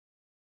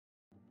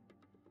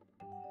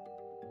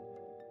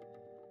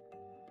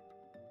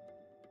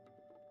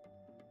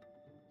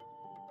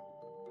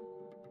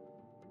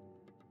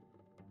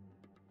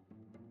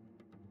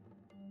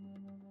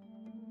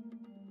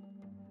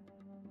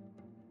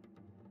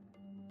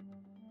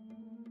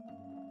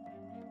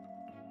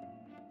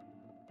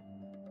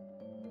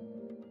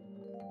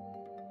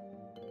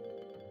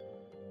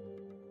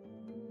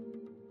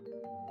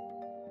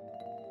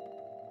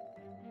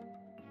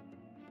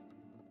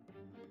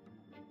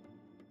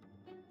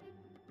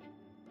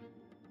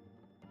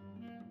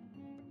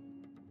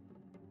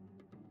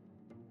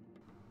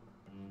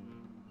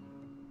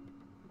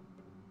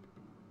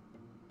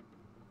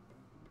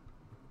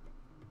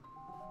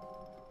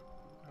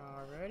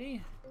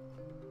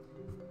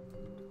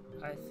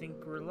I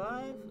think we're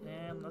live,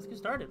 and let's get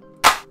started.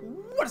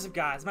 What is up,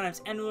 guys? My name's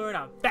Enwar, and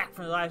I'm back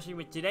from the live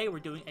stream. Today we're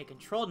doing a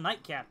Control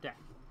Nightcap deck.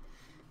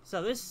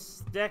 So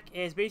this deck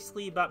is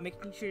basically about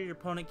making sure your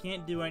opponent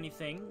can't do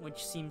anything,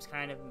 which seems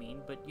kind of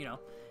mean, but you know.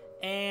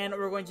 And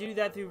we're going to do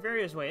that through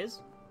various ways.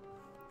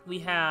 We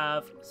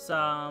have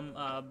some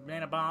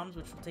banana bombs,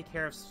 which will take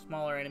care of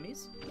smaller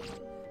enemies.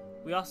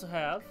 We also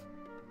have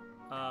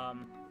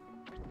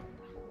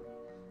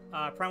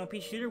Primal Pea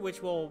Shooter,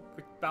 which will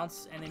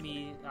bounce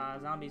enemy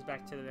zombies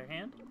back to their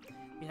hand.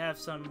 We have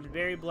some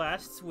Berry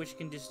Blasts, which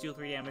can just deal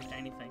 3 damage to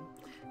anything.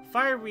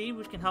 Fire Reed,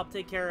 which can help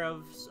take care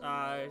of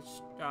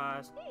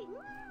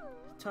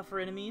tougher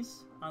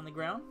enemies on the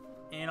ground,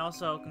 and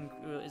also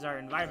is our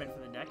environment for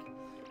the deck.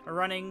 We're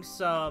running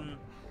some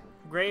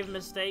Grave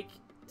Mistake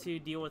to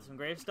deal with some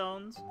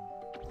gravestones.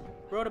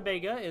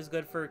 Rutabaga is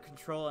good for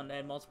control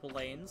and multiple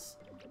lanes.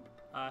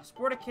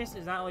 Sporticus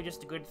is not only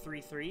just a good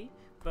 3/3,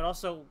 but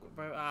also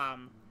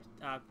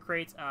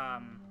creates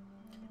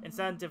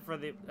incentive for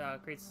the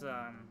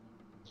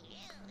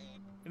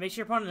it makes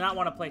your opponent not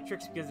want to play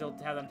tricks because they'll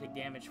have them take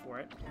damage for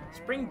it.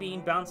 Spring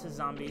Bean bounces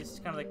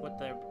zombies, kind of like what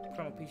the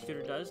Primal Pea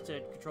Shooter does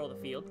to control the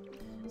field.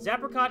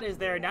 Zapricot is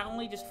there not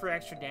only just for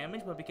extra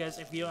damage, but because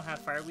if you don't have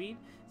Fireweed,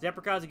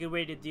 Zapricot is a good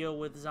way to deal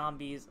with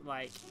zombies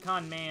like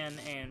Con Man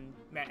and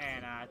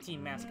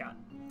Team Mascot.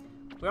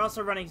 We're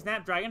also running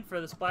Snapdragon for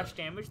the splash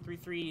damage,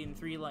 3/3 and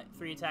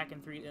 3 attack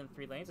and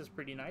 3 lanes. That's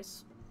pretty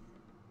nice.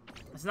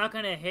 It's not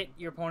going to hit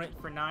your opponent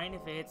for 9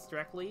 if it hits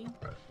directly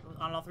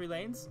on all 3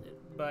 lanes,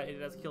 but it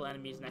does kill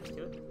enemies next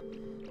to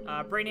it.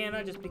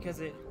 Brainana, just because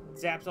it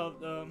zaps all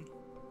the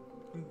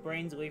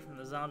brains away from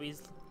the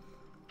zombies,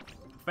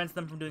 prevents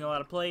them from doing a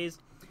lot of plays.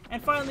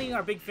 And finally,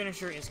 our big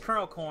finisher is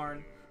Colonel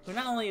Corn, who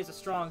not only is a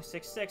strong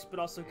 6/6, but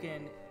also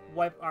can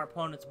wipe our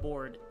opponent's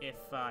board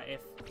if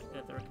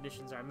the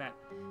conditions are met.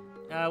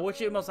 Which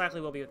it most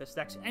likely will be with this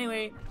deck. So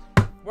anyway,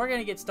 we're going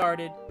to get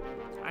started.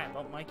 I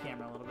bumped my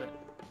camera a little bit.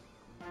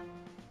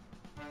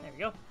 There we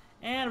go.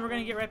 And we're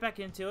going to get right back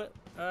into it.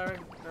 We're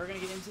going to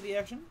get into the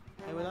action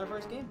with our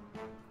first game.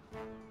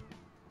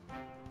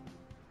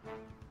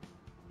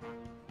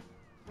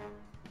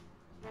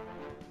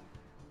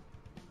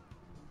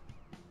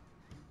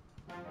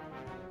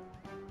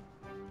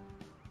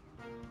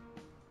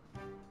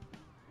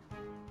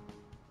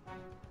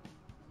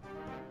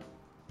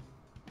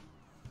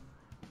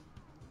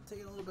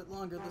 Taking a little bit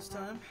longer this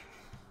time.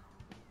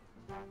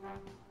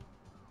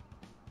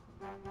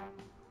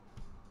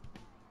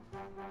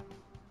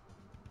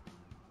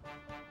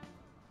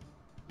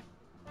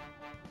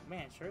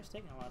 Man, sure is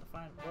taking a while to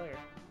find a player.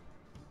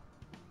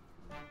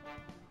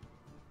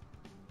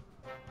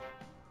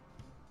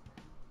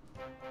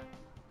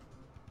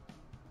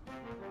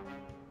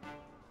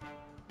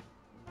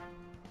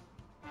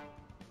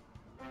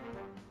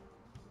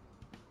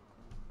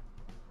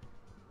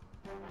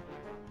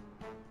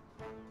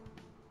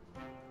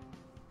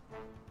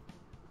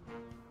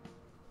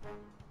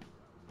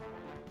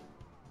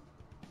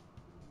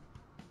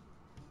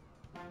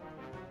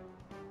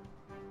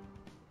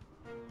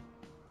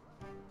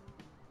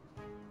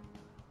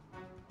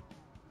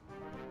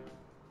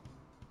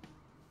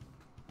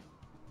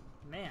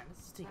 Man,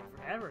 this is taking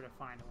forever to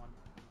find one.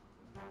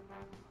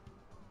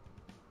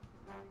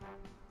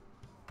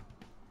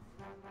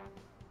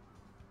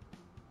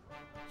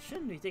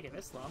 Shouldn't be taking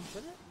this long,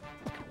 should it?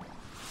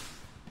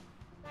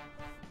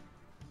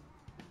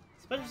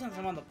 Especially since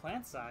I'm on the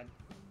plant side.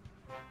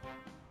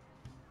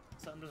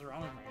 Something just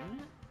wrong with my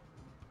internet?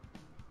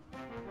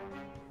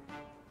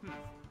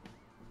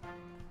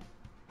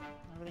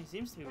 Everything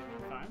seems to be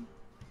working fine.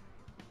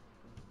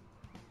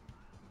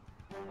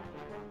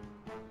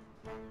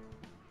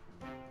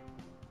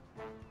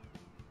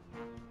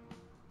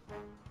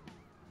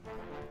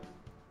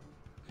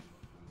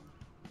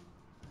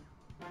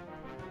 I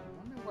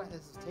wonder why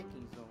this is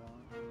taking so long.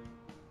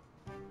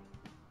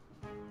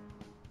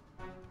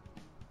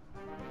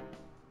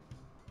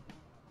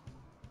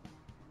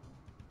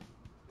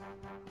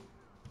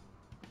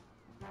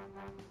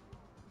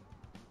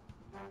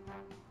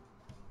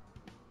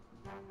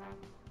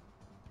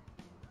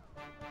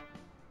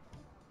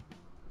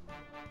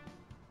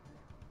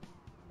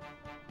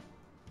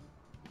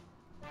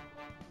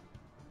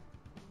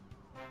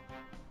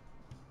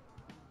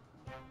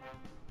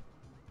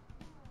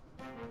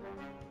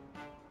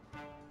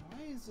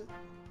 Why is it?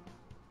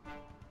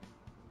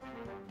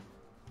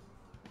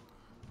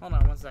 Hold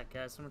on one sec,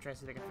 guys. I'm gonna try to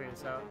see if I can figure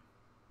this out.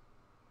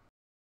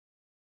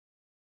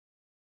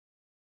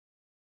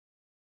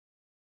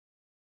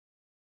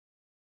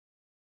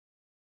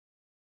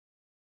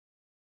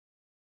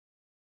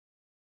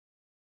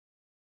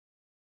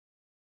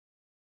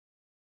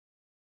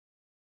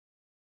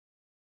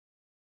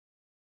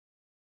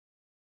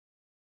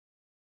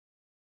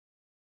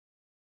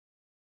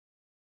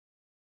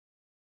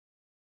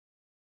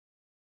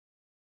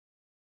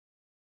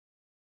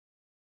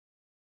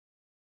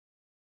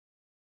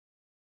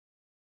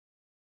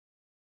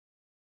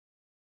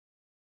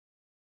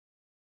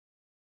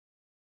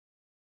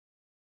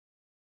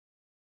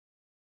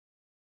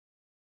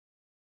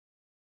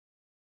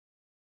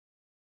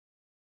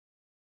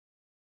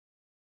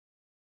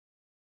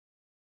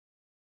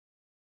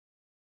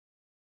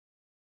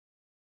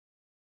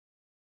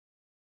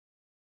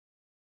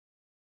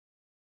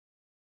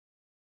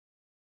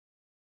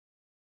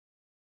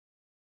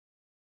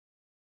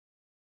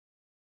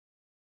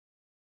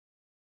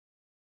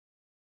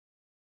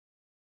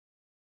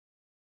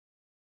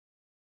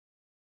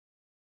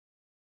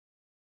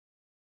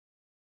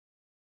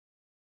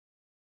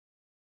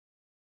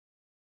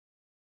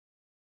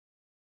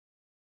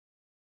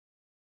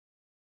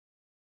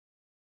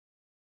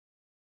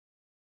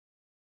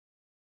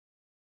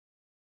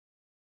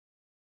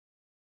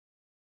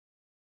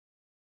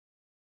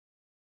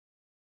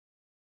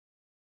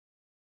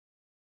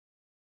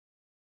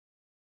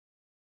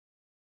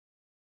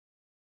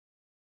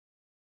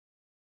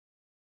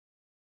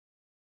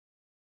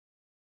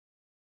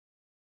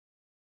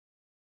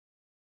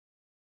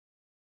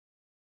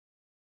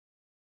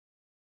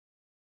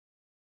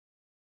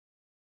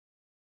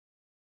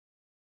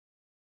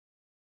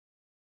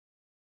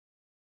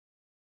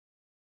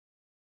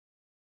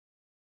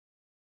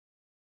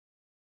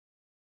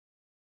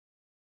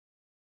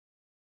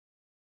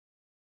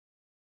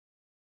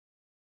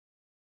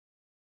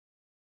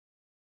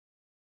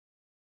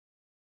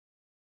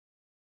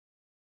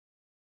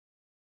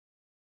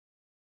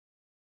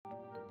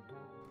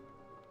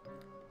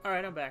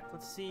 Alright, I'm back.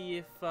 Let's see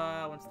if,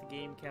 once the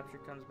game capture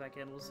comes back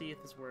in, we'll see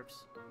if this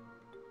works.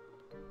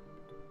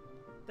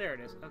 There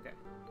it is. Okay.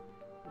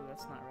 Ooh,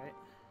 that's not right.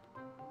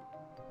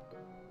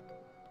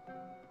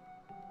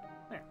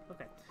 There.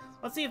 Okay.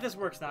 Let's see if this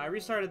works now. I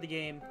restarted the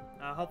game.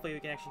 Hopefully we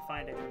can actually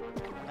find an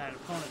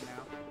opponent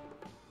now.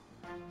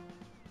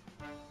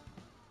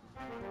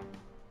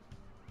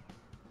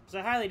 Because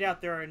I highly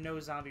doubt there are no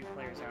zombie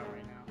players out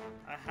right now.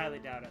 I highly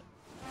doubt it.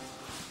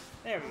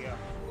 There we go.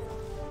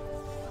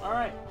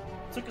 Alright.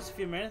 Took us a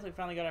few minutes. We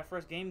finally got our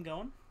first game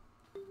going.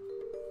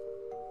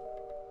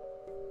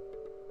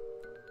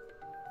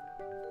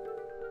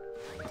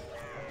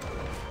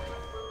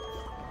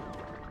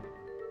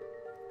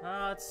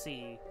 Let's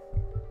see.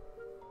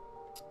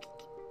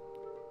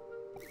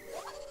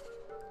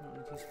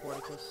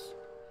 Sporticus.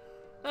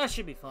 That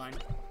should be fine.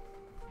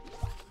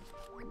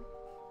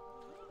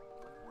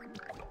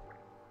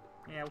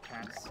 Yeah, we'll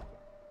pass.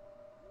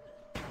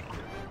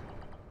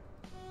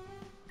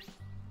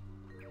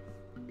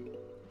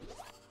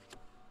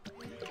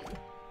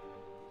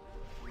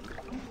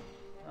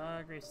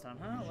 Greystone,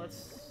 huh?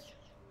 Let's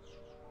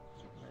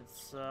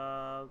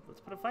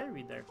put a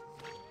fireweed there.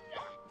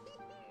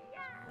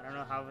 I don't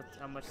know how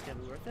much it's gonna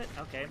be worth it.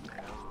 Okay.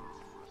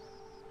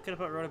 Could have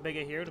put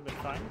Rotobiga here, it would have been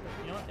fine, but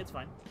you know what? It's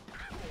fine.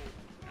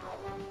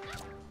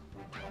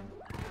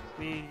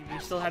 We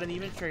still had an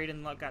even trade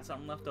and got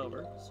something left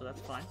over, so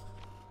that's fine.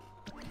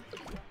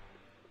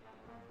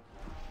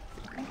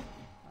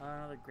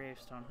 Another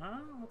gravestone,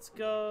 huh? Let's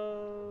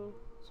go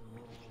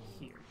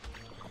here.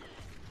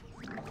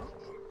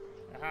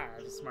 Aha,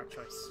 that's a smart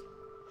choice.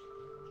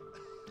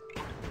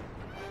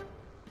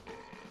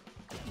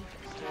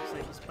 Looks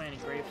like he's playing a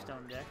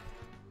gravestone deck.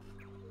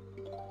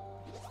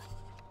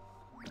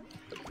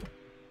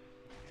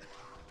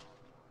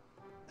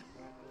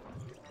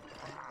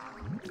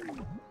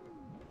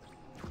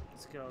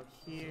 Let's go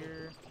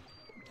here,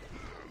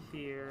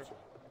 here,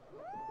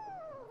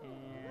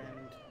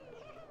 and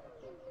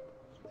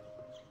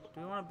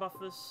do we want to buff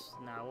this?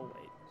 No, we'll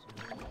wait.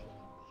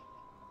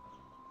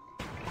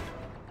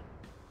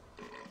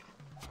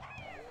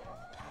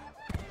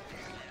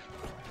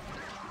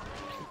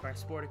 Keep our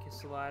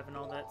Sporticus alive and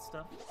all that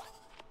stuff.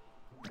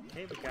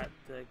 Okay, we got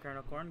the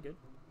Kernel Corn, good.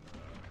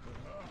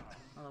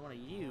 Oh, I want a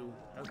U.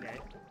 Okay.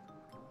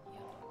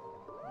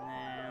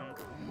 And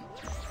then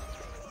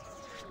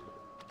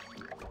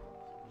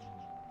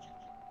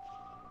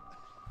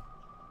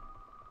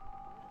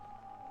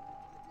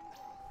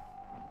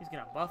he's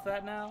gonna buff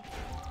that now?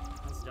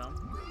 That's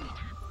dumb.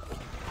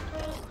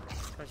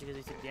 Especially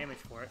because he took damage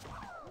for it.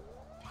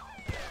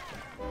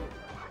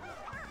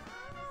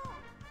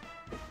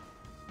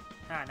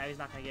 Ah, now he's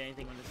not gonna get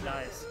anything when this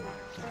dies.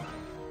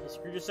 You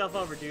screwed yourself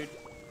over, dude.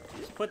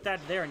 Just put that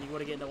there and you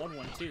would have gotten a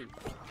 1-1 too.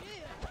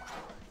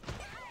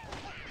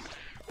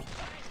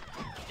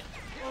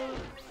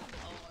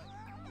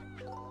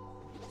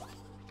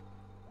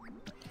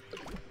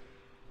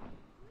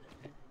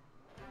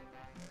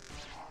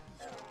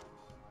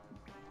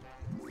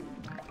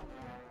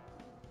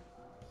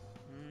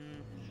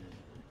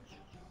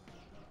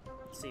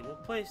 Let's see, we'll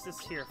place this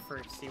here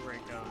first, see where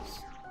it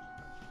goes.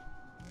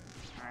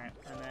 Alright,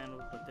 and then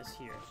we'll put this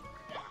here.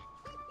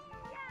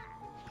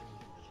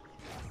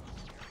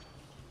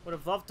 Would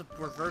have loved to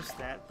reverse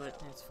that,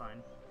 but it's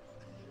fine.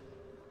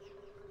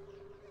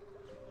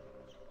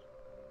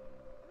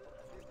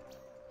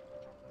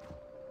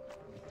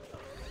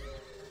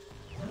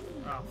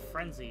 Oh,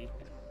 Frenzy.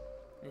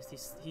 At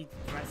least he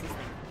prevents this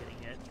thing from getting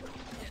hit.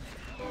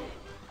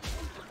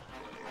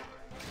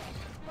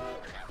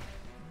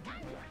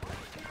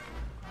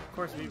 Of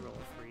course we roll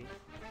a 3.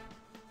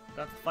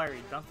 Bounce the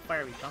fireweed, bounce the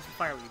fireweed, bounce the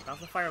fireweed, bounce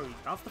the fireweed,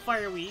 bounce the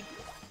fireweed.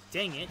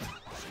 Dang it.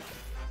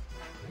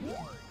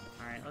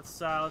 Alright,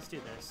 let's do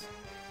this.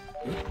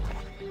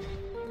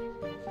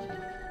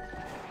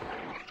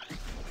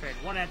 Trade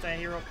one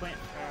anti-hero plant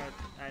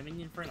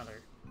minion for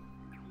another.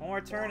 One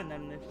more turn and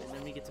then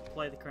we get to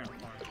play the Kernel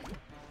Corn.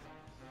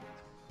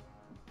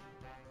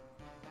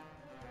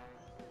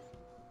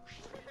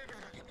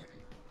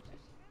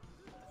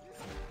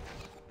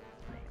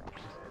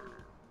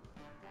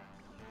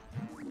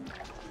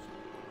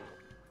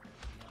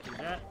 Do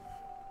that.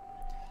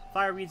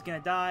 Fireweed's gonna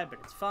die, but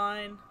it's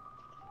fine.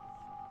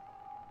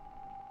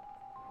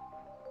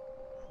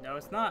 No,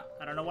 it's not.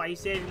 I don't know why you're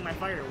saving my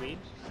fireweed.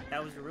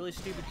 That was a really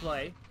stupid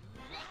play.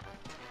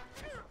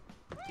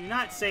 Do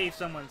not save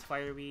someone's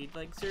fireweed.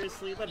 Like,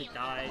 seriously, let it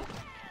die.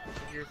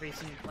 If you're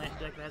facing a plant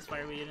deck that has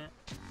fireweed in it.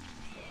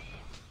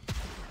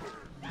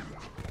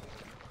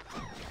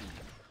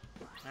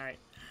 Alright.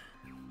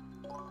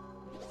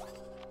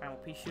 Primal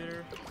Pea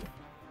Shooter.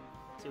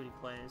 See what he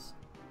plays.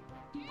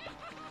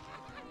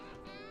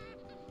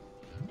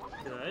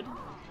 Good.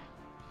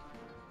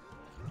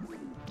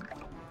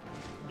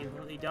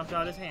 He dumped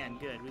out his hand.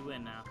 Good, we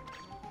win now.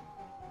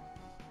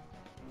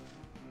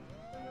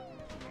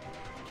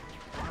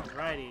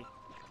 Alrighty.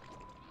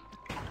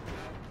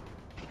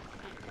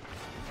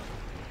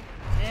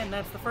 And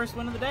that's the first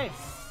win of the day.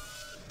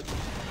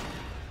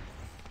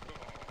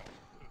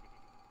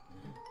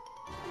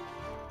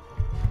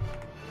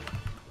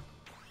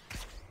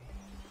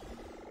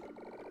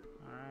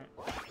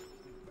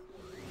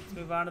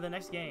 move on to the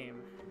next game.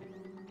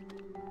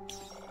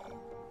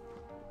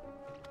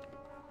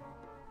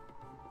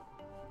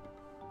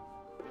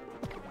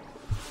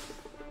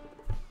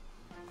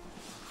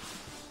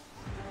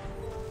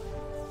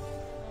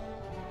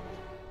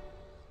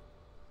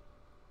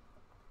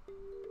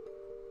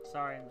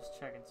 Sorry, I'm just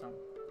checking something.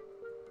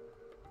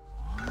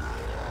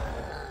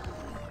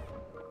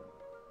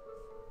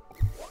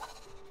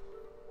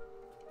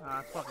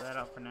 I'll fuck that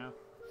up for now.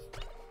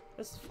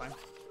 This is fine.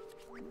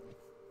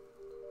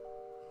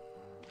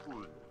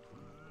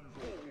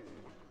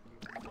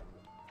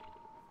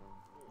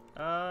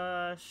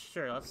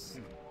 Sure, let's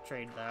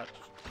trade that.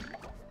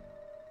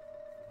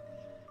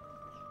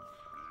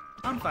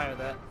 I'm fine with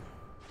that.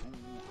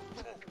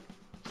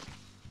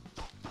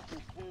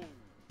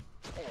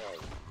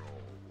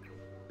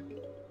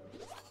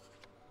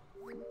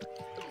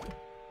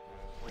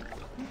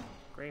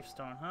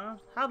 Gravestone, huh?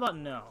 How about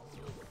no?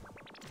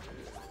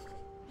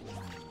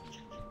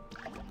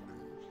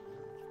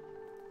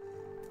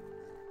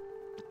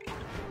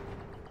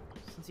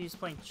 Since he was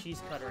playing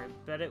Cheese Cutter, I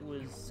bet it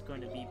was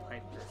going to be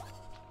Piper.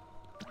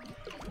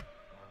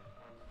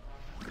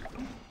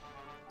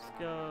 Let's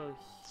go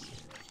here.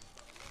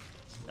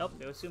 Nope,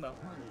 it was Sumo.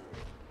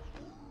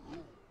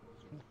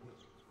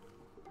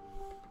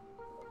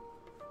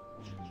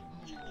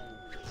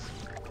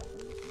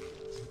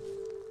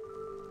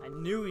 I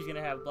knew he was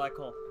gonna have a black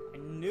hole. I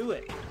knew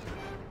it.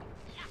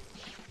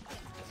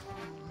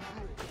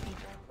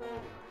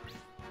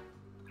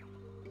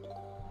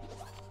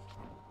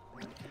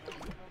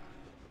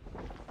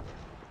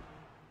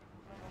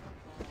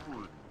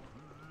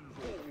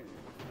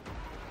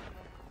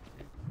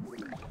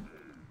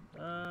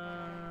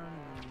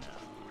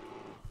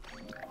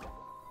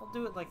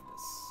 Do it like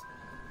this.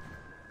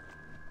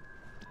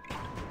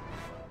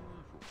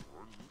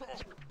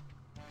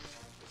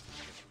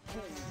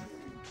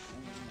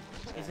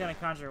 He's gonna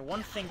conjure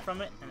one thing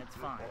from it, and it's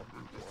fine.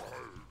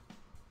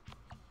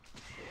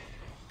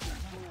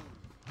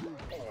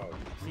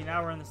 See,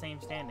 now we're in the same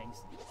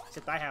standings,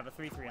 except I have a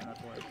 3-3 on the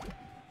board.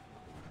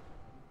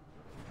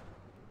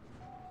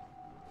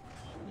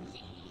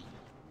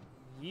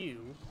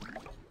 You?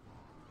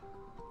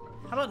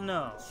 How about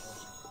no?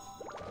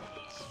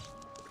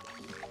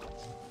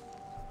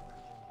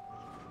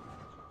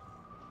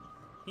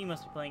 He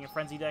must be playing a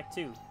Frenzy deck,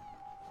 too.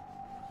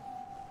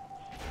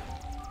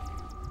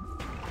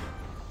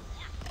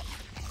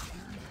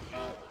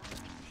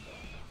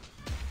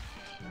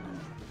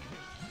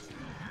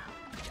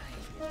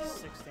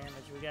 Six damage.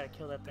 We gotta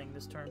kill that thing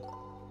this turn.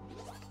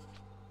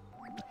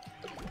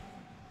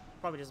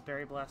 Probably just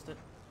Berry Blast it.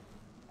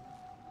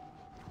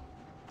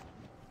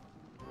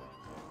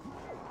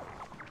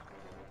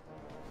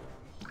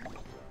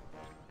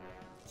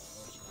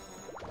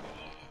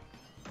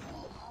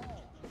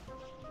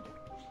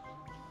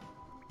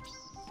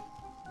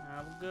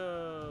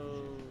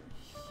 Go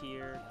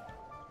here.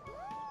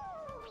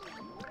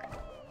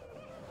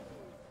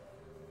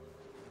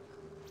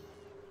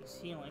 He's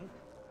healing.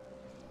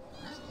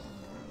 I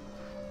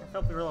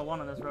felt the real one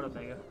on this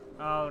Rotobega.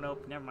 Oh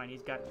nope, never mind.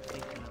 He's got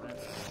thinking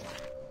events.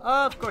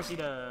 Of course he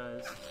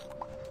does.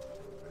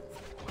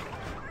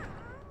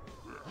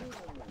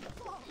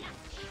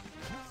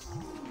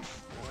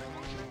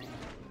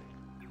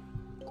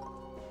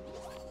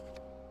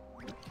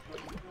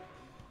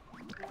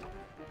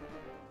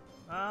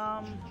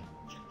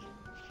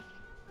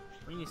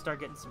 We need to start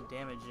getting some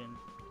damage in.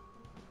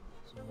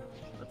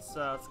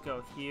 Let's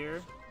go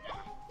here.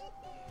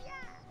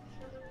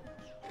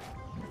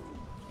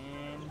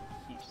 And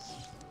here.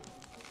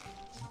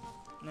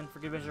 And then for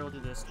good measure, we'll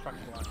do this truck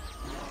block.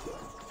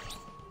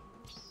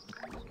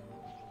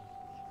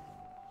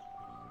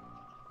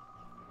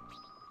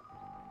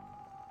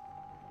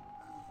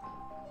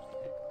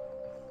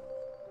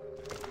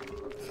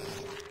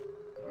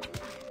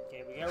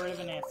 Okay, we got rid of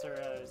an answer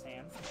out of his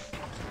hand.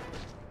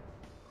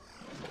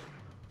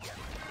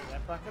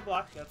 Pocket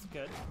block, that's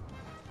good.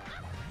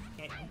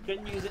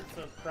 Couldn't use it,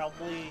 so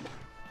probably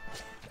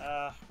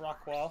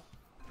rock wall.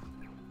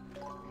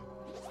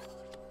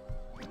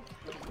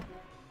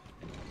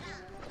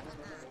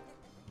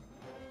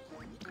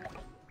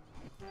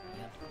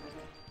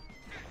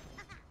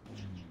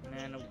 And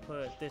then we'll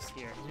put this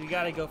here. We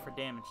gotta go for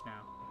damage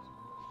now.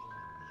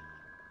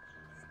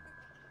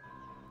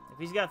 If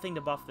he's got a thing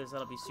to buff this,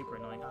 that'll be super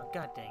annoying. Oh,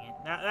 god dang it.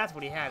 That's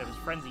what he had. It was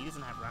Frenzy. He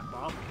doesn't have Rock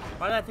Wall.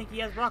 Why did I think he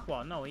has Rock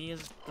Wall? No, he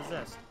is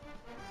possessed.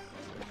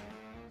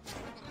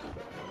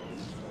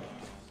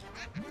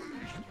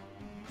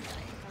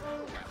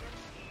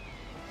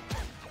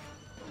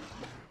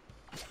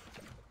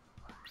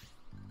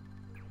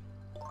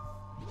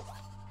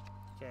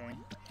 Okay.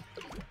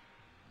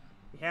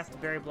 We have to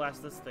Berry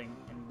Blast this thing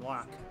and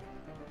block.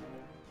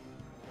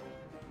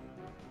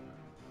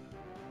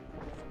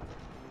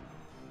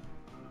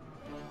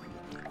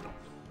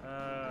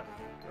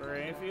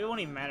 It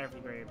won't even matter if he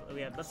Berry Blast.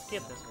 Yeah, let's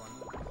skip this one.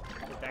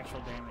 Get the actual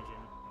damage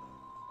in.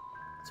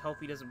 Let's hope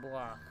he doesn't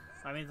block.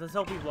 I mean, let's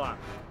hope he block.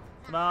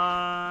 Come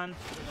on.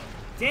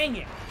 Dang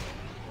it!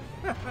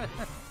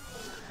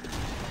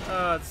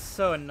 Oh, it's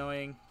so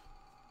annoying.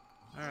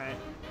 Alright.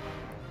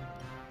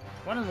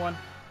 1-1.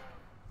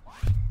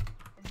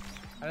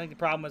 I think the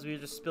problem was we were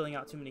just spilling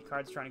out too many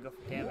cards trying to go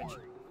for damage.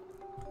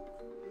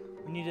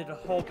 We needed to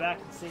hold back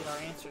and save our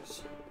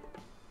answers.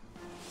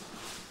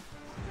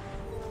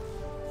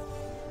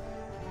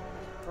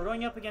 We're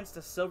going up against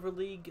a Silver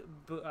League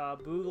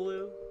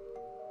Boogaloo.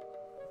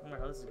 I wonder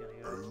how this is gonna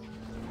go.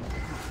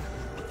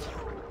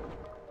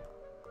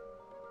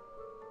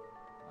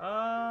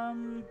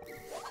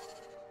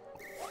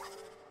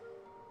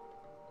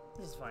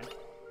 This is fine.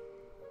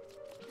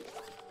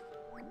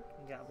 We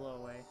got blow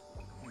away.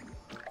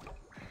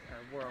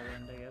 Or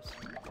whirlwind, I guess.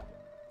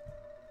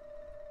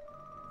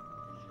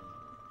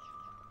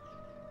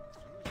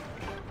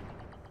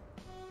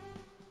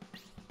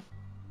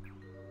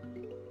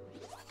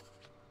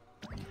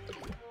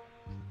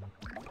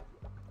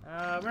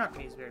 We're not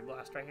gonna use Berry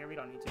Blast right here. We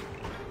don't need to.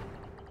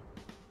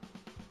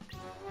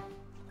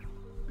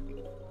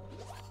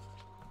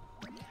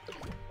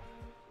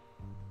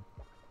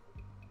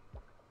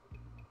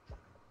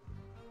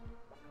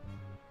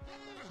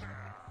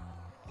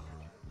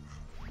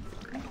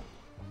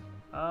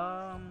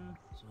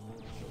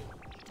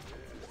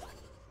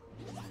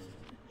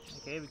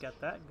 Okay, we got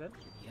that. Good.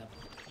 Yep.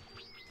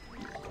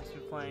 Guess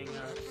we're playing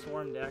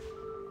Swarm deck.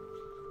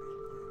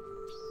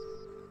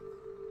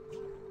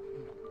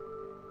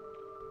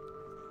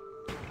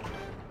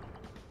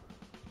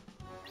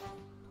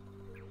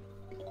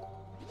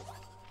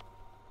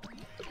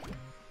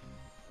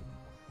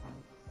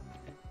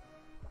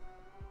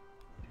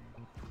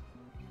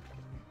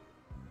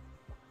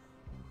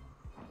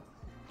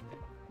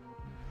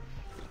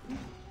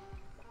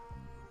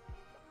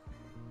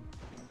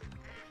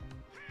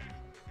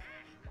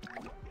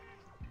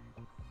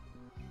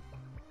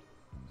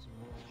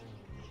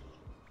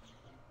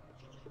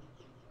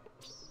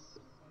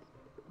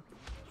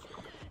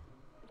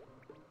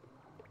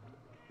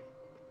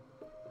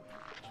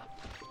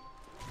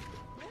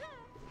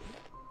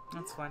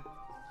 That's fine.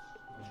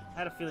 I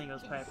had a feeling it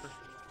was Piper.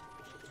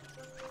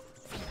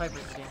 Piper's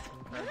a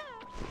dancing card.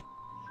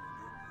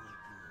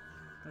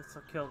 This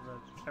will kill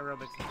the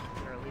aerobics,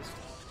 or at least.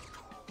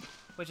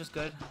 Which is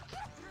good.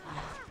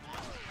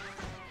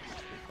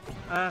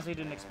 I honestly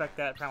didn't expect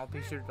that Primal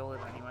P shooter to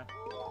live anyway.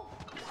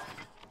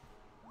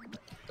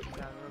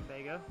 Got a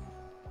Rubego.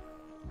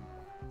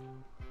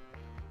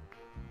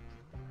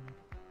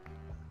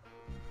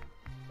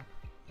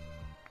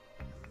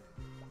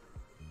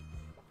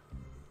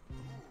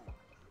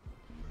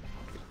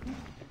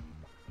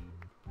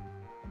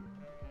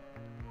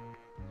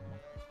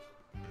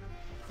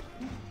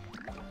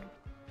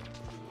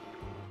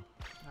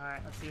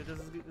 Alright, let's see what this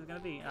is gonna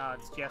be. Oh,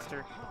 it's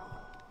Jester.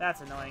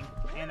 That's annoying.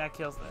 And that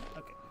kills that.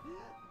 Okay.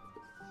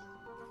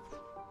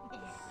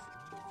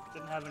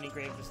 Didn't have any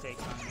grave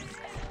mistakes on me.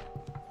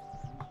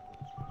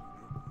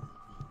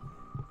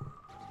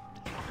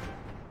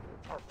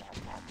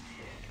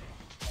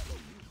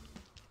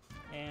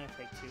 And I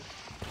take 2.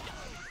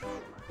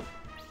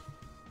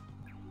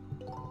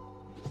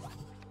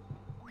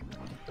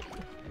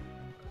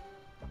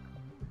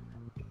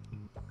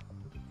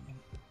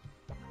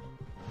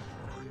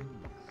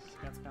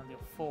 That's gonna do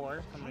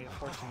 4. I'm gonna get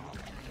 14.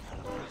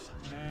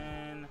 And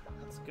then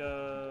let's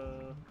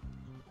go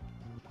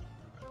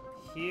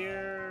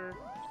here,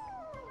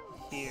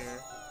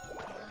 here,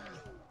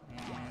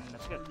 and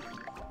that's good.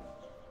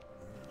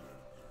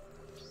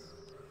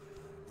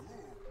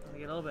 We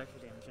get a little bit extra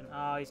damage in.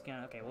 Oh, he's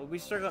gonna. Okay, well,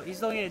 he's still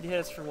gonna hit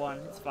us for 1.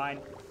 It's fine.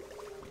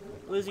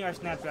 Losing our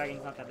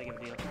Snapdragon's not that big of a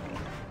deal.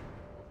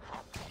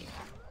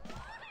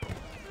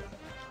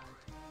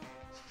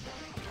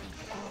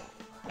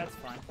 That's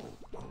fine.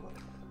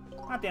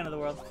 Not the end of the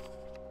world.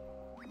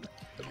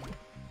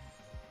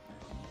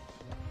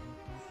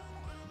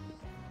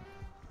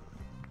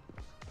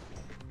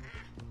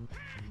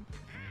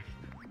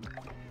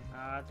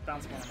 Let's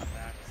bounce one on the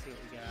back. See what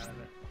we get out of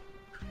it.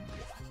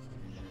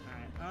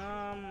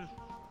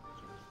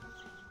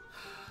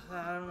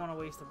 Alright, I don't want to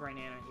waste the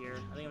Brainana here. I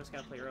think I'm just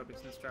gonna play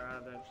aerobics and start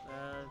out of it.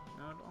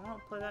 No, I don't want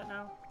to play that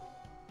now.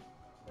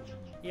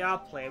 Yeah, I'll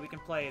play it. We can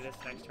play this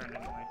next turn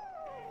anyway.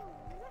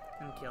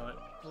 And kill it.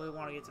 We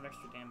want to get some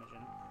extra damage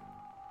in.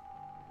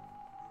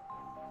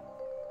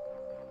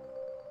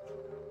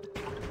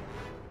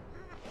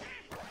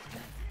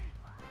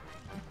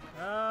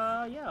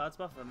 Yeah, let's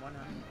buff them. Why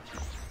not?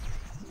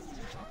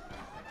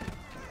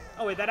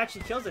 Oh wait, that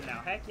actually kills it now.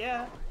 Heck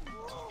yeah.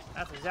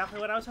 That's exactly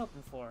what I was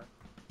hoping for.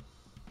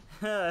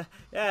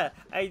 Yeah,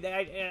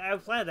 I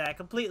planned that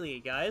completely,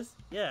 guys.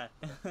 Yeah.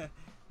 Oh,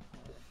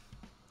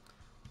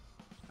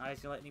 he's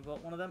gonna let me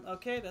bolt one of them.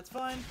 Okay, that's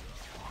fine.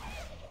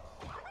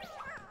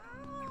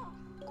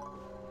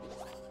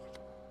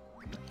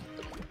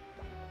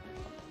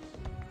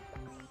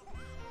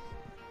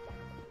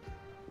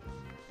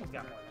 He's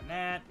got more than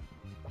that.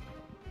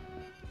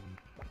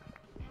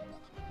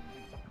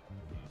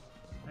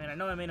 I mean, I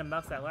know I made him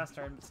mouse that last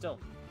turn, but still.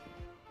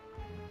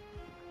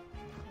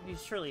 He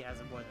surely has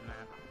more than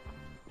that.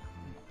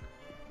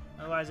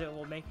 Otherwise, it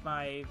will make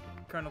my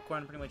Kernel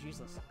Corn pretty much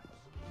useless.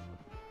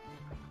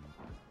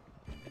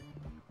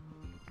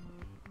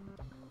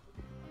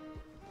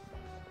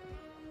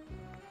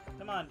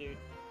 on, dude.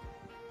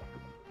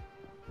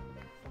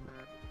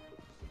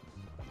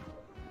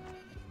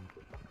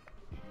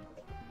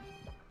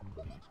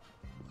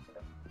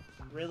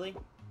 Really?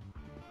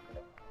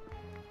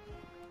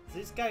 Is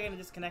this guy gonna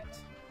disconnect?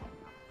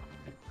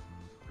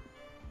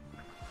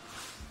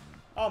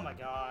 Oh my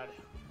god.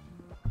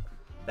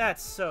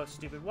 That's so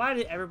stupid. Why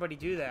did everybody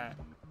do that?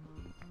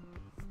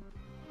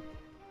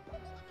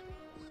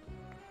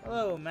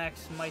 Hello,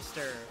 Max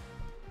Meister.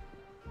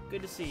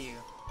 Good to see you.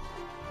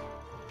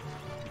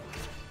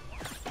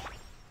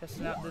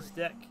 Testing out this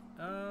deck.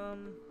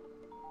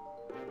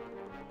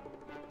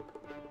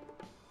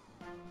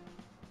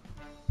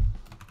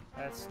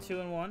 That's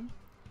 2-1.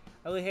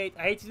 I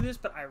hate to do this,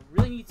 but I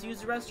really need to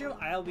use the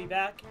restroom. I'll be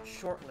back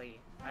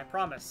shortly. I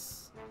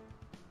promise.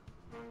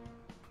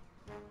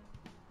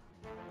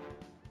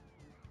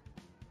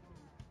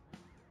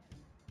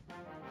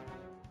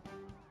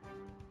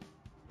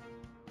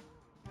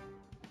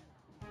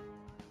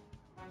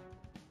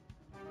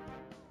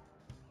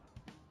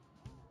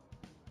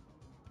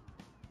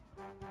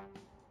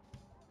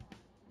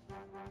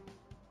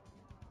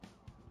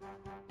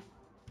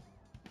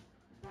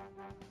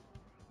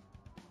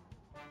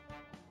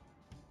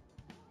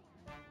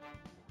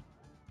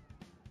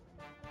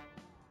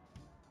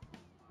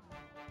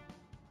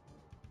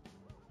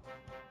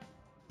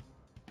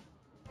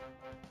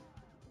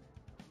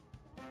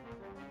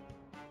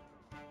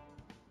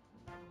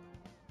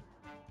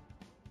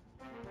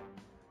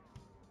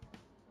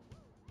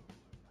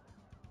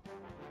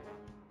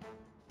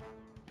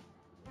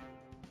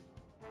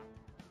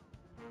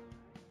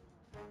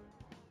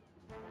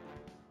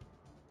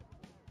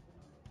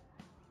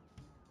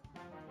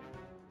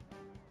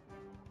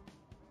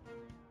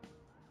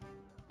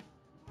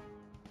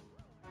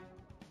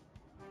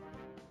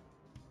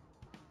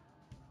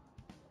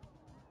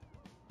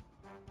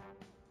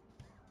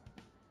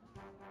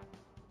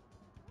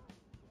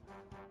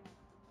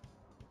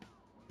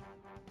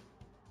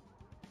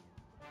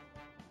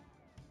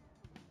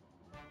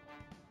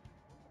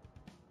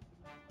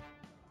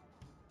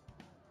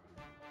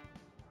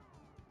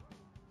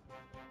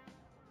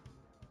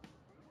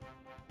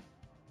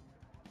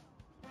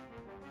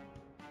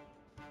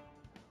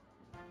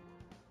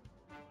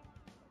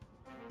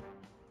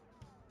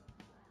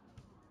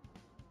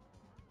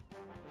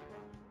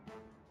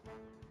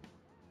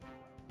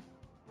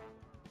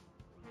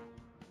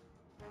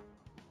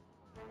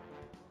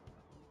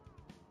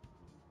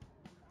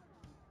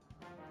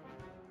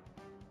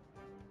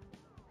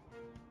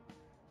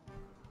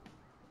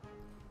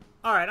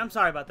 All right, I'm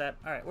sorry about that.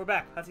 All right, we're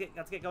back. Let's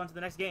get going to the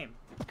next game.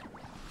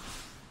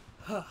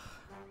 So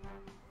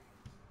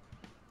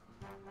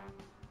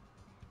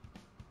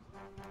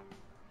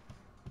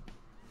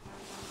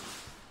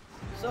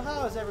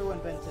how has everyone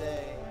been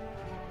today?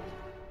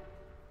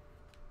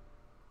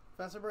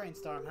 Professor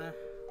Brainstorm, huh?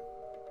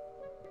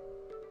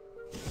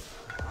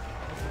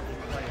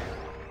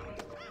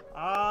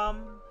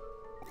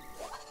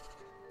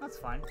 That's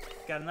fine.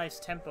 Got a nice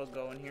tempo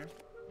going here.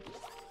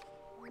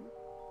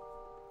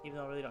 Even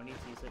though I really don't need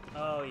to use it.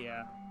 Oh,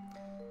 yeah.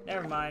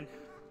 Never mind.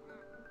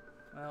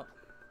 Well.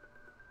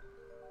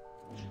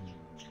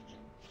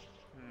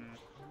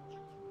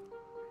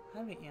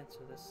 How do we answer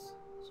this?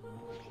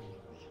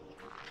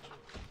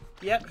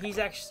 Yep, he's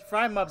actually...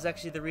 Fry Mub's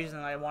actually the reason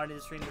I wanted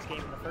to stream this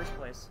game in the first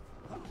place.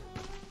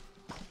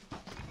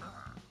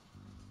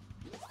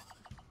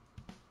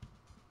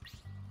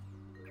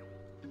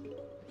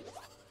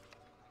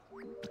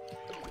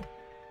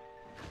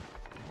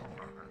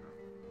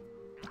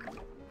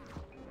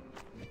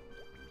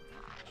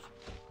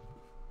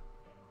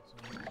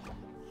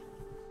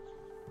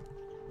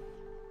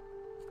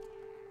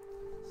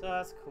 So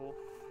that's cool.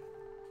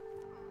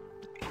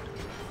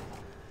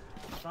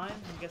 Fine,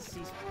 I guess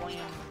he's playing.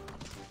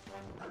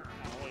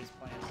 Always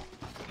playing.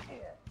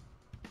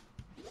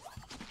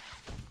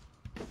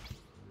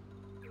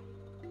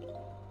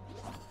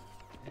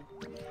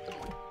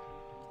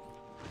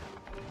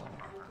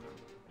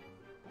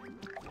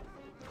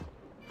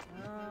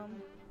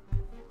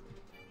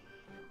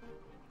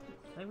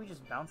 Maybe we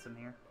just bounce him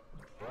here.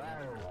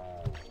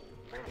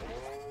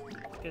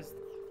 Because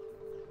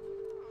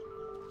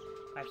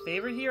my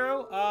favorite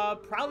hero?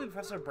 Probably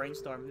Professor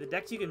Brainstorm. The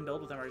decks you can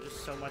build with him are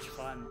just so much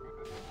fun.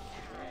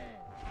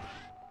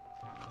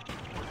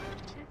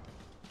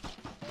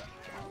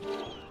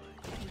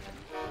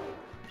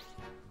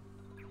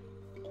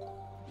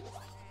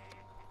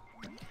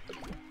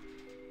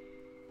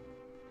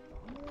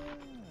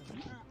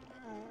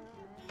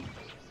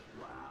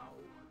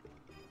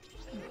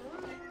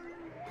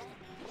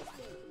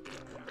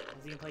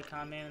 Is he gonna play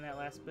Con Man in that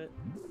last bit?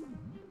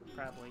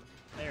 Probably.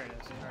 There it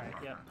is. Alright,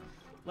 yep.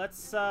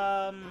 Let's, you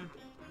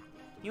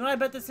know what I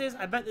bet this is?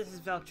 I bet this is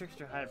Val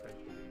Trickster Hybrid.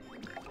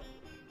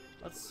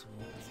 Let's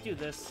do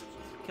this.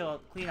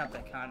 Clean up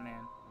that Con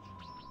Man.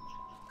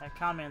 That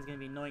Con Man's gonna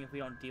be annoying if we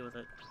don't deal with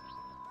it.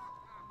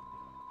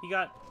 You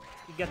got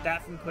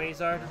that from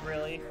Quasar?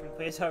 Really? From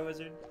Quasar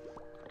Wizard?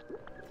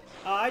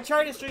 I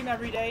try to stream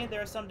every day.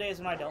 There are some days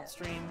when I don't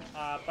stream,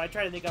 but I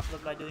try to make up for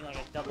it by doing like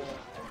a double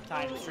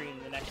time stream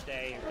the next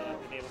day or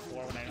like the day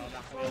before when I know I'm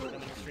not going to be able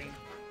to come in stream.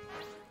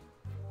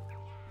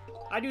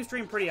 I do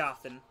stream pretty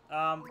often.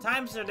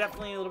 Times are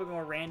definitely a little bit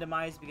more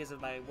randomized because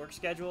of my work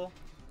schedule,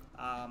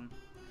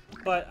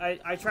 but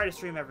I try to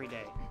stream every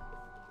day.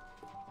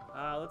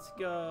 Let's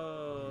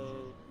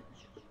go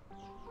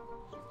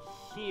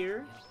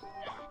here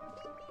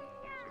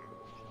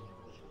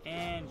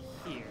and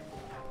here.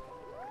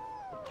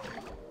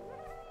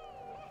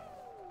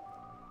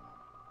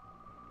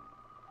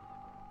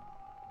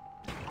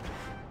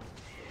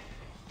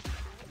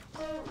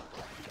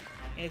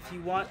 If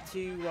you want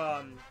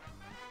to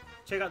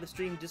check out the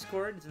stream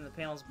Discord, it's in the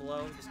panels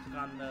below. Just click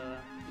on the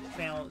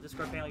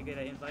Discord panel, you get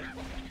an invite.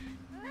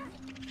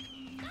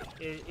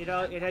 It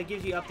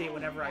gives you an update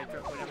whenever I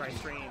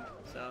stream,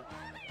 so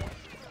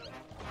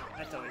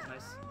that's always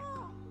nice.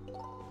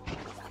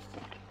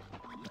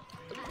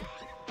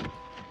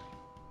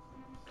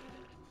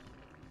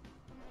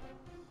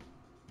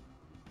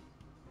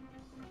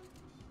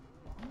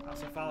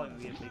 Also, following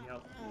would be a big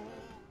help.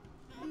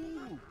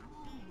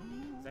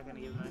 Is that gonna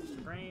give him an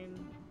extra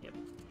brain? Yep.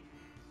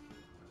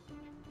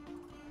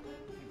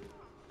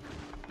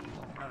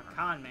 Oh,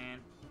 con man.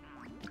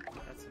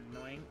 That's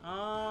annoying.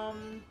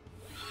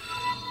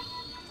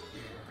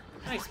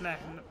 Thanks,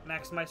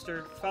 Max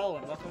Meister. Follow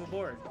him. Welcome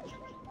aboard.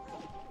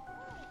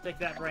 Take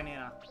that,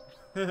 Brainiana.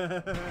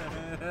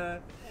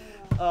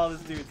 Oh,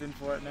 this dude's in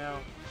for it now.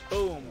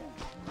 Boom.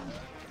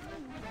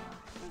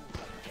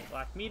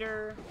 Black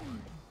meter.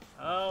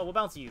 Oh, we'll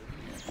bounce you.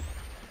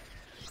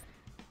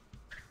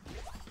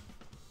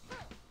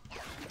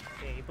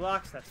 Okay, he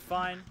blocks. That's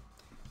fine.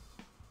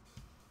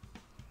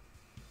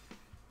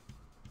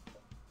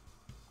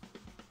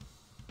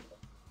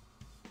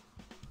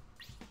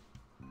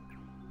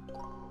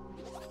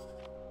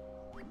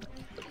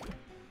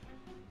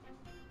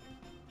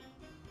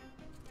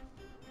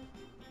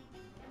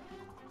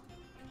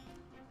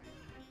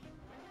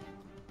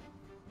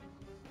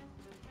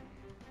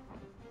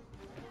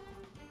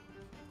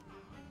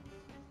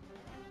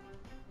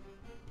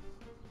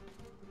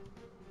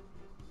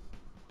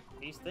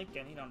 He's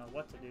thinking, he don't know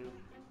what to do.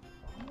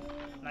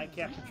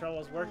 Nightcap control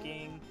is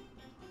working.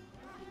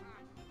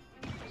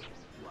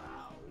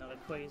 Another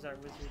Quasar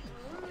wizard.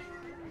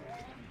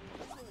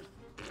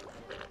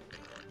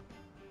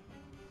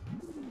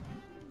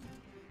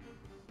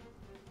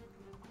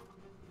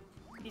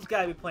 He's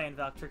gotta be playing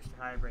Valk Trickster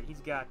Hybrid. He's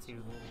got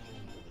to.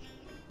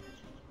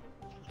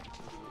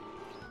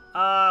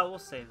 We'll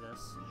save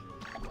this.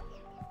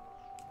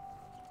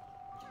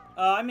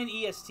 I'm in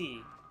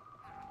EST.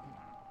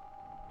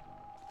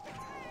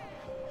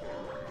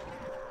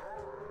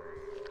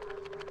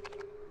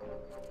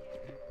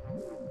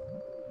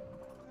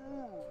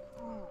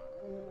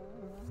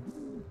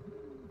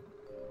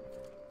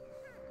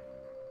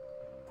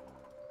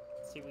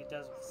 See what he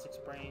does with 6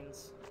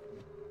 brains.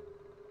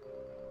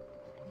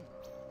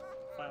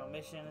 Final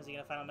mission. Is he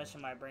gonna final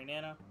mission my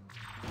Brainiana?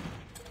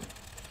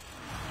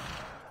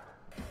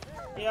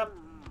 Yep.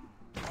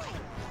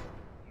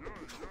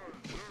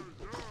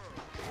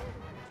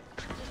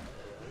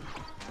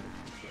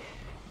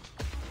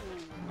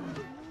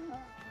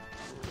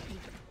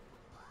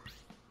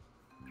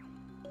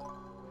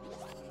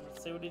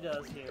 Let's see what he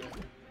does here.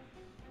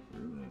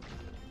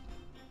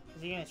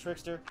 Is he gonna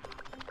Trickster?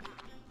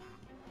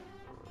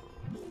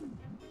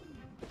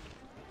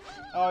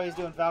 Oh, he's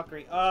doing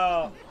Valkyrie.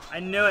 Oh,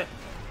 I knew it.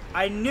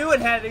 I knew it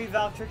had to be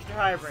Valk Trickster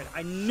Hybrid.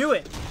 I knew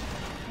it.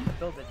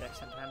 Build that deck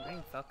sometime. I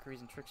think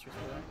Valkyries and Tricksters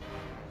for that.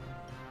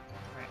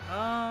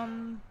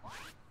 Alright,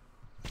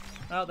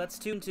 well, that's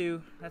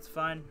 2-2. That's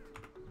fine.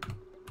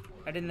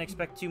 I didn't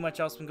expect too much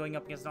else from going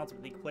up against an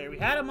Ultimate League player. We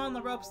had him on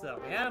the ropes, though.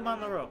 We had him on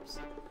the ropes.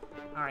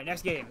 Alright,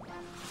 next game.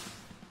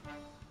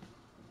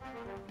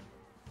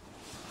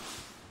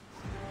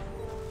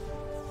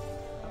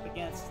 Up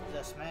against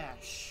the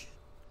Smash.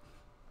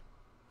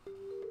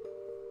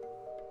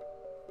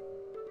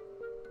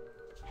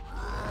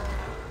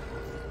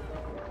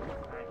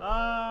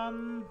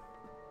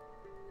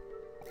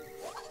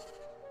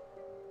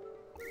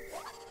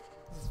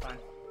 This is fine.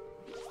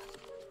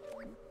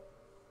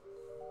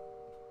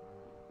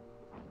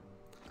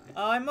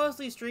 I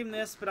mostly stream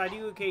this, but I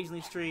do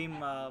occasionally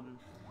stream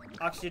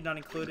Oxygen Not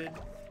Included.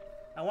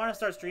 I want to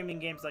start streaming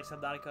games like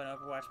Subnautica and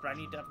Overwatch, but I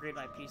need to upgrade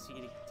my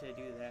PC to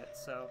do that.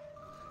 So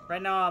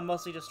right now I'm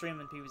mostly just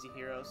streaming PvZ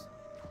Heroes.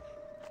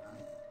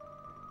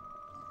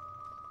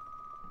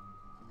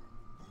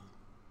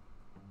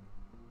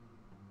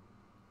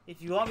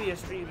 If you want me to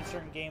stream a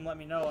certain game, let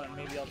me know, and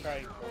maybe I'll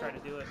try to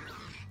do it.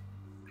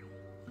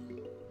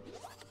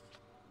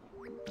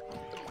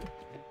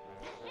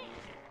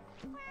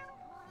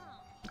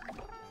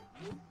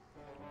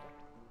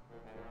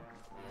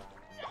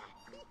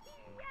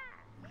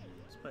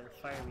 Let's put a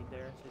Fireweed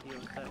there to deal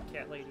with that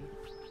cat lady.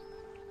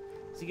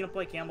 Is he gonna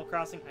play Camel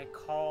Crossing? I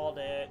called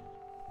it.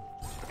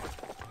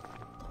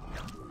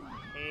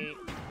 Hey,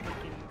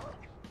 freaking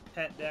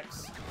pet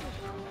decks.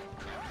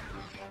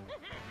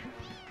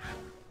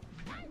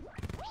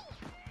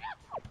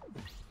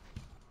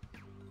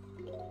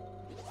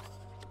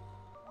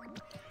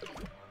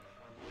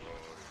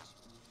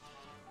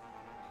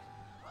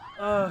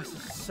 Oh, this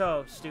is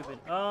so stupid.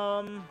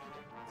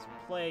 Let's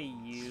play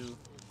you.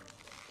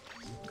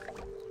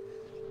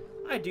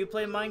 I do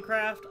play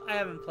Minecraft. I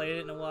haven't played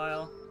it in a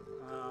while.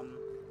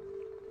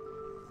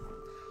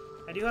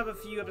 I do have a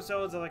few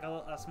episodes of like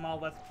a small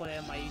Let's Play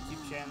on my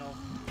YouTube channel,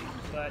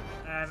 but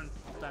I haven't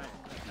done it.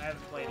 I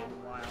haven't played it in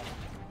a while.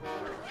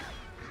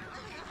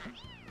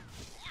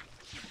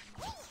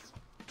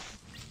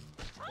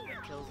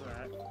 That kills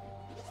that.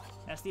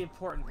 That's the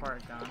important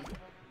part, gone.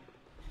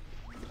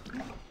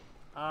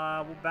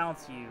 We'll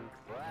bounce you.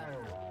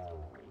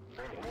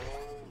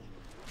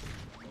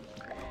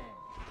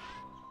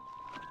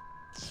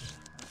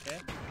 Okay,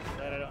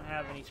 but I don't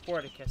have any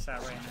spore to kiss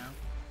out right now.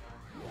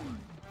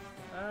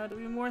 Do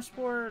we have more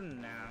spore?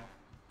 No.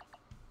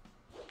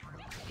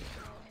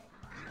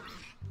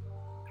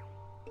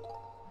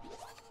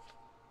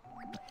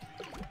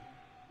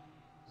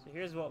 So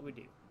here's what we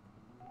do.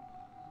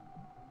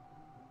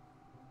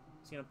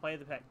 He's gonna play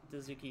the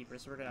zookeeper,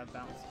 so we're gonna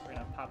bounce. We're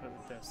gonna pop it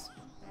with this.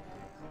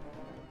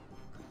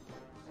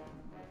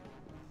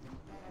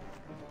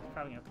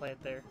 Probably gonna play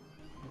it there.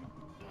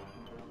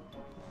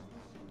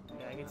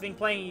 Yeah, I think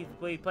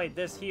we played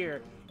this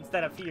here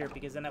instead of here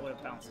because then that would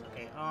have bounced.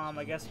 Okay,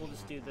 I guess we'll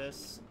just do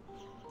this.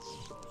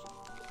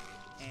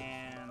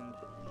 And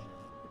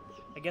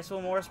I guess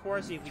we'll more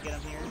spores, see if we get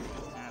them here.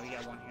 Nah, we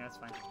got one here, that's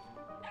fine.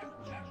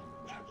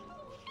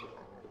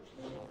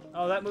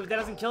 Oh, that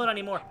doesn't kill it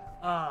anymore.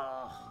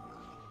 Oh.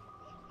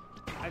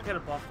 I could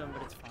have buffed him,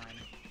 but it's fine.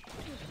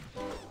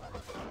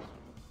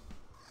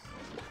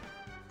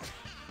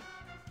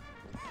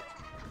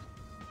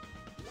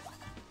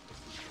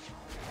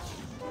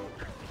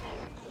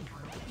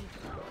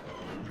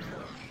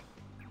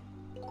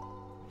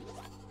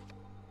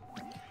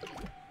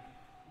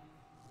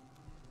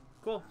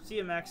 Cool. See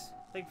you, Max.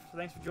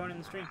 Thanks for joining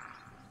the stream.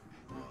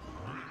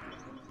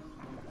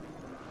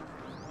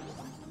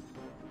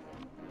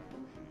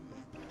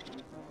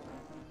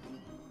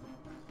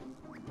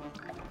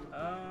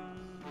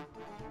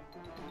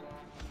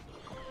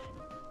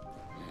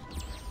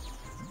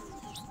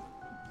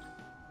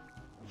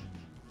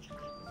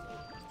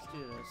 Let's do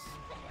this.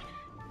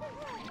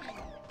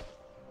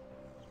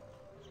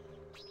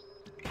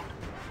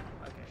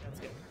 Okay, that's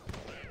good.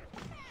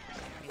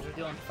 Means we're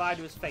dealing 5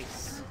 to his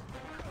face.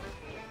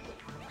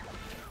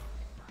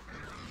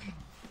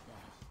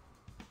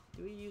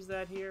 Do we use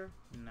that here?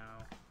 No.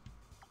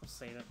 We'll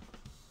save it.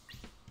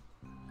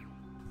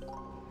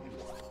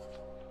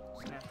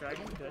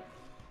 Snapdragon, good.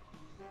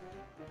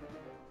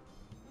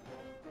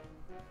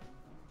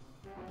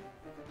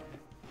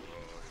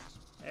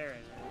 There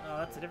it is. Oh,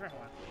 that's a different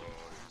one.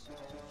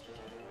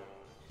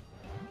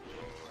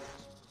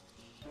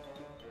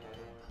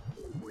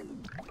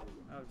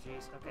 Oh,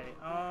 jeez. Okay.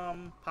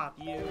 Pop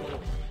you.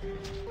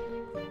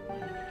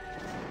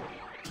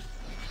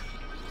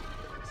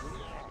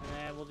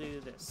 And we'll do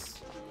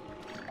this.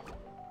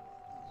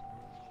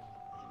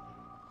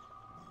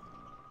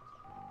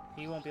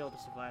 He won't be able to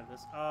survive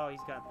this. Oh,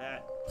 he's got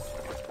that.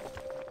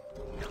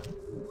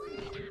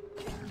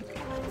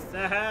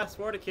 Haha,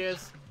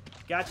 Sporticus.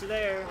 Got you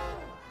there.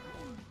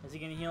 Is he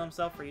gonna heal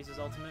himself or use his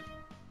ultimate?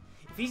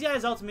 If he's got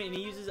his ultimate and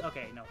he uses...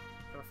 Okay, no.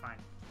 We're fine.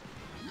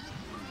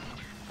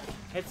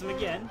 Hits him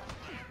again,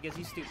 because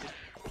he's stupid.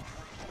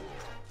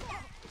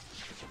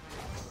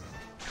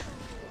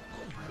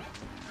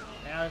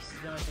 Now this is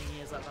the only thing he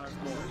has left on his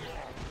board.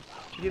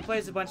 If he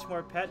plays a bunch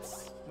more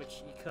pets,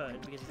 which he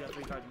could, because he's got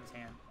 3 cards in his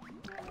hand.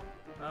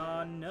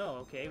 No.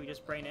 Okay, we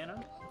just spray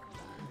nano.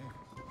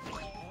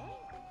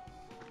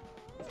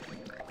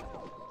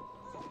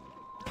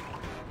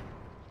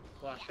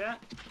 Block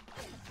that.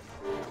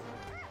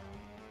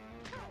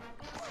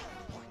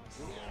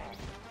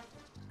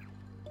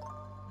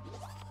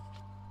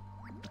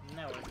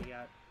 Now what's he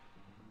got?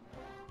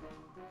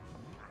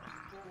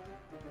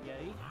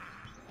 Yay.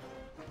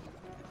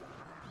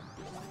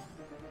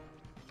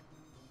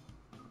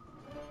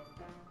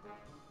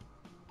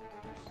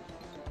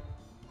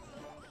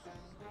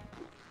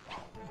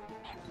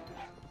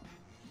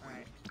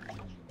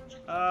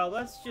 Alright.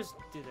 Let's just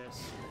do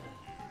this.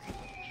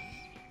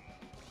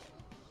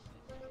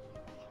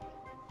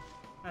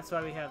 That's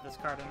why we have this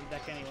card in the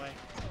deck anyway.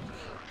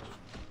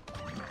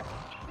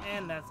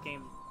 And that's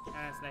game. And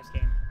that's next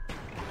game.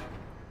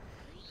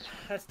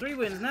 That's 3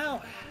 wins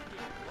now.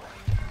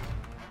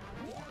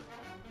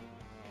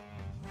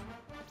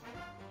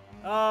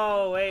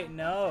 Oh wait,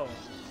 no.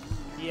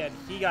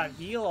 He got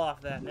heal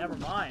off that. Never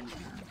mind.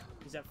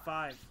 He's at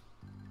 5.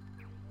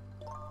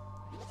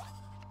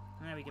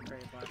 Now we can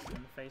Berry Blast him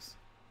in the face.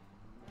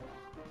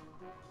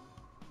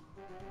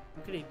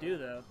 What could he do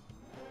though?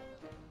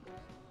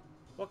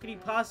 What could he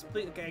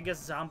possibly... Okay, I guess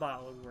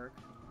Zombot would work.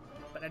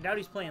 But I doubt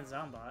he's playing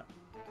Zombot.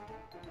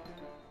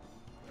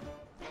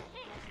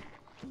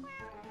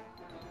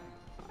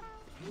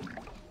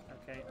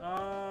 Okay,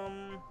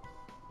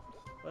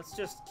 let's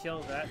just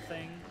kill that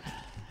thing.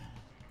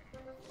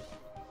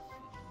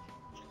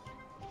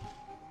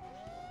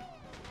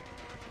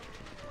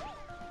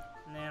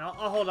 And then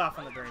I'll hold off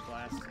on the Berry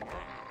Blast.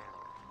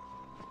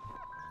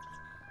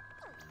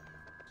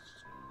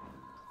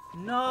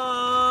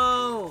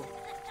 No!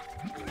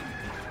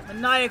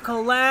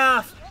 Maniacal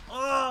laugh!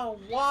 Oh,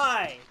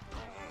 why?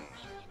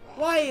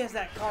 Why is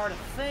that card a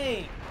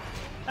thing?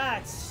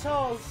 That's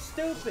so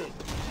stupid.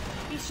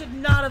 He should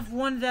not have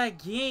won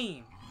that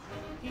game.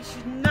 He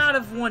should not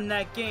have won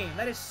that game.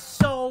 That is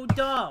so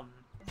dumb.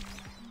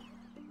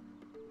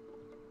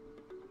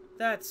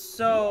 That's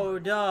so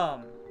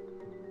dumb.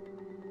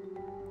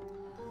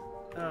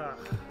 Ugh.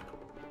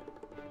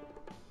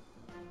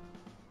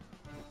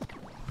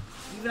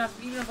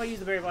 Even if I use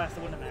the very last,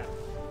 it wouldn't have mattered.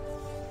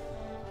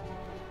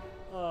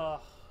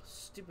 Ugh,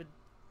 stupid.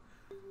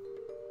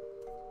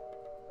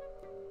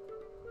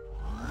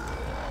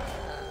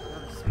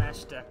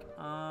 Smash deck.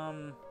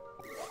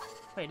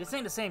 Wait, this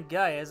ain't the same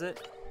guy, is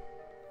it?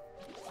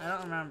 I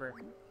don't remember.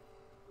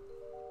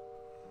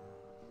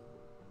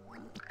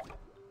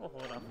 We'll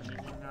hold off on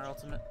using our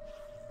ultimate.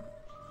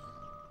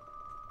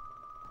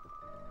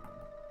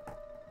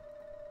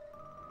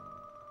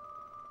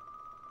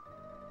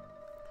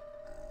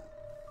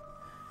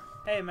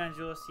 Hey,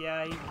 Manjulus,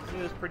 yeah,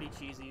 he was pretty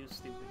cheesy, he was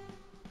stupid.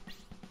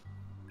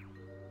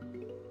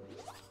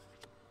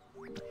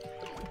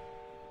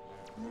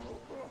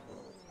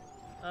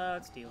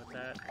 Let's deal with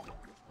that.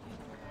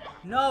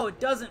 No, it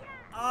doesn't!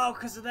 Oh,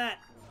 because of that!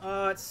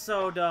 Oh, it's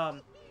so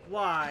dumb.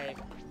 Why?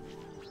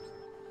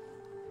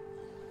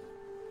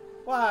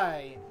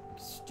 Why?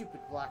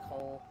 Stupid black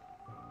hole.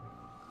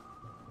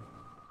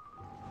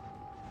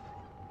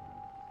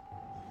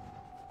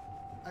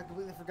 I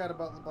completely forgot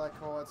about the black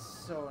hole, it's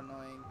so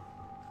annoying.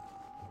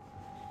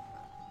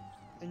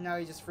 And now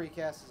he just free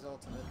casts his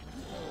ultimate.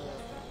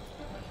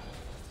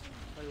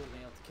 But he wouldn't be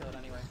able to kill it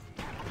anyway.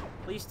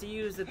 At least he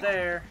used it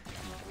there.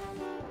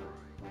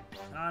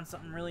 And on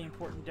something really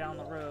important down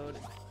the road.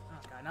 Oh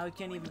god, now he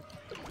can't even...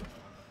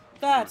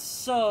 That's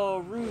so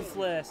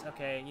ruthless!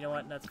 Okay, you know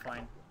what? That's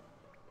fine.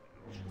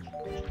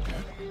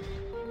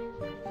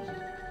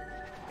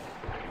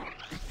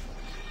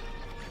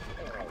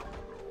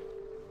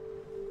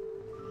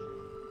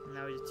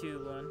 Now he's a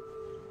 2-1.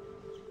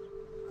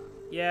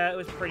 Yeah, it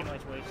was pretty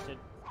much wasted.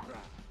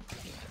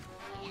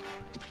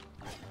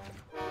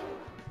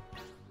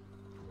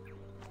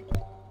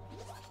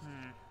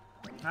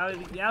 Now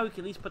we can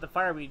at least put the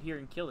fireweed here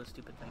and kill this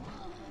stupid thing.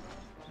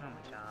 Oh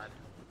my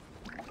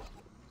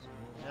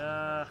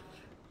god.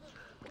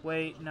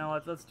 Wait, no,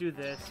 let's do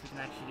this. We can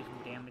actually do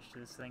some damage to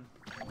this thing.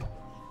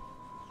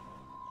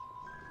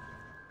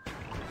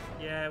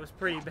 Yeah, it was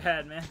pretty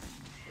bad, man.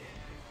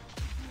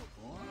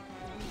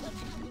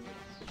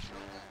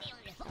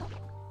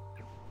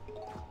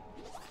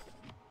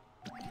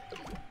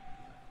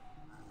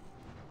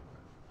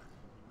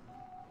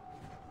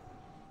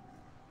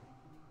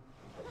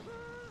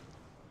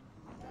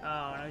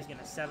 Oh, now he's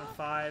getting a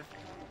 7-5.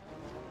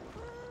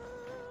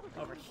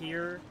 Over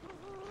here.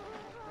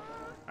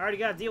 I already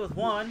got to deal with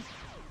one.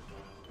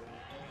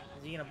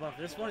 Is he gonna buff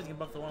this one? Or is he gonna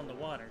buff the one in the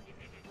water?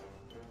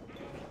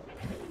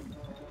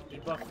 He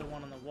buffed the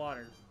one in the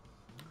water.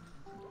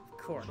 Of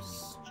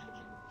course.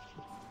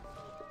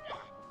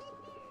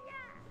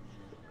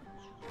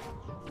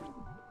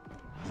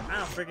 I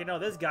don't freaking know.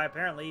 This guy,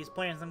 apparently, he's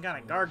playing some kind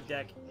of Garg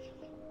deck.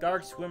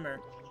 Garg Swimmer.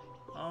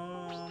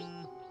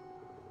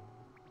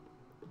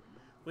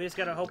 We just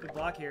gotta hope we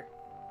block here.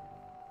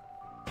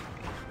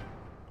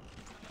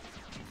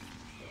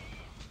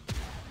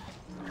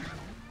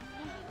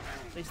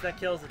 At least that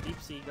kills the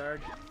deep sea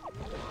guard.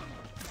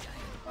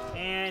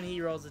 And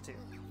he rolls a 2.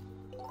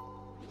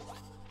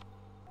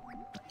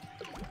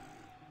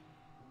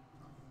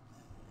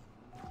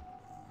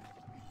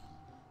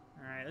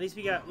 Alright, at least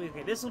we got...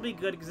 Okay, this will be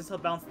good because this will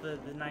bounce the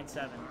 9-7.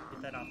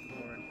 Get that off the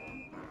board.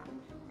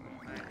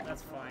 Alright,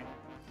 that's fine.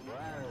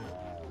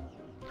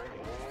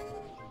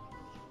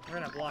 We're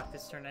gonna block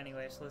this turn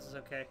anyway, so this is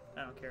okay.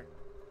 I don't care.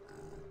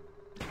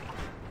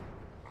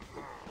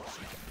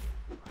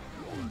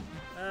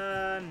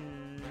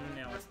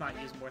 No, let's not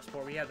use more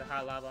spore. We have the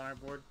high lava on our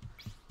board.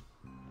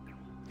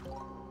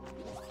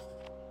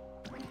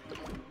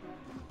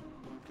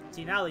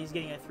 See, now he's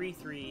getting a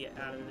 3-3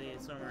 out of the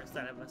swimmer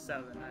instead of a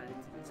 7,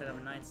 instead of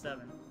a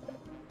 9-7.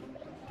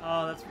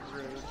 Oh, that's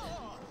rude.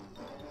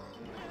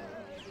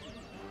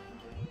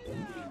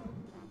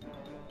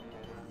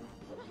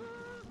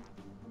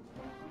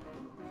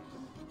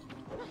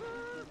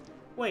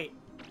 Wait.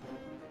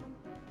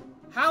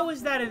 How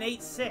is that an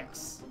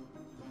 8-6?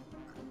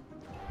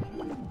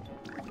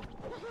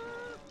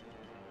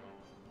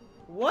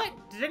 What?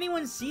 Did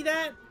anyone see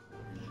that?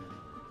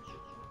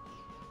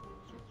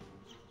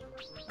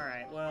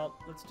 Alright, well,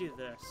 let's do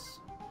this.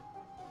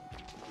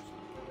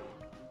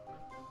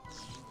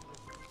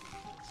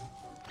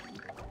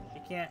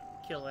 You can't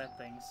kill that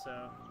thing,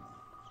 so...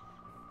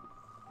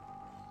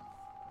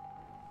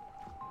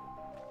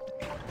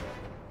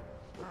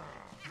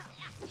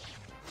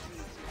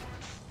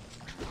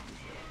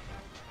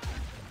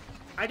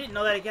 I didn't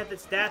know that it got the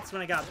stats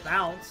when I got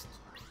bounced.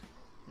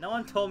 No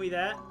one told me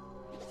that.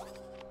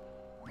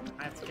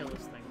 I have to kill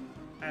this thing.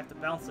 I have to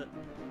bounce it.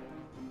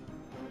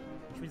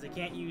 Which means I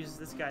can't use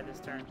this guy this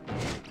turn.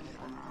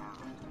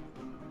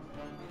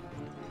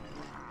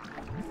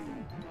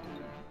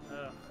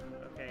 Ugh.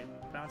 Okay,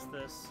 bounce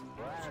this.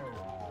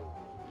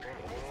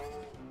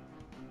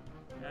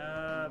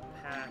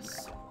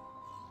 Pass.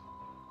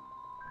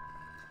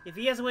 If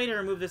he has a way to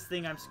remove this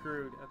thing, I'm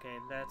screwed. Okay,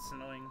 that's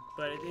annoying,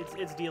 but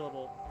it's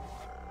dealable.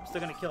 I'm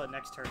still gonna kill it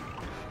next turn.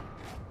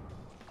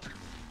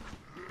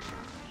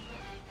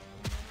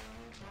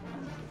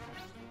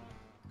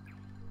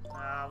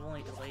 I've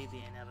only delayed the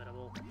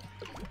inevitable.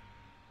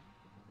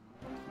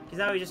 Because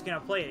now he's just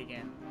gonna play it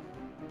again.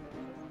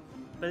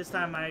 But this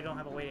time I don't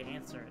have a way to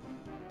answer it.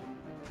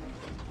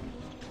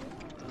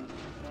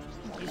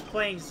 He's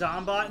playing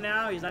Zombot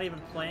now? He's not even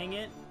playing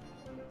it?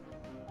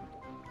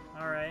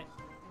 Alright.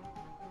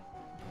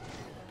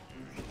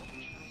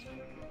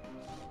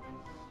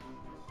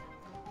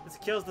 This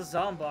kills the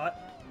Zombot.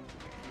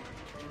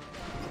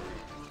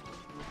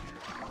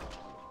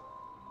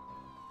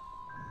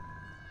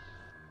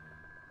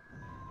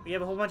 We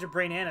have a whole bunch of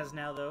Brainanas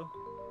now, though.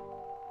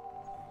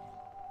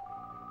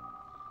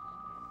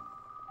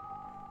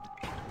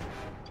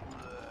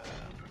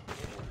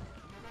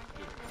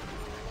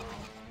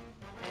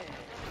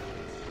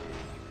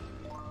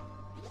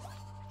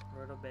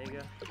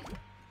 Rotobega.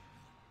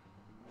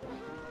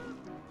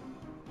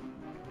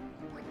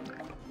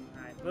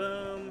 Alright,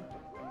 boom.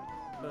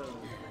 Boom.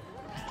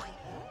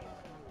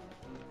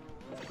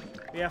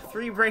 We have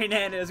 3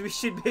 Brainanas. We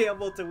should be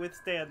able to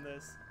withstand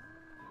this.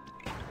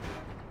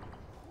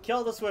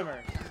 Kill the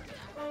swimmer.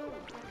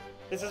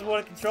 This is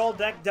what a control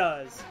deck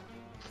does.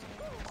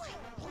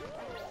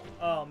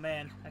 Oh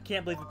man, I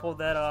can't believe we pulled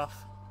that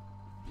off.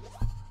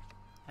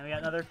 And we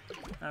got another.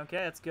 Okay,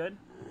 that's good.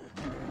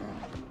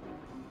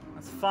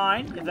 That's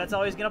fine. If that's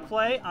all he's gonna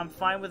play, I'm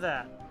fine with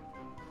that.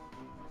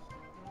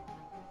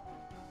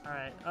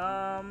 Alright,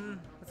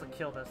 let's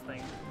kill this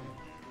thing.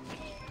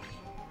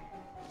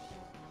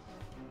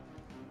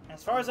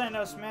 As far as I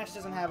know, Smash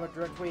doesn't have a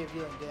direct way of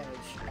dealing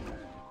damage.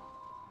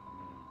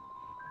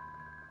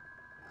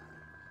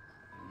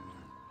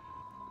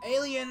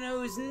 Alien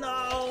News,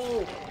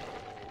 no!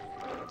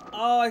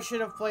 Oh, I should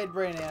have played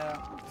Brainana.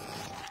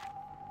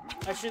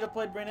 I should have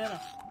played Brainana.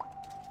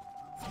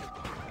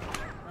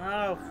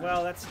 Oh,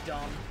 well, that's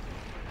dumb.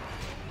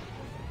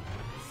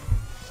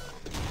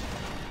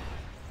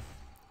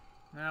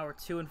 Now we're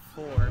 2 and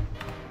 4.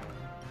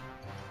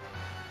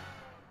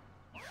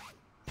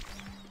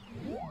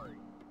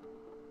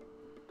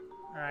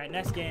 Alright,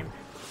 next game.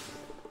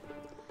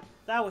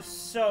 That was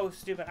so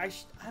stupid. I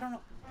don't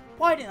know.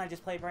 Why didn't I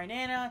just play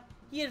Brainana?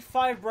 He had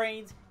 5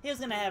 brains. He was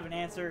gonna have an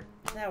answer.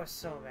 That was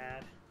so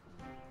bad.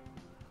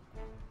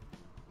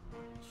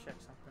 Check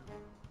something.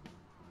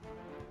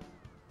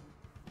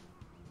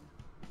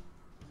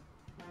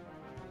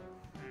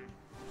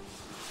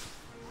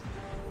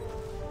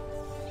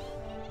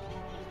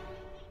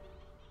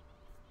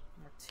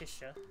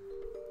 Morticia.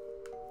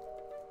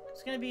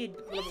 It's gonna be a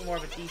little bit more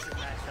of a decent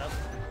matchup,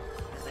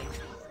 I think.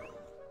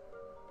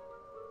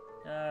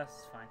 This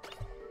is fine.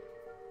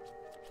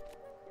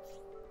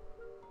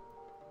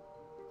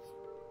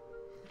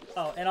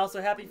 Oh, and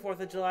also happy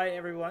 4th of July,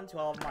 everyone, to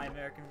all of my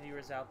American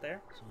viewers out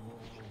there.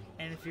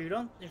 And if you're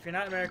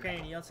not American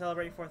and you don't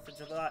celebrate 4th of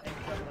July and you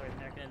don't celebrate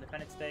American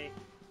Independence Day,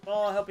 well,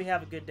 I hope you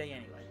have a good day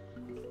anyway.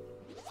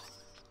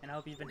 And I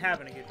hope you've been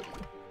having a good day.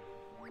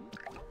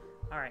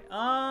 Alright,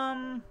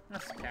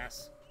 let's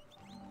pass.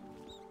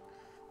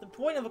 The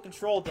point of a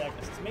control deck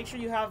is to make sure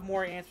you have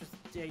more answers,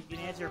 you can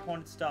answer your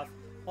opponent's stuff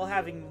while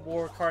having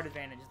more card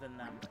advantage than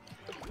them.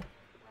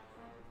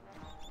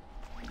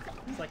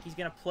 It's like he's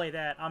gonna play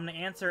that. I'm gonna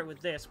answer it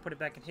with this, put it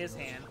back in his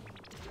hand,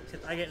 so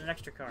I get an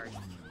extra card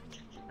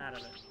out of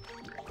it.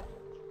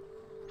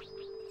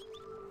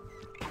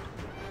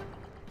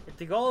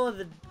 The goal of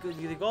a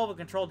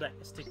control deck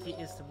is to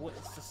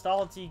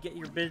stall until you get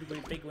your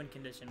big win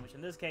condition, which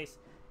in this case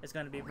is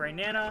going to be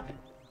Brainana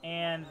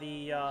and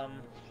the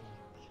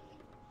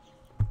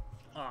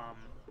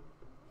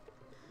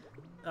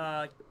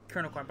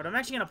Kernel Corn. But I'm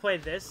actually gonna play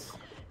this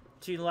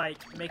to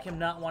like make him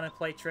not want to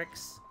play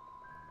tricks.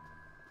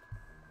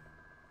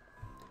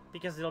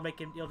 Because it'll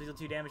deal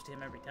 2 damage to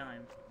him every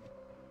time.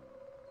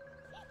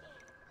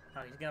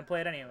 Oh, he's gonna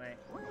play it anyway.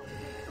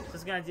 So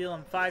it's gonna deal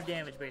him 5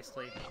 damage,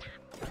 basically.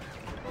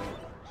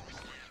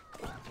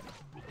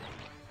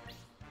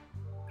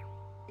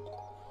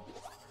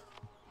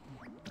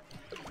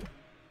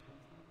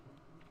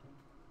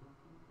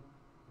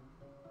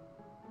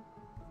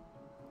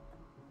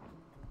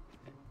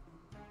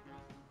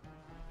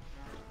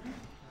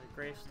 Another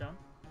gravestone.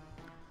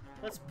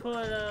 Let's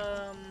put,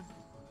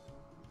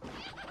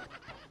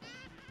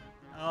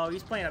 Oh,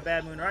 he's playing a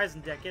Bad Moon Rising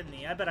deck, isn't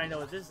he? I bet I know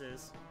what this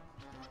is.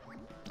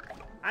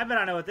 I bet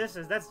I know what this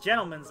is. That's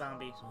Gentleman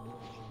Zombie.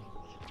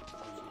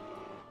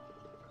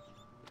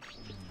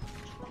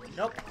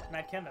 Nope,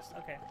 Mad Chemist.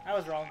 Okay, I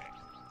was wrong.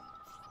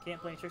 Can't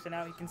play any tricks right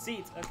now. He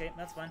concedes. Okay,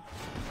 that's fine.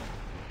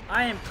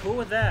 I am cool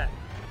with that.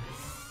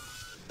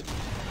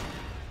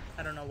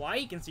 I don't know why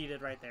he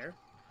conceded right there.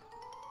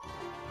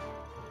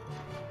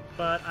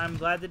 But I'm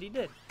glad that he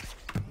did.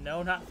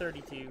 No, not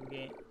 32.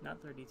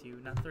 Not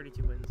 32. Not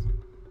 32 wins.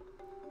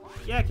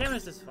 Yeah,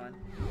 Chemist is fun.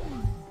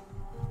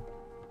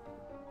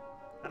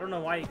 I don't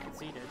know why he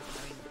conceded.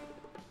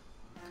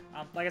 I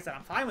mean, like I said,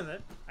 I'm fine with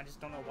it. I just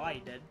don't know why he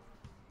did.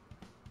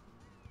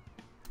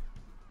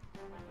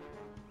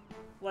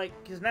 Like,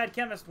 because Mad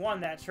Chemist won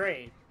that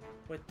trade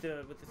with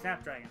the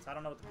Snapdragon, so I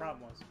don't know what the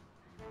problem was.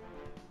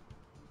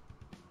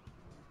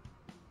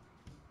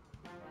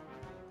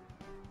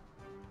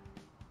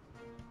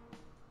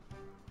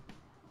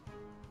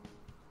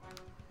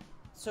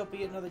 Let's hope we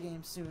get another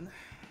game soon.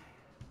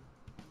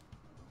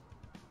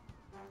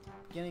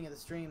 Beginning of the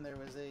stream, there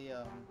was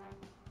a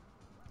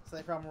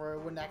slight problem where it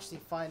wouldn't actually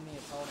find me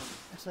opponent,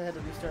 so I had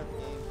to restart the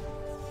game.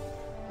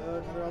 So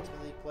another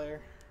Ultimate League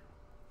player.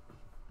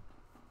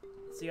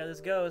 Let's see how this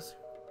goes.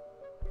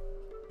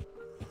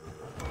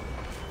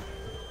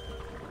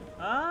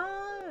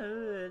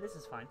 This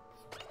is fine.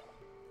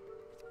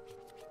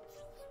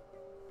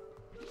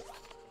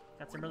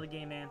 Got some early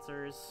game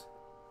answers.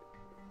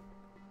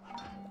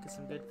 Get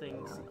some good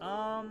things.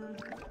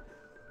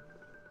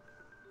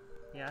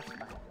 Yeah, that's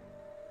fine.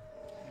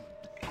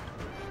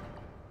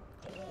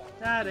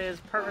 That is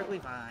perfectly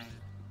fine.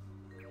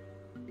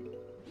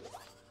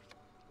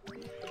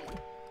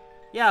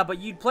 Yeah, but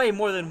you'd play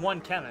more than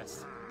one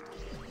chemist,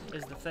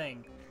 is the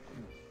thing.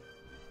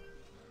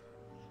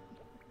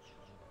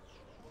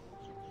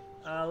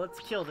 Let's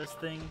kill this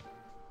thing.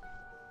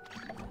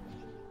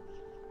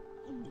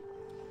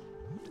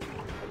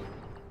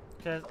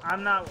 Because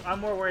I'm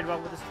more worried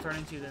about what this will turn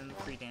into than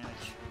 3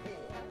 damage.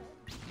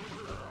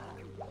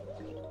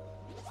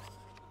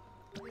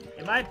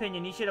 In my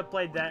opinion, you should have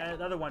played that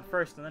other one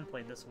first and then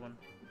played this one.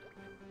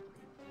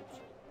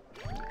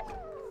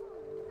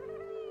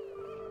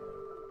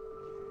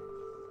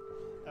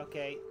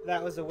 Okay,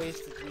 that was a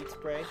wasted weed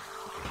spray.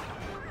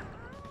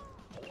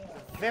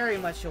 Very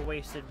much a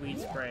wasted weed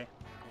spray.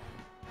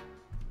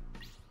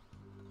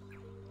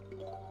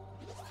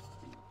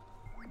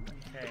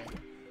 Okay.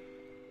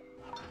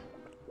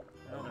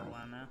 Another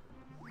one now.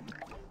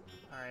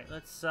 Alright,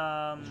 let's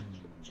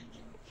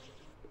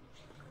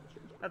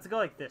go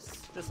like this.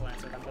 This will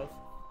answer them both.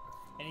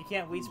 And you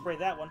can't weed spray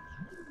that one.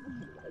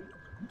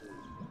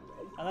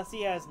 Unless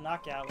he has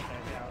knockout, which I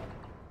doubt.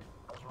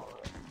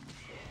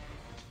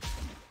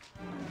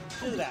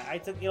 Do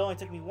that. It only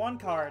took me 1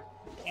 card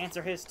to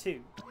answer his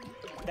 2.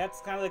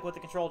 That's kind of like what the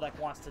control deck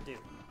wants to do.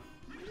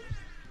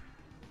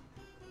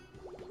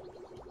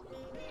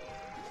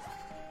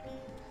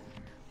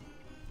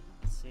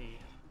 Let's see.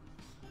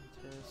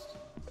 Just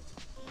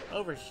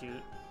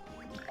overshoot.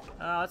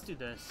 Let's do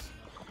this.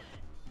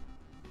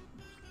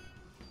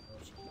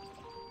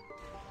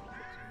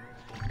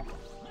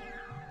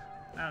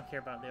 I don't care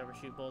about the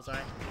overshoot bullseye.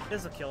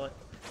 This will kill it.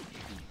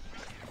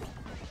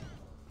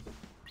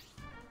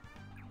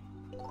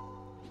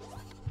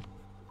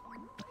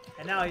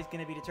 And now he's going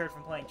to be deterred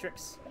from playing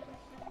tricks.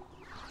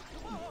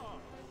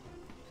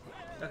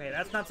 Okay,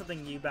 that's not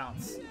something you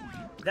bounce.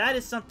 That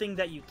is something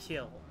that you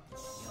kill.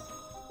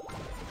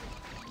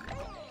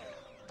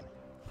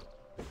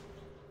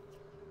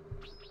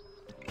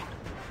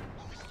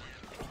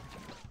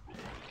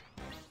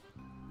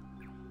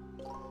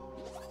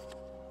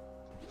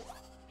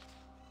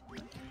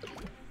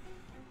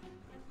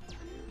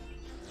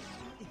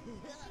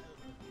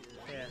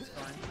 Okay, that's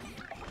fine.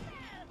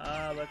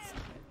 Let's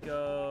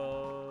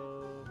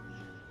go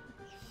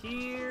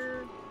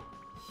here,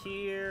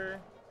 here,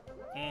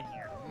 and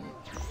here.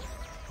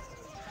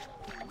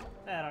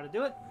 That ought to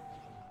do it.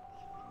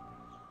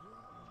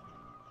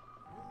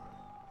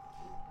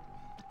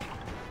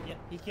 Yep,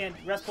 he can't.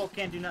 Restbolt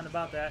can't do nothing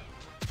about that.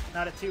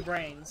 Not at 2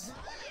 brains.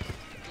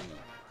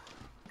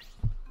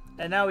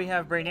 And now we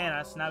have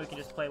Brainana, so now we can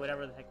just play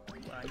whatever the heck.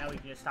 Now we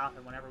can just stop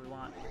him whenever we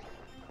want.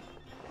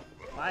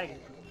 Why?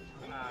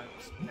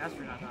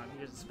 Astronaut on.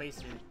 He has a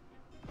spacesuit.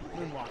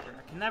 Moonwalker.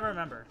 I can never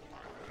remember.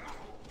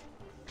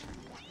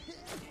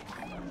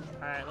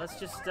 Alright, let's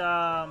just,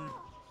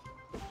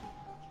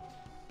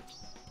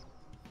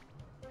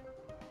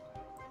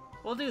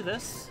 we'll do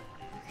this.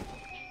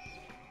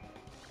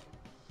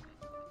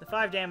 The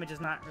 5 damage is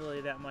not really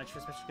that much,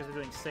 especially because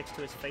we're doing 6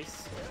 to his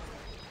face.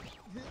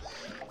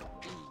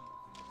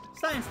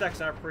 Science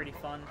decks are pretty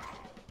fun.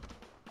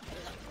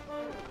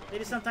 They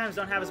just sometimes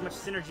don't have as much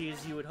synergy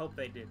as you would hope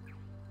they did.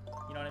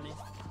 You know what I mean?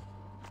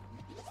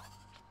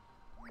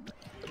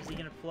 Is he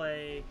gonna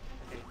play...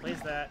 Okay, he plays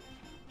that.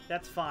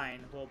 That's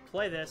fine. We'll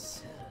play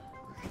this.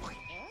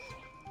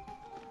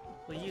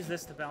 We'll use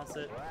this to bounce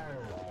it.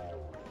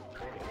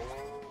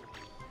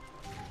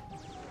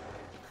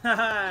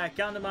 Haha!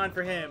 Count them on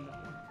for him.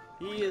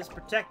 He is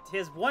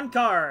his 1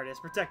 card is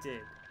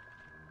protected.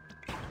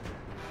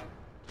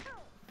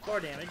 4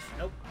 damage.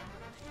 Nope.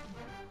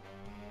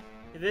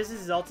 If this is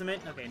his ultimate...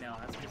 Okay, no.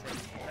 That's what he said.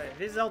 If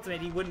this is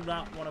ultimate, he would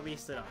not want to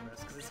waste it on this,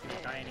 because it's going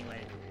to die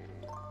anyway.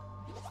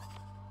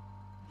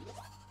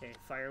 Okay,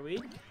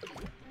 Fireweed.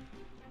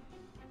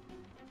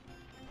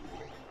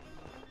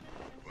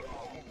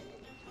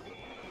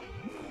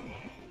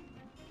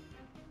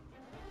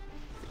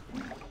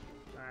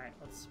 Alright,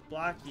 let's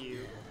block you.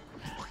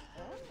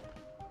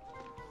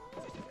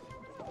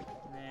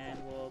 And then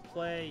we'll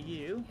play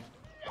you.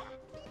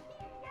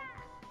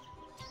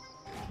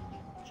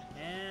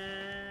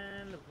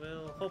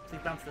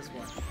 hopefully bounce this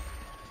one.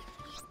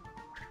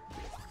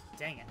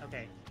 Dang it,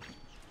 okay.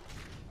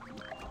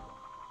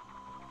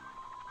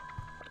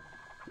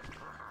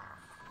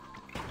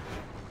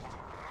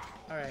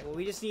 Alright, well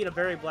we just need a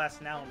Berry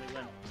Blast now and we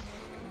win.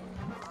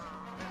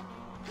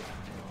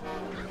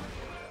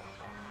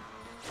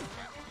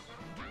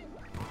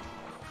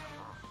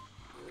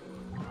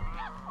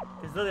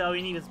 Because literally all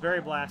we need is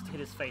Berry Blast to hit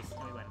his face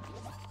and we win.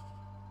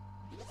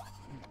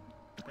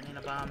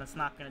 Banana Bomb, that's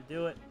not gonna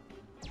do it.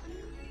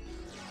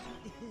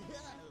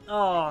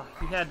 Oh,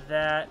 he had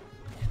that.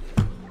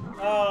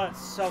 Oh,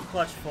 it's so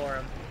clutch for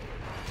him.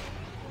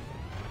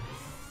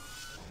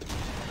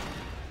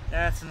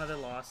 That's another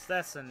loss.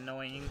 That's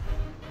annoying.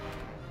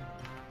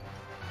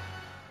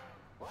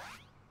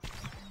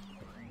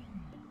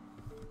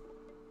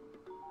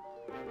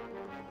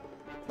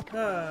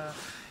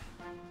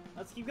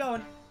 Let's keep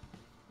going.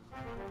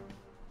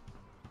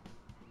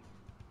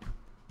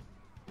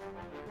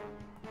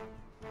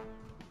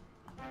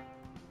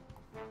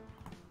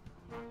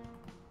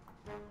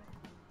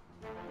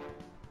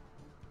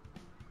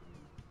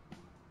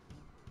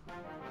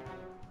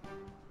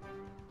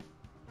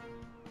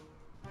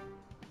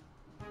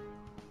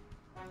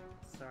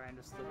 Sorry, I'm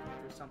just looking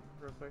through something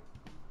real quick.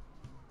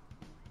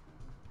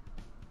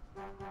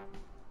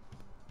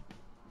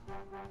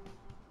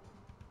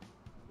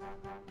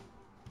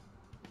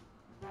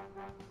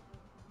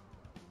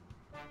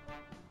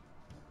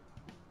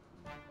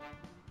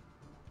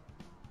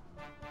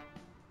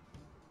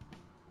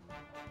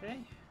 Okay.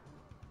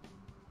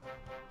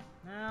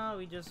 Now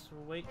we just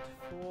wait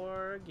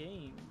for a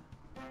game.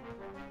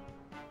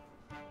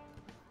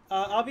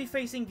 I'll be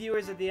facing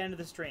viewers at the end of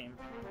the stream.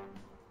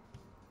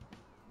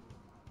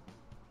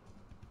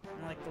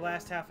 In like the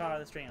last half hour of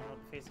the stream, I'll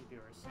be facing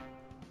viewers.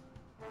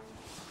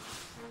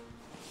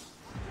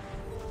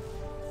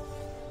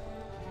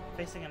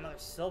 Facing another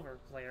silver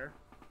player.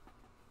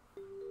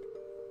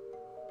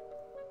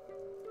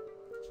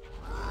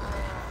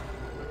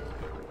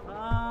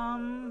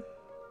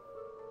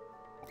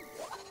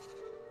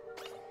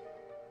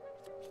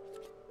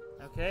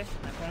 Okay,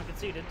 my opponent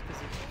conceded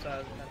because he saw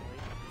heavily.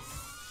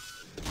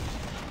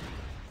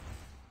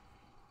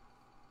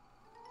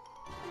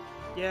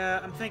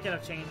 Yeah, I'm thinking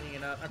of changing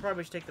it up. I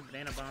probably should take the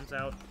banana bombs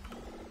out.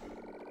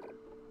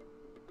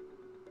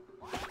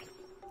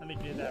 Let me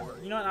do that.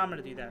 You know what? I'm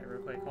gonna do that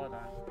real quick. Hold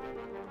on.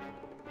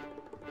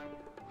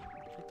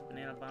 Take the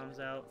banana bombs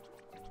out.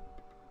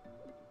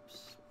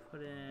 Just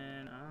put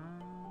in.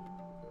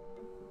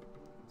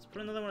 Let's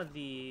put another one of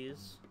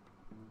these.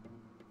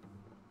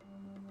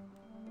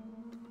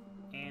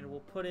 And we'll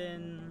put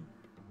in.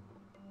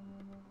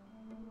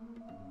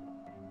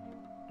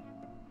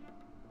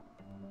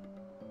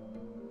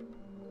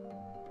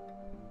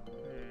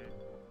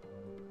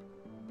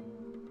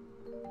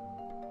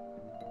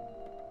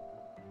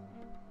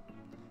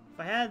 If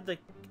I had the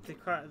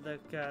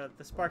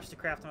sparks to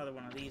craft another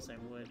one of these, I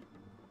would.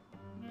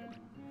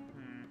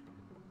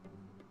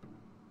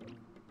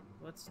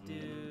 Let's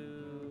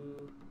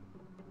do.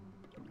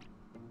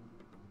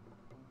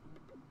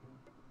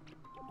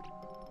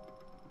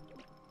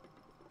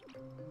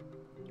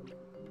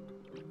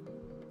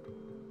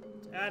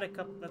 Add a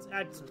couple. Let's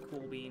add some cool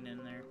bean in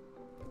there.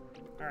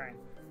 All right.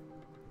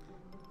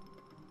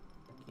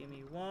 Give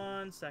me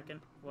 1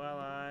 second while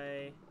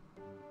I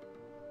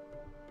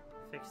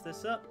fix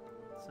this up.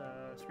 So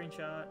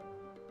screenshot.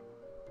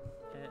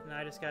 And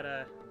I just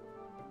gotta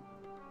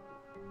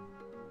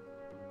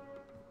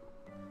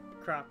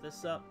crop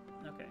this up.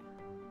 Okay.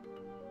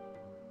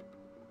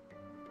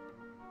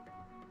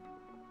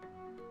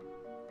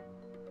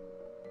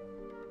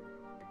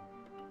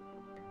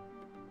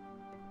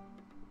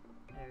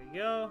 There we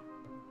go.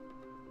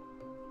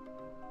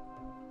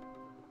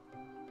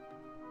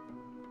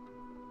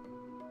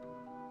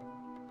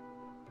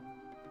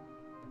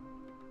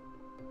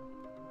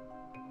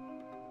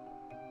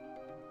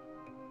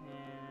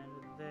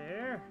 And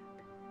there.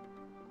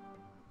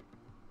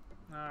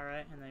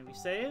 Alright, and then we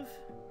save.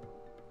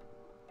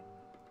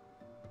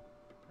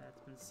 That's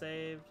been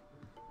saved.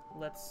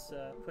 Let's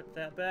put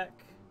that back.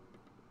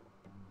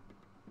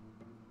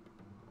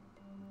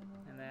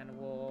 And then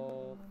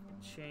we'll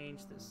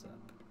change this up.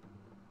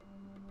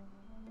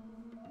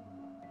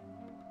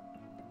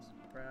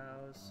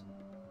 Browse.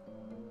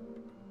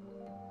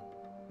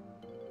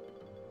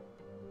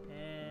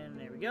 And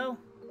there we go.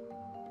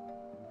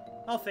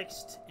 All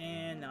fixed.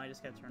 And now I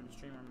just gotta turn the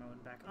streamer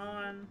mode back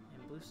on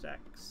in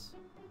BlueStacks.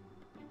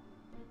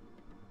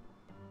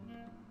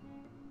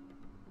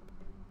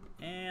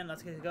 And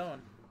let's get it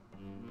going.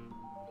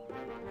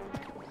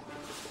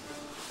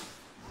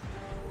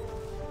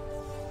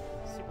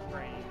 Super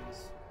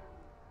Brains.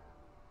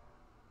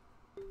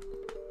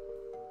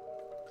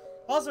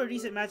 Also a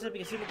decent matchup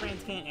because Super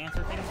Brains can't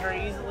answer things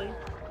very easily.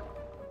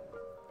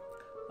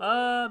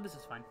 This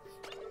is fine.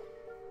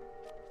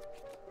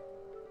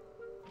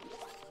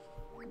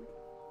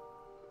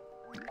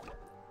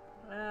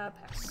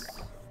 Pass.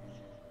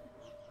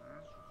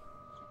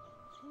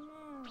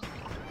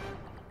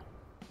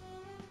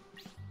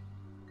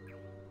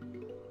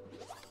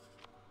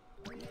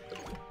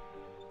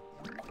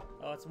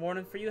 Oh, it's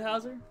morning for you,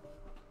 Hauser?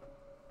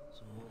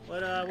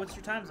 What's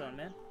your time zone,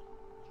 man?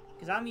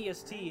 Because I'm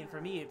EST, and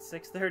for me it's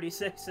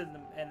 6:36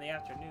 in the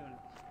afternoon.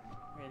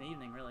 Or in the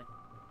evening, really.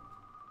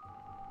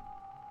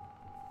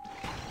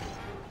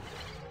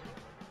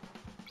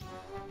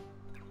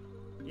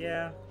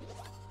 Yeah.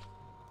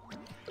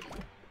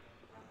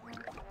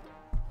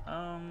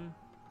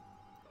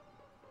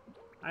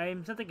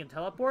 I'm thinking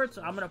teleport,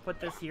 so I'm gonna put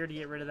this here to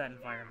get rid of that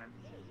environment.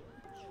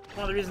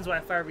 One of the reasons why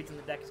I fire beats in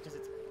the deck is because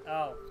it's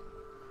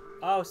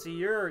oh, so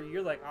you're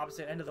like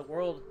opposite end of the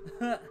world.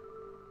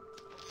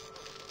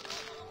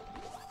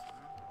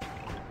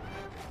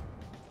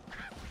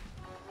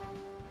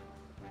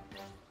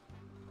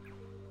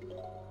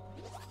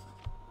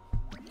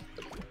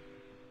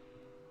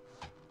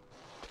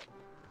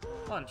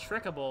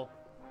 Untrickable.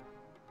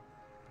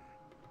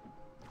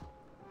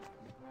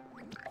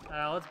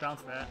 Let's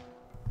bounce that.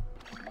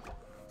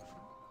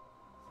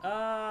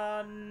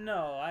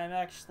 No, I'm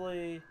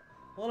actually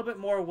a little bit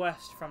more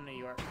west from New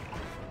York.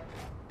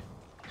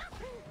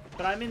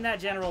 But I'm in that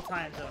general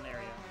time zone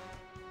area.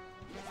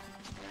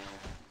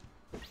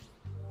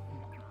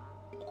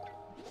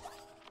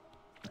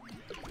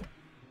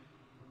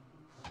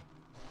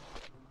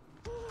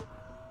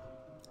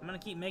 I'm gonna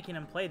keep making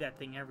him play that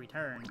thing every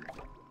turn.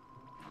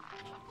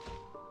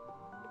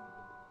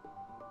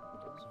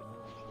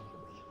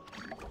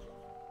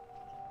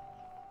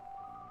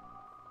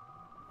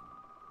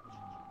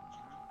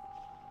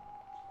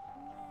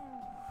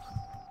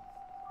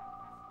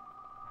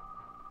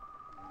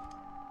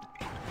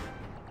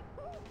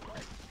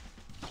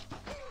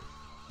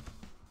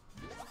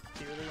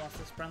 He really wants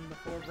to sprung the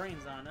 4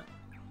 brains on it.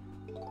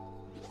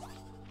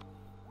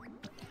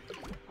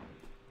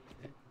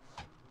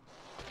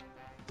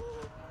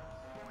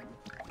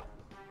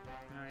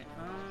 Alright,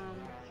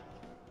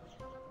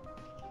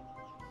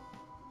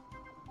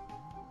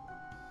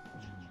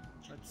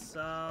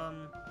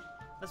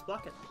 let's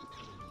block it.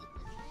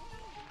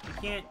 You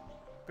can't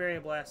Berry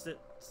Blast it,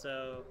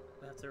 so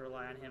we have to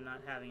rely on him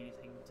not having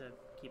anything to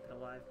keep it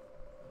alive.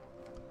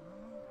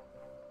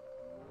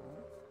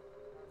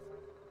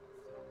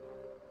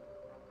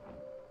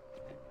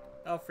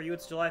 Oh, for you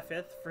it's July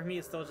 5th? For me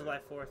it's still July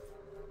 4th.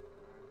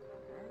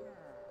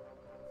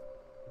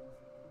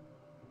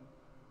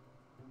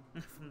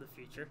 From the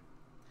future.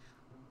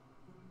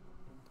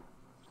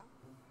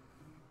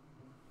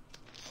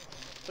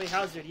 Wait,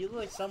 Hauser, do you live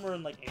like somewhere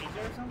in like Asia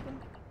or something?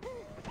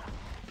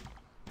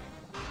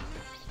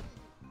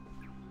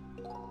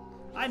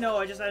 I know,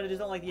 I just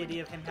don't like the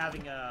idea of him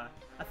having a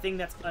thing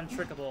that's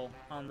untrickable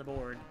on the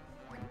board.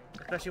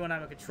 Especially when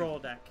I'm a control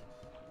deck.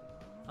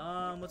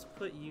 Let's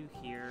put you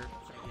here,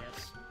 I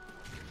guess.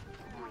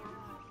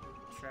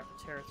 Trap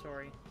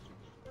territory.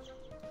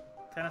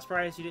 Kinda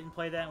surprised you didn't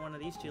play that in one of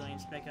these 2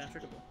 lanes to make it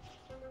untrickable.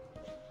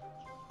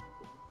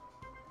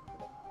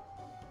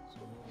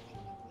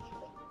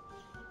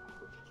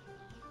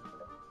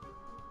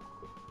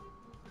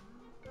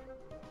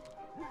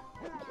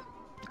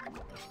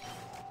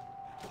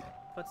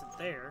 Puts it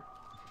there.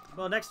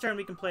 Well, next turn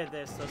we can play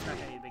this, so it's not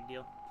gonna be a big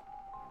deal.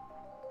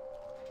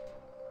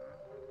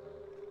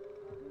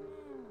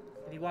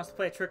 If he wants to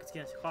play a trick, it's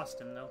gonna cost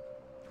him, though.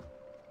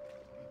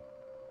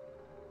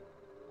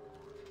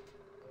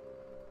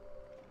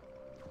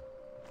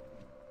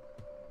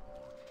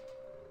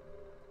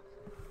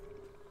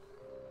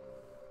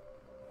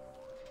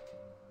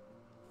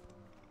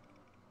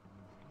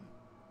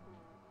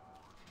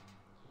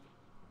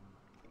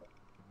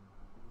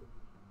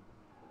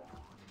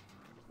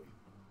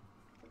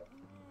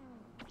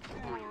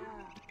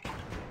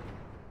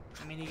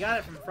 I mean, he got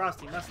it from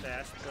Frosty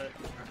Mustache, but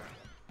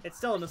it's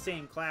still in the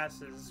same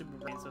class as Super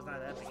Brain, so it's not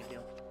that big a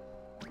deal.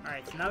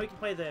 Alright, so now we can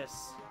play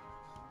this.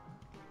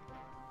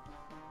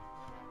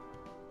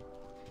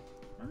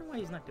 I don't know why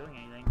he's not doing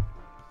anything.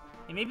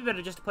 It may be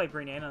better just to play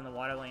Green Anna in the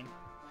water lane.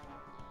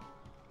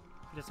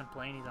 He doesn't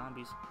play any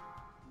zombies.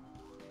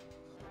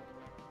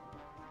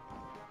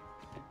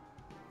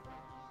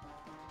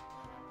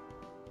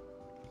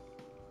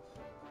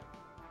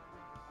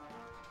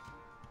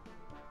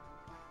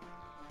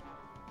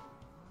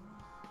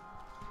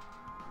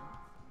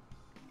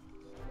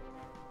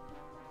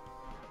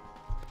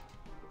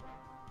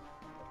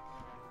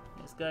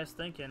 This guy's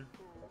thinking.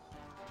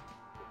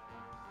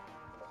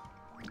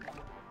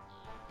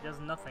 He does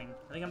nothing.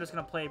 I think I'm just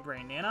gonna play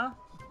Brain Nana.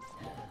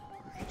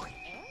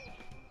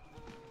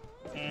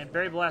 And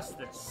Berry Blast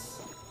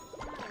this.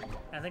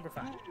 And I think we're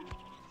fine.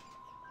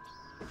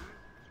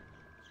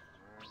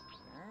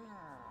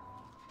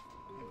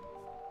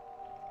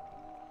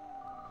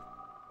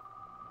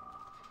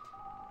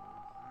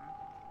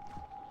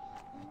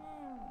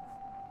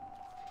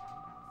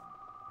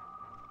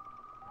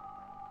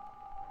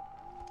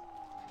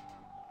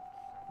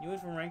 You went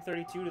from rank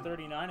 32 to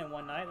 39 in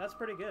one night? That's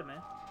pretty good,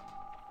 man.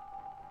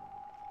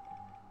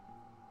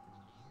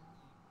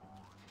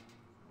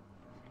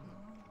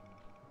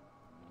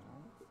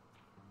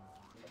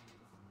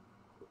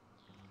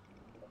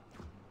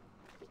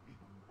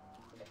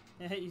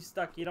 You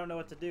stuck. You don't know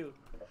what to do.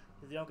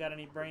 Because you don't got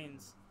any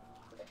brains.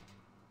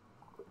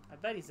 I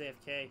bet he's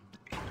AFK.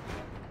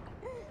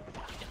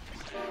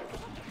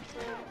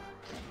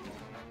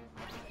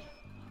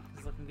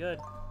 He's looking good.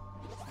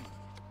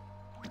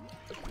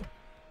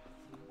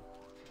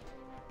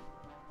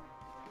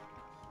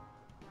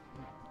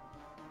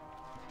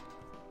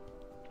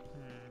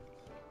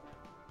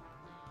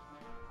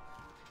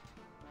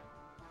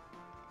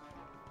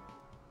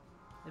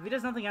 If he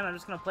does nothing out, I'm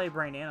just gonna play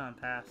Brain Anna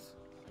and pass.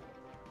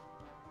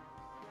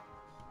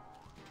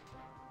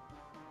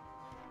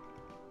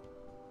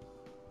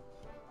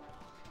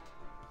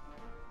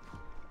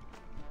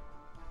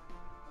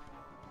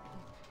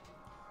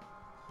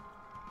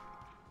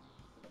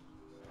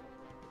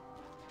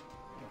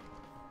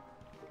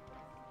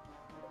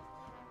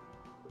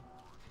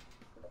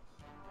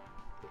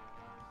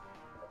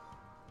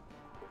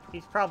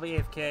 He's probably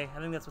AFK. I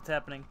think that's what's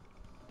happening.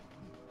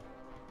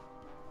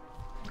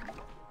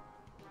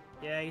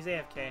 Yeah, he's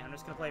AFK. I'm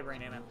just gonna play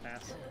Brain Anna and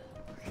pass.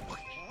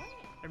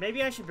 Or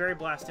maybe I should Berry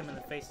Blast him in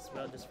the face as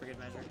well, just for good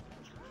measure.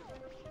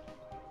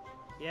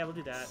 Yeah, we'll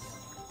do that.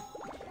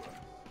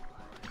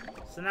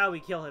 So now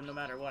we kill him no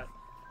matter what.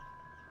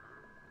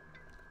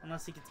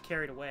 Unless he gets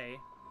carried away.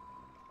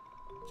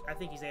 I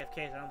think he's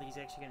AFK, so I don't think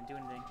he's actually gonna do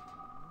anything.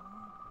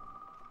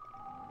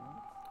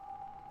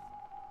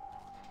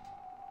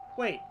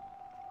 Wait.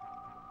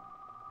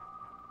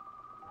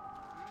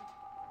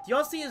 Do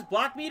y'all see his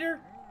block meter?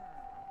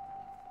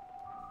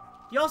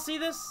 Do y'all see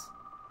this?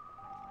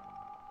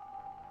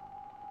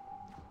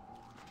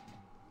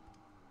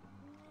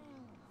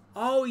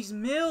 Oh, he's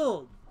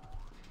milled.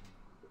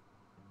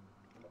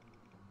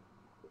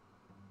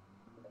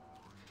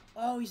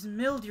 Oh, he's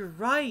milled, you're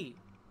right.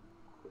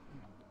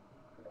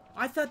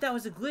 I thought that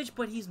was a glitch,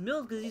 but he's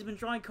milled because he's been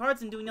drawing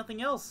cards and doing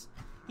nothing else.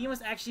 He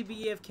must actually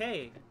be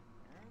AFK.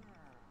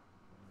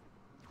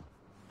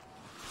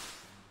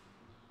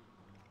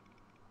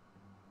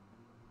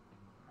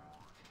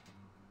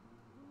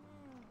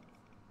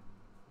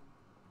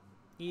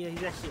 Yeah,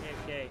 he's actually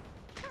AFK.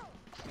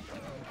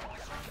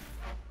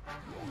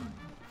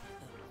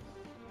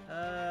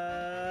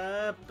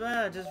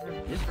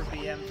 Just for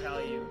BM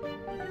value.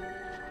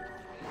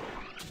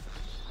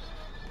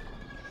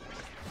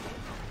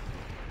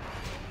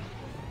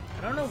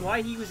 I don't know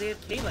why he was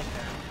AFK like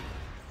that.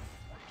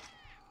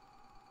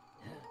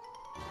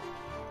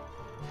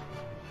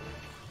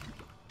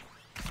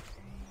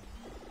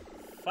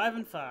 Five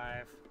and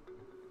 5.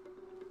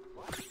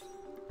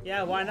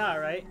 Yeah, why not,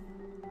 right?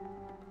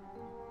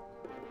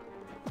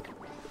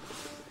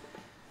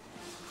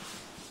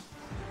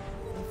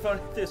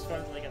 This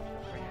phone's like a...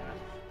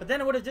 But then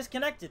it would have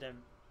disconnected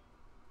him.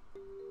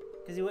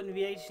 Because he wouldn't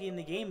be actually in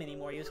the game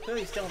anymore. He was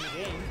clearly still in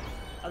the game.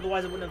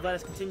 Otherwise it wouldn't have let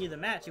us continue the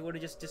match. It would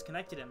have just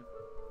disconnected him.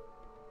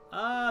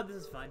 This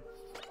is fine.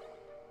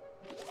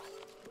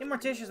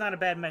 Immorticia's not a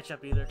bad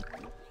matchup either.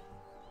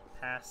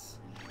 Pass.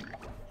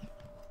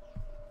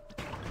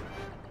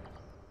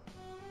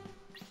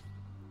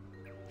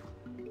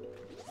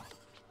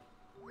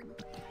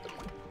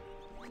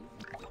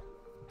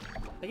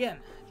 Again,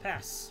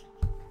 pass.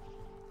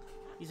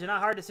 These are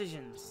not hard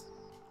decisions.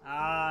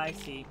 Ah, I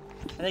see.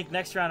 I think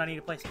next round I need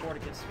to play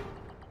Sporticus.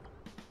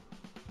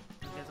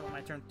 That's what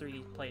my turn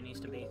 3 play needs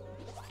to be.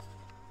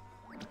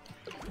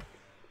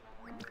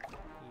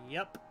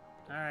 Yep.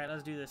 Alright,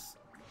 let's do this.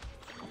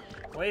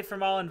 Away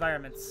from all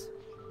environments.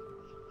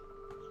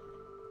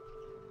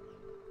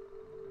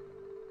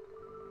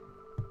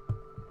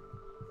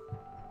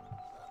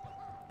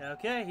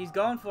 Okay, he's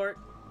going for it.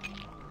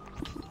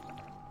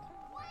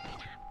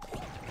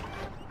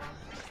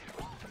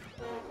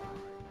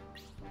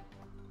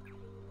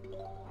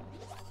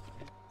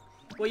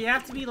 Well, you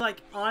have to be,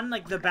 like, on,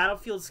 like, the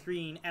battlefield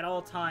screen at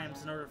all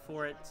times in order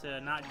for it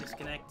to not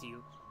disconnect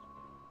you.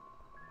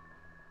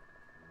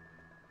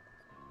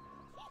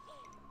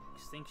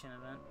 Extinction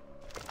event.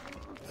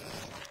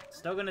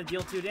 Still gonna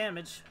deal 2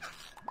 damage.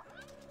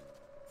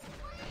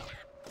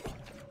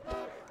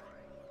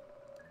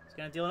 It's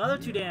gonna deal another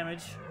 2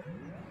 damage.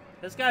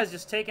 This guy's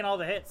just taking all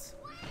the hits.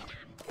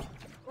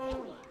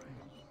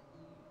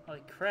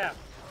 Holy crap.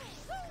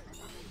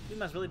 He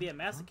must really be a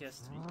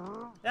masochist.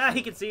 Ah,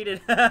 he conceded.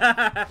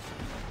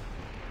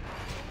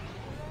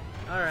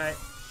 Alright.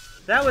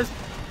 That was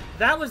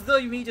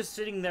though me just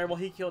sitting there while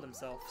he killed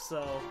himself,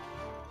 so...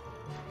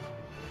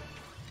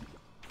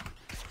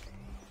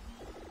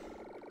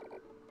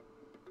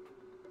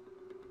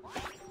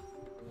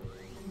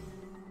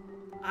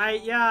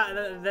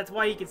 Yeah, that's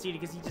why he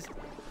conceded, because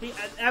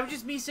that was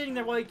just me sitting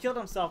there while he killed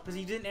himself, because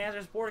he didn't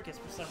answer Sporticus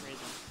for some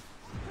reason.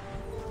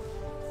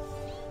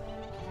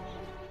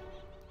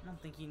 I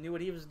don't think he knew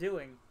what he was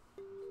doing.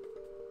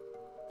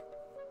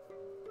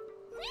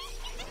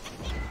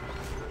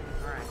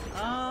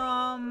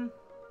 Alright,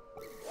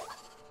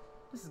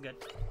 this is good.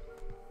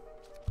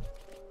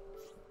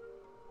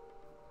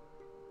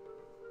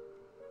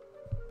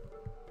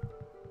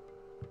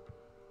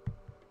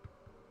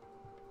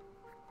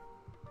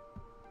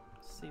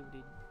 Let's see what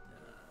he...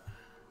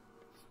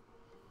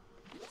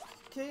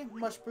 Okay,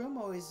 Mushroom,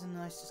 always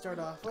nice to start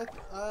off with.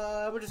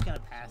 We're just gonna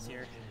pass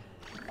here.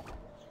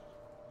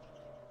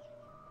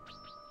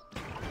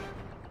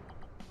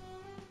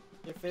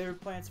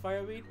 Favorite plant's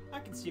fireweed? I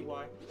can see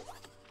why.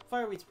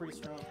 Fireweed's pretty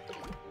strong.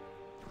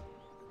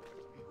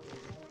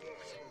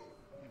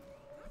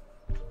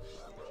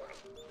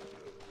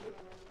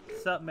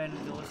 What's up, man?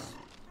 Boom.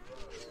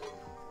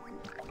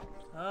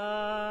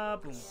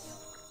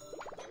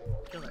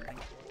 Kill that thing.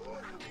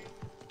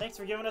 Thanks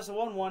for giving us a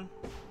 1-1.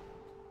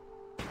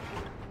 I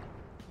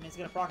mean, it's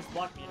gonna proc his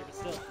block meter, but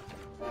still.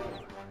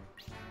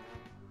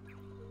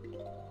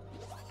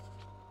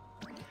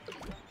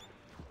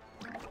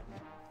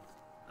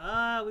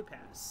 We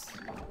pass.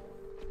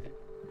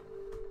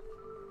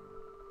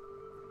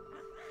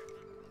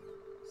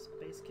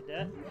 Space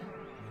Cadet.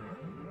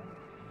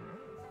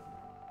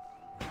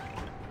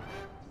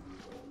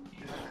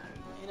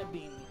 And a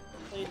Beam.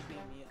 Play to Beam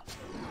Me Up.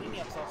 Beam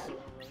Me Up's also a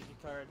really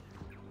good card.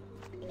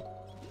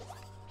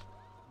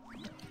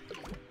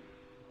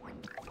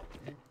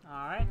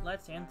 Alright,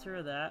 let's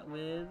enter that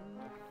with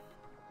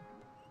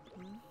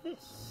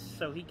this.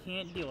 So he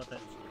can't deal with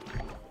it.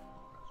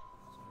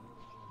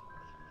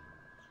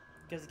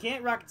 Because he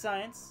can't rocket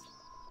science.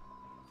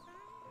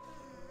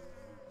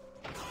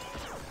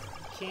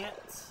 Can't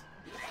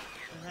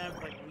have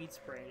like weed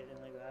spray or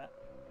anything like that.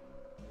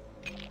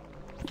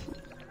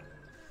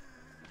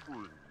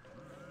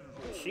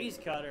 Cheese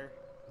cutter.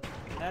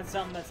 That's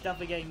something that's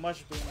definitely getting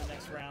much boom in the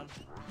next round.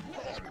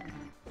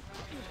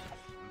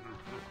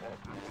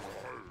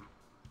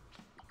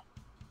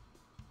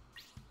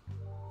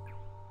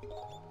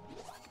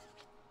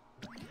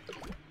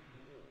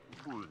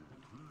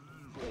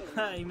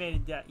 You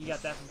made it. You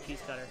got that from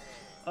Cheese Cutter.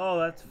 Oh,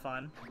 that's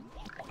fun.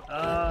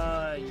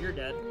 You're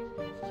dead.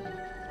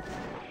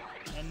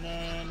 And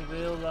then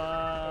we'll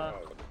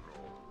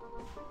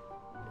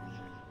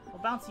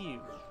bounce you.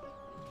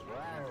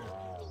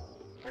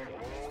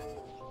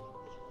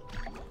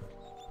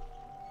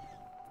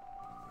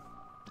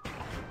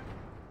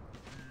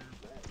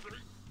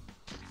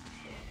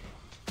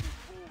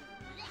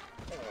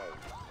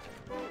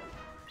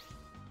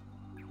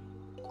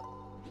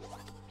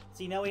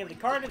 See, now we have the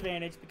card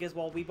advantage because,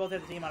 well, we both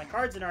have the same amount of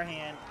cards in our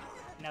hand.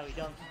 Now we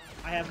don't.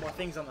 I have more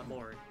things on the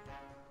board.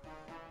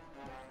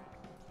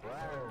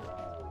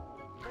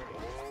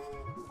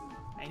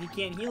 And he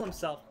can't heal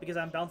himself because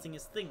I'm bouncing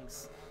his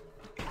things.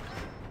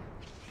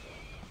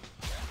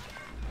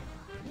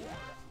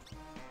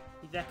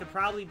 That could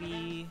probably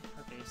be...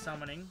 Okay,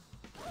 summoning.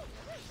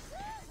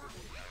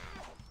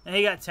 And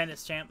he got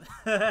tennis champ.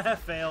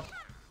 Fail.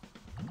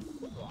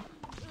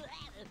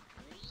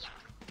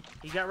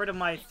 He got rid of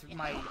my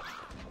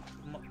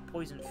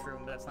poison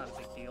shroom, but that's not a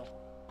big deal.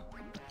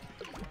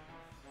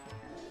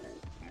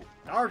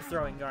 Guard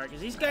throwing guard.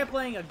 Is this guy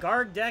playing a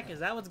guard deck? Is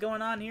that what's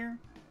going on here?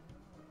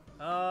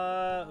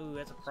 Ooh,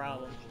 that's a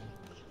problem.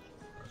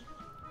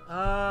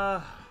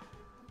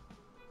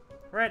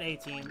 We're at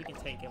 18. We can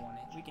take it one.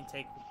 We can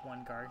take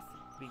one guard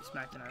being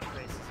smacked in our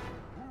faces.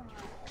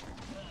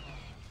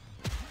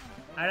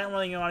 I don't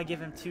really want to give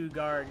him 2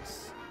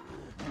 guards.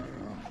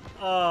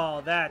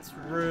 Oh, that's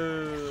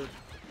rude.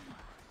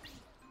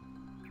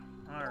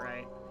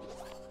 Alright.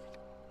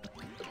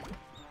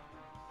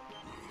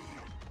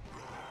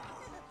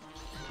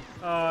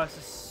 Oh, this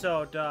is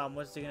so dumb.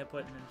 What's he gonna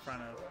put in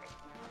front of?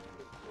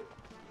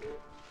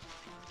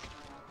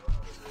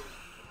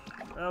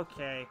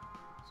 Okay.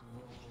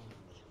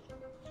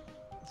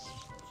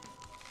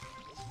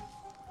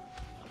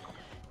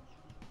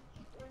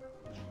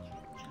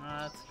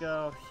 Let's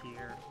go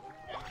here.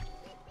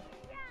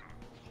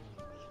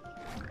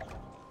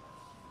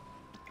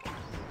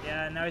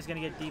 Yeah, now he's gonna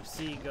get deep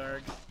sea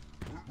guard.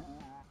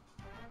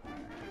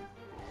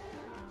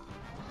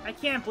 I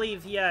can't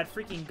believe he had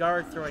freaking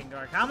guard throwing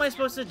guard. How am I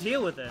supposed to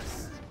deal with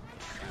this?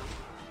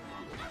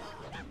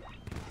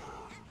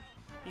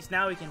 At least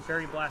now we can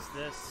Fairy Blast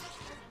this.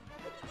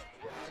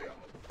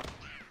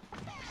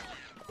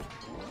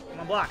 Come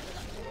on, block.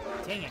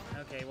 Dang it.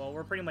 Okay, well,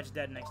 we're pretty much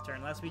dead next turn.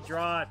 Unless we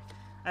draw...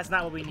 That's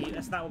not what we need.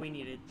 That's not what we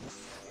needed.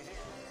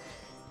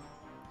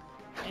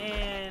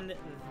 And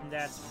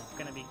that's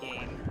gonna be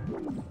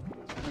game.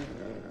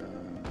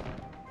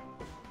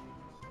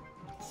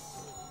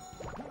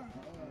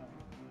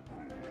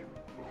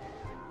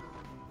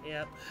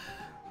 Yep.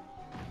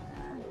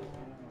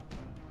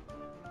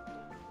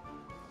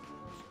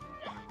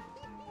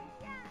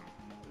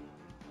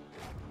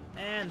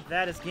 And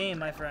that is game,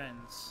 my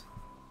friends.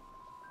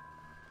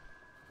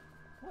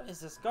 What is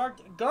this?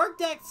 Guard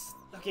decks?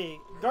 Okay,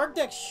 guard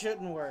decks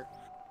shouldn't work.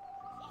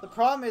 The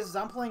problem is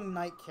I'm playing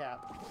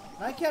Nightcap.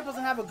 Nightcap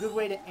doesn't have a good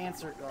way to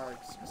answer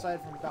guards,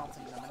 aside from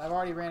bouncing them, and I've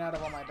already ran out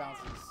of all my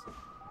bounces.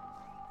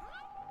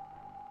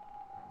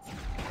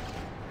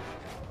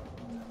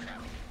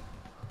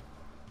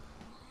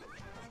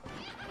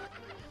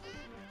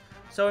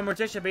 So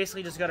Morticia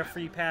basically just got a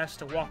free pass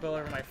to walk all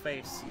over my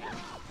face.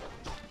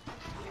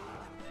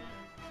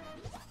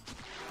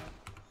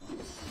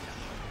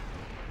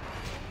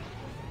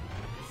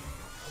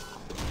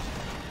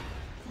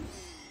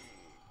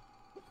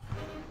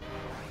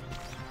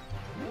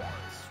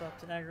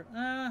 Disrupt and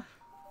aggro.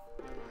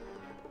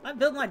 I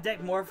built my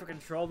deck more for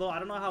control though. I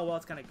don't know how well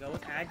it's gonna go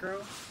with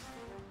aggro.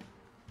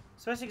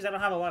 Especially because I don't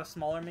have a lot of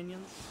smaller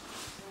minions.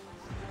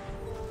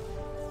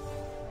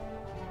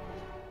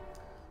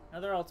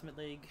 Another Ultimate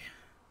League.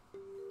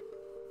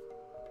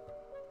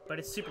 But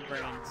it's Super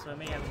Brain, so I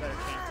may have a better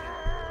chance here.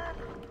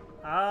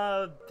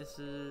 This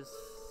is...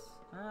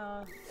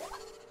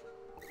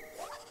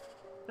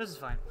 this is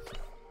fine.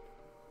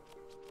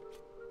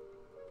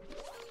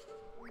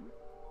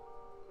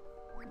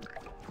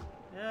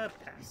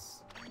 Pass.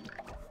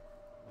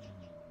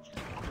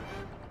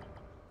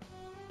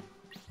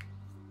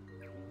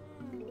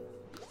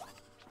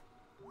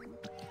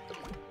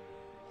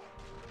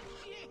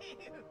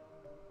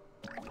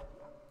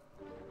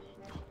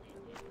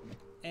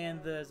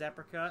 And the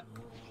Zapricot?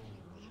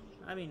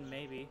 I mean,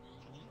 maybe.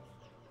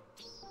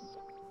 Let's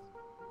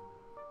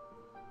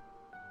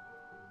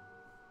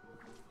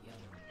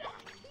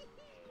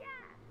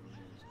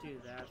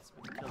do that. So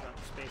we can kill out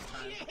the space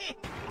time.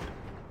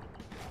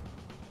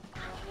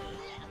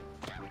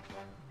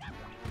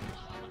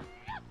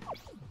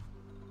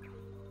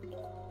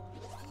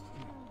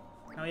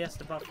 Now he has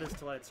to buff this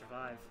to let it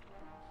survive.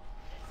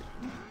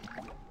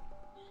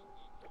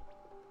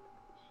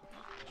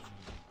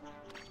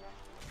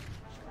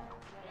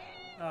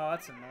 Oh,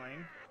 that's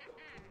annoying.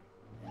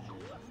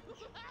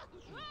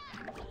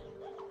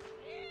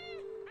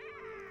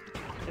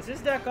 Is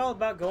his deck all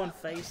about going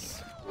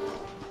face?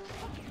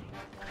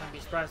 I'd be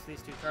surprised if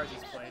these two cards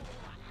he's played.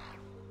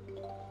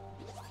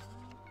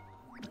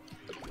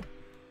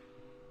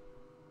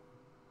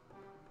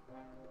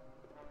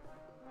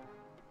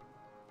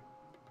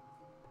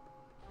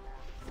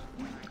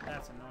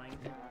 That's annoying.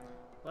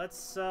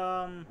 Let's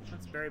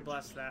Berry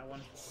Blast that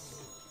one.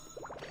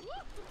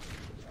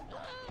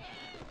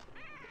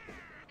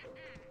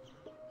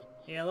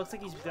 Yeah, it looks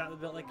like he's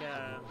built like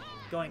a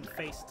going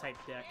face type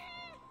deck.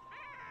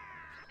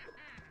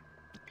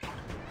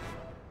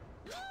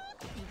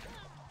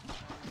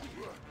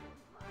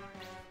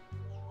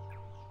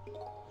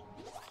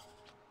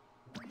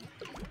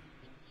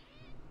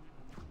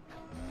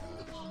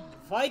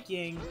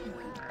 Viking!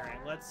 Alright,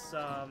 let's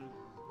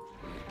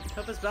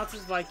hope this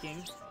bounces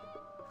Viking.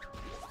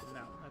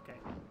 No, okay.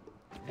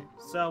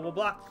 So we'll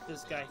block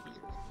this guy here.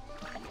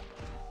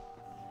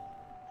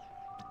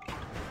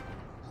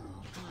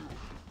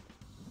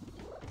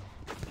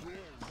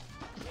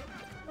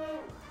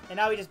 And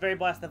now we just Berry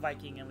Blast the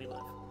Viking and we live.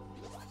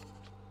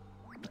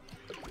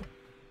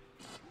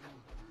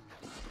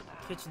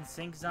 Kitchen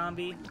sink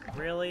zombie?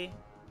 Really?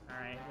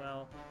 Alright,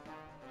 well.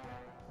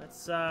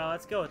 Let's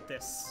go with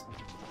this.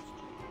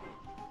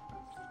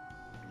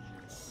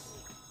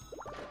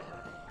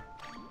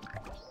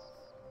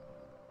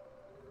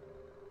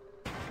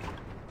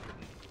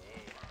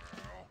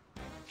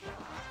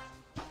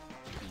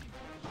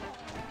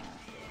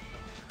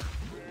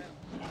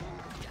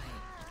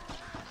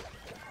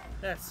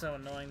 That's so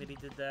annoying that he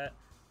did that.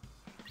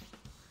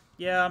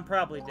 Yeah, I'm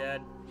probably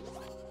dead.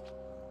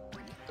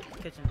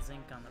 Kitchen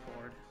sink on the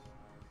board.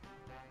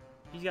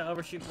 He's got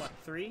overshoot, what,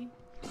 3?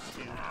 2.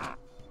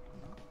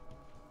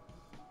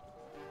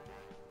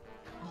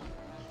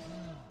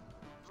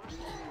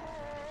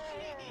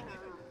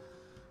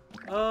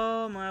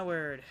 Oh my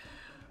word.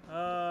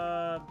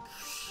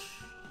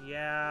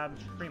 Yeah, I'm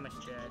pretty much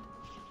dead.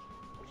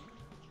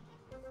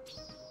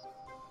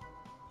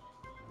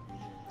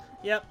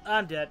 Yep,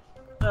 I'm dead.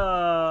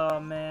 Oh,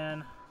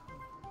 man.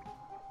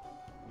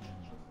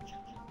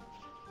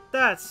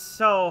 That's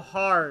so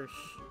harsh.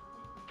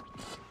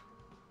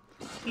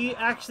 He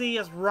actually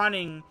is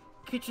running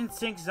Kitchen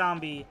Sink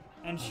Zombie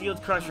and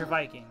Shield Crusher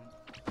Viking.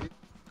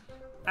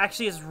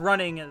 Actually is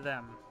running at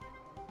them.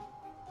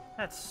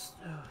 That's...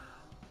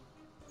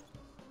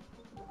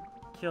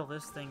 kill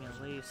this thing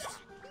at least.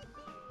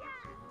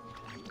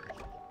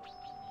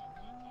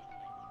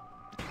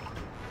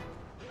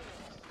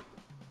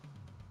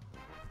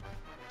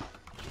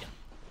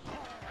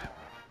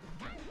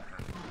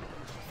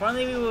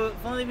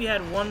 If only we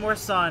had one more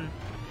sun.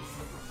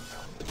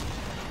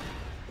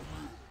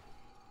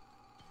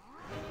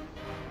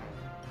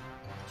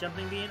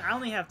 Jumping bean? I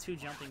only have 2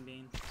 jumping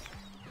beans.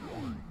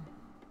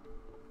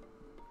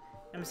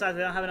 And besides,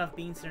 I don't have enough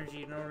bean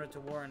synergy in order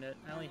to warrant it.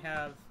 I only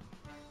have...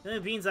 the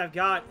only beans I've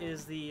got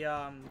is the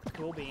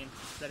cool bean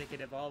that it could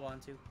evolve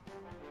onto.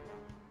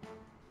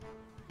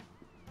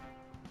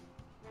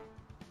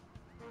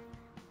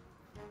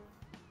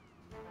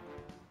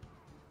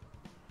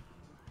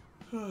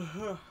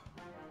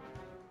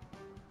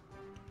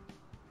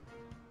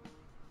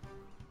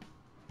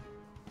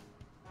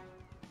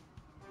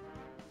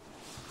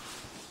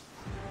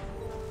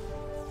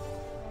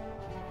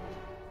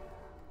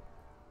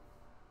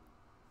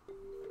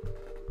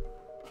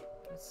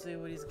 Let's see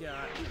what he's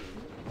got.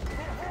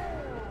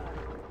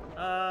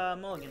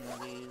 Mulligan one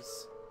of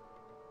these.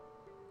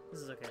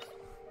 This is okay.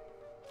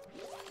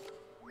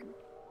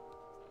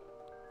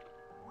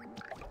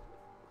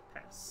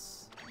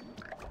 Pass.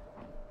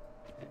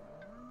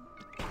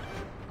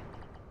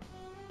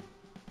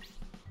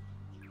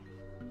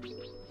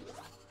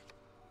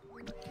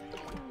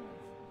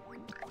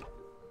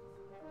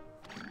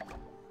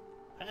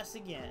 Pass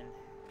again.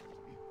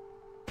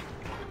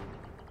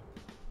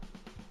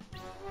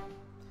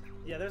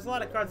 Yeah, there's a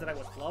lot of cards that I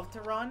would love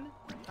to run.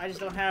 I just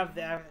don't have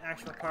the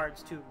actual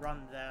cards to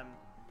run them.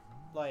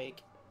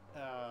 Like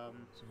a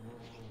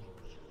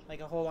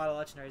whole lot of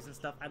legendaries and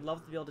stuff. I'd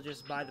love to be able to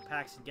just buy the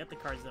packs and get the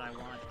cards that I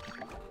want,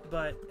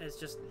 but it's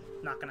just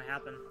not gonna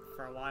happen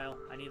for a while.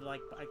 I need I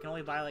can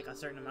only buy like a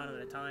certain amount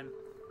at a time.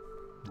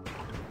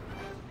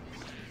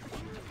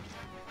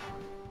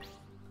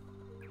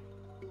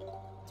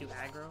 Too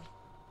aggro.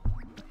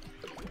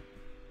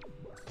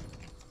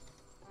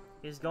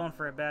 He's going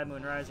for a Bad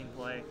Moon Rising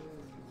play.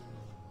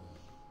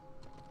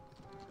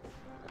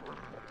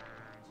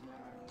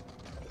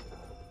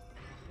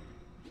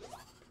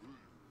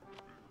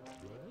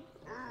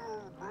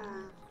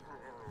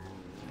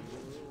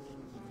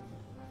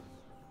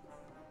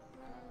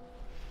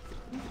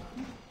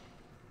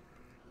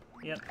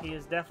 Yep, he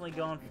is definitely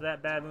going for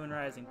that Bad Moon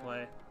Rising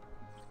play.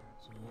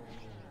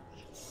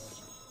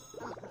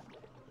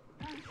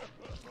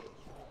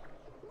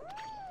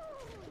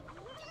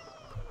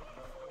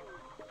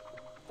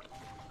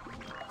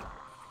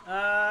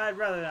 I'd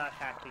rather not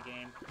hack the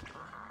game.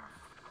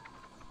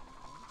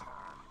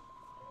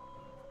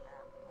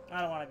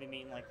 I don't want to be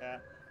mean like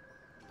that.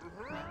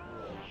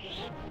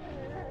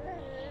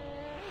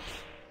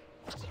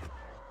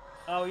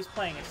 Oh, he's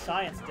playing a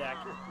science deck.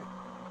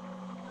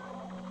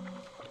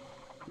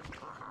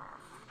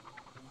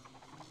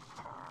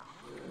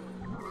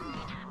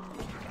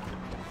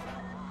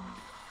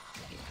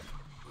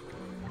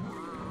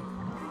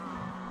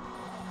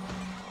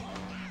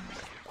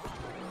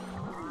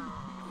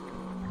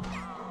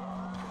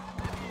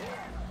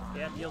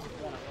 Yeah, deals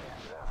with one of them.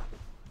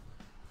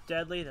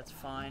 Deadly, that's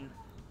fine.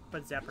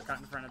 Put Zapricot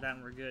in front of that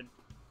and we're good.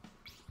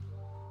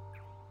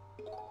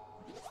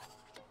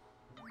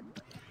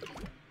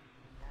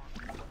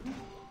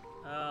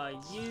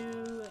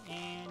 You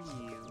and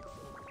you.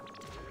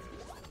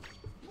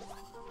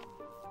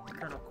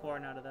 Colonel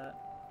Corn out of that.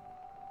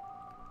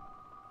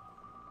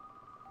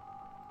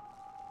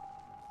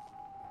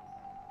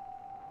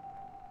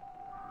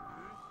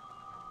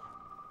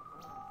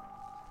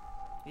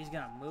 He's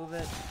gonna move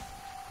it.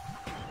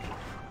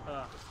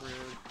 Ugh, rude.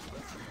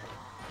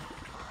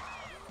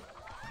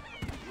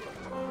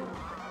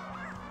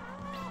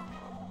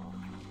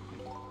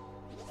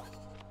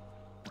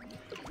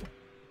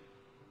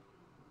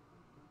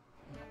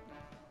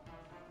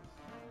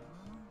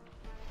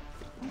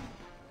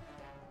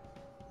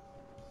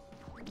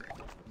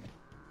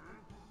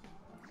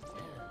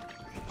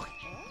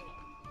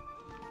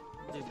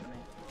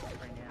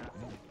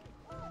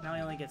 Now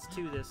he only gets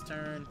 2 this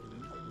turn,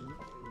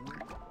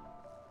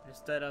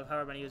 instead of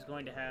however many he was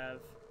going to have.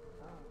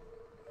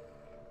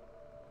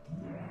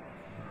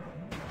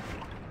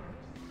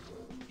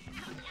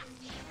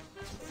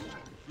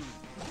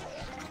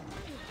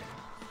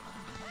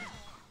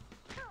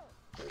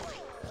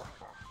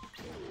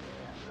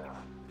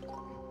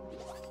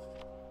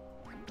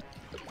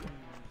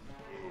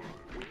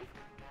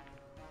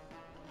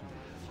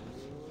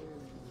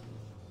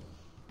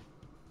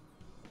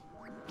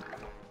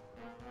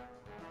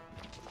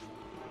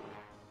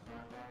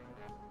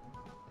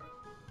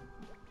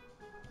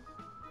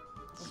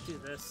 Do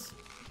this.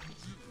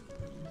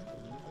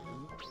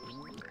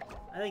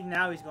 I think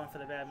now he's going for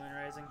the Bad Moon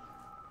Rising.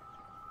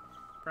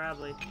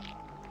 Probably.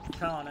 I'm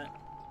calling it.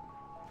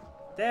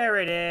 There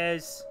it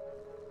is!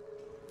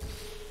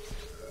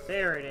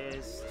 There it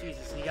is.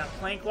 Jesus, you got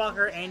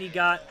Plankwalker and you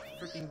got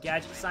freaking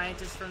Gadget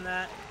Scientist from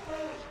that.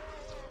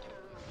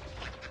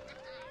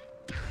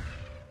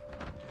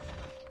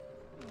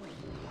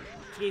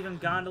 Gave him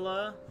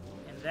Gondola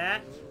and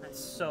that. That's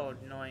so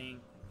annoying.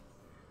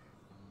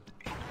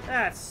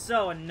 That's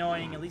so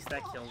annoying. At least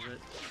that kills it.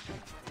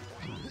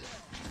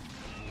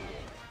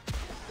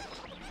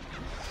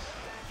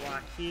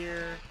 Block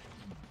here.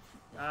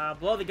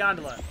 Blow the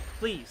Gondola,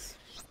 please.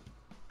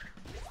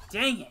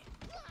 Dang it.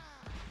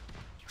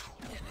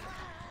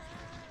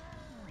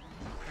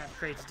 That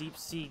creates Deep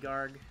Sea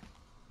Garg.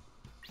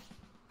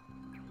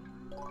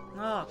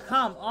 Oh,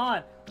 come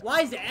on.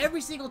 Why is it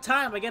every single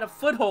time I get a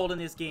foothold in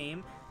this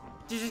game,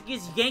 it just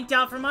gets yanked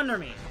out from under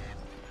me?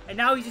 And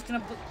now he's just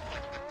gonna...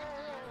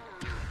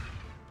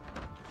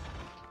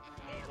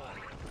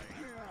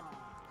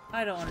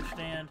 I don't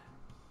understand.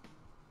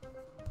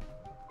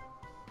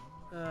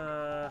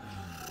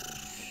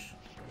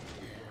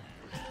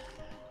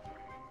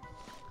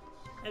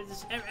 It's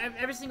just,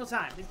 every single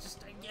time, it's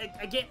just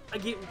I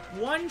get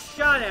one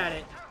shot at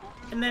it,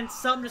 and then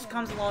something just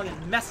comes along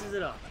and messes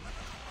it up.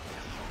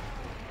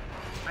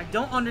 I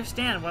don't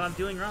understand what I'm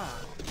doing wrong.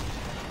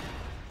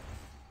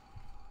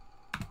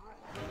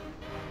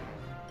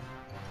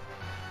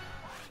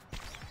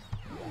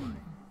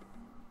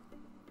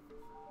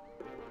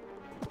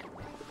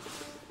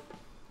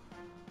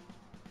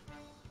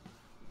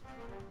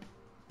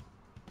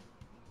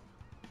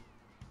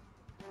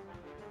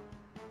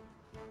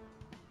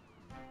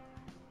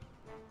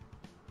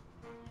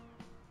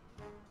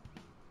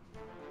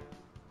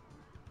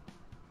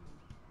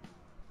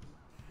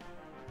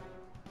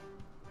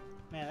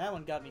 Man, that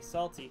one got me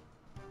salty.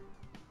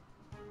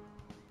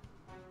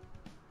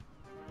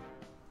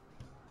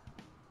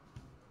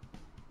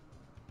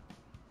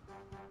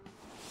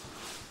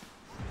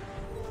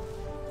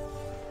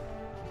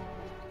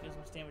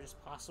 damage as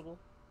possible.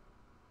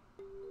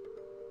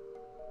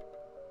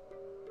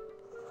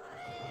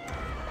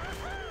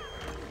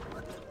 I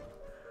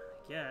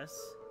guess.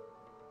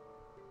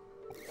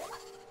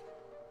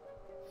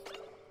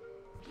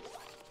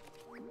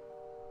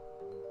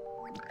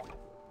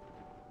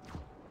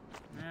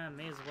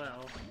 May as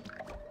well.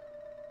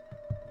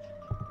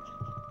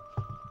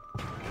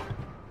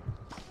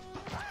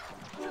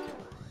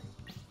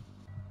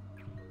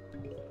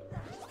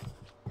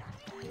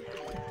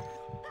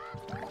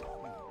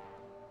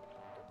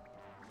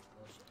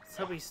 Let's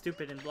hope he's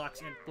stupid and block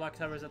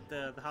covers up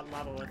the hot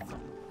lava with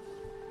them.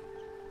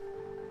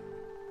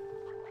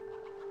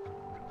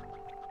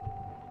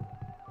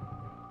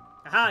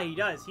 Aha, he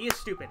does. He is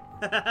stupid.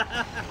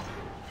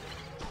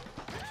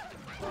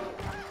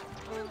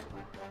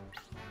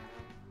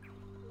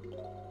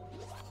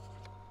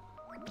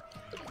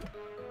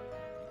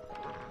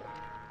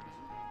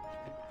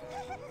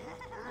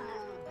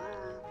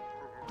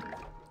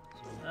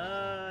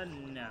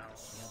 No.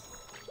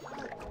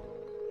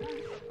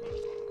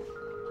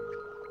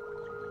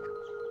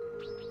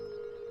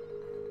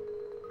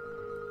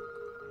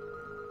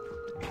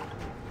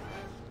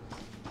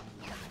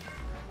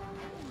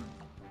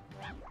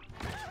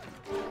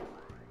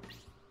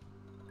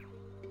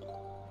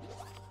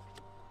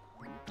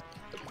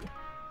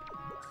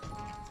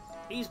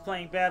 He's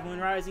playing Bad Moon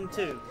Rising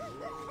too. I'm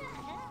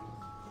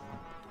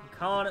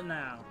calling it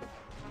now.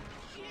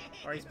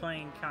 Or he's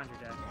playing Conjure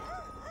Deck.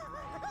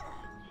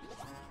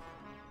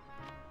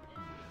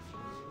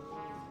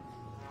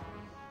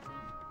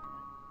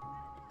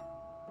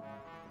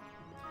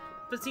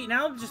 But see,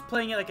 now I'm just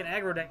playing it like an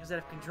aggro deck instead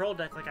of control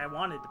deck like I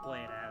wanted to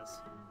play it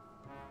as.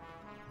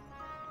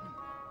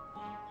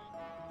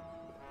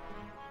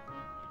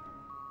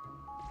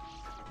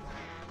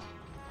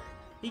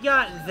 He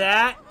got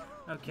that?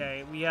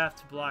 Okay, we have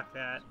to block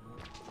that.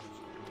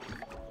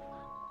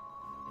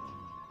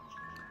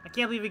 I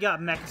can't believe he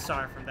got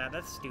Mechasar from that.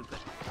 That's stupid.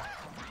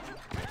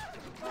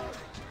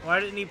 Why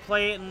didn't he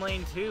play it in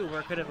lane 2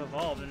 where it could have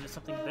evolved into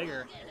something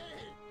bigger?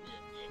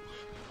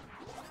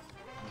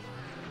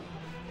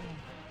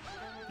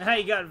 Now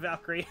you got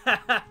Valkyrie. Oh,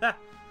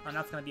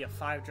 now it's gonna be a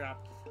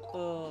 5-drop.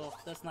 Oh,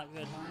 that's not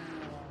good.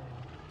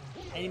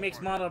 And he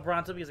makes Mono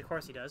Bronto because of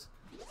course he does.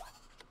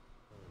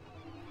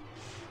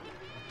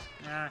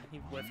 Nah, he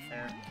whiffed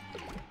there.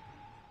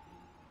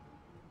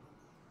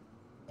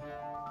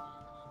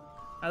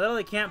 I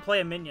literally can't play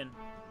a minion.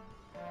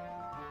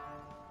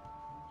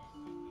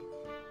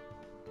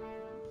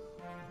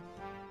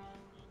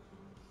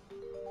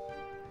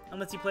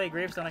 Unless you play a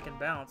Gravestone, I can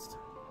bounce.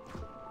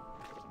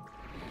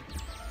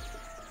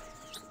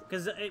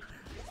 Because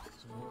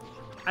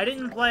I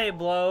didn't play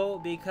Blow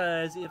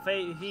because if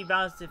it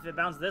bounced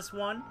this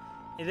one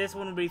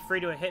would be free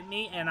to hit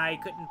me, and I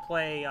couldn't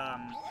play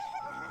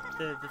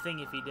the thing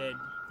if he did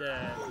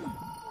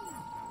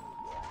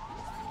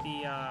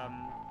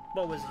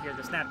what was it here,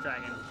 the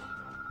Snapdragon.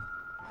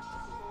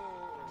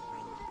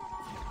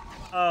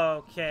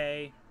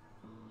 Okay,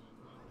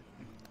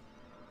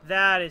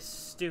 that is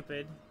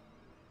stupid.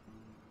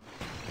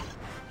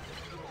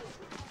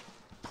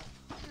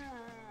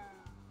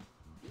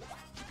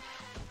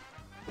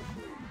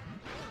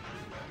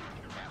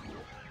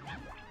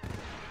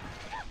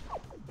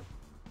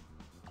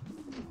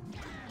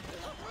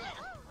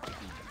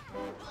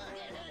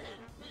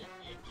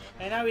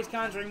 And now he's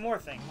conjuring more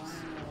things.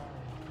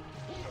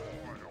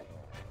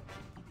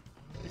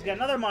 He's got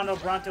another Mono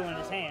Bronto in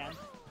his hand.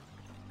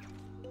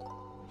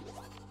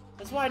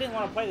 That's why I didn't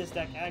want to play this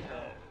deck aggro.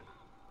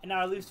 And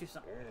now I lose to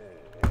something.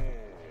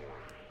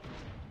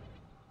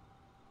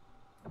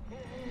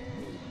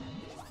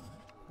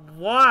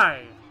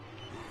 Why?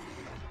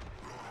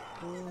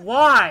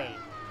 Why?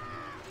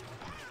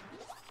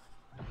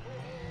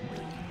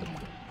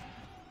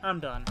 I'm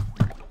done.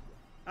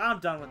 I'm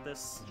done with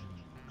this.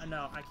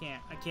 No, I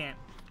can't. I can't.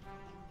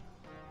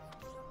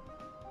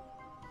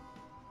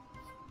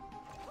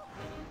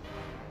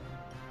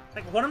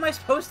 Like, what am I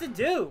supposed to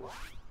do?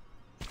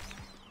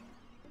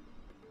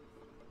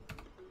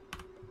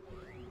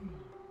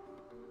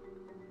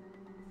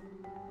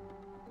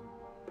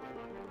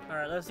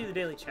 Alright, let's do the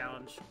daily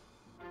challenge.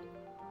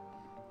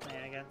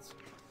 Man, I guess.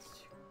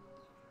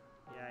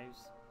 Yeah, he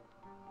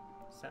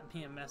sent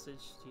me a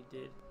message. He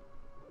did.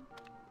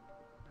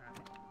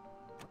 Alright.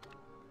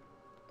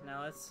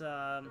 Now let's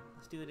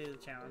do the daily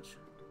challenge.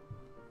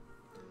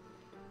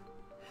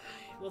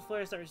 Will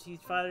Flare start to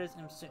use fighters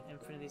and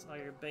infinities on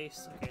your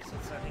base? Okay, so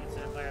let's start thinking it's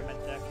an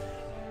environment deck.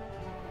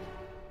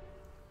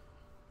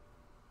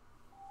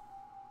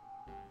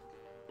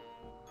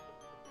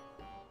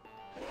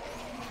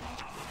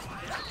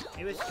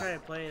 Maybe we should try to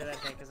play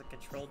that deck as a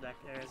control deck,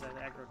 or as an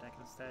aggro deck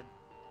instead.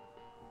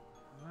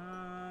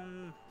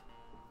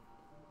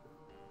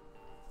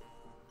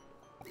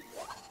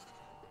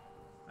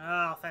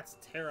 Oh, that's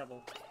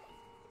terrible.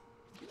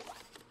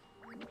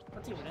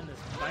 What's even in this?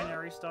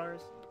 Binary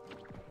stars?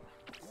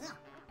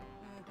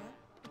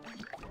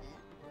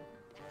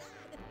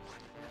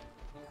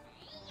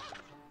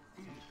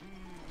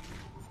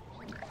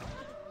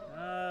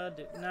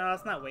 do... No,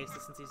 it's not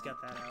wasted since he's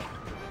got that out.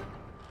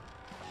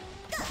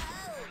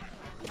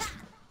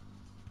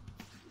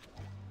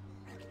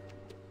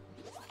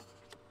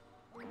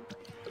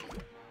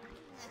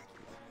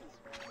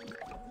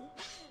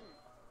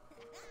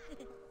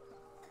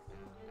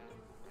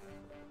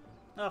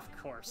 Of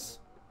course.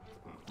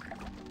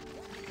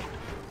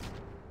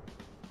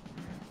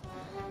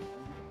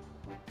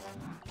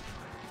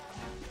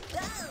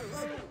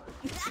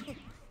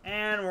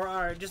 And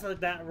we're just like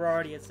that, we're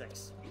already at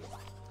 6.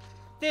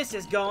 This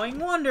is going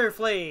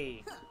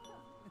wonderfully!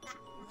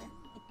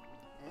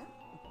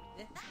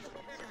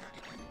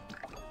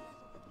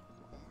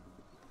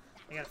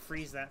 I gotta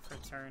freeze that for a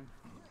turn.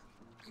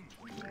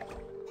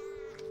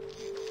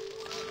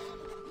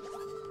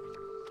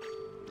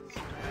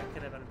 That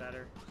could have been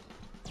better.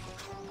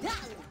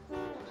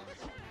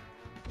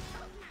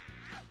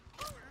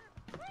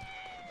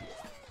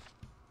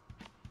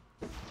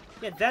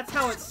 Yeah, that's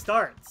how it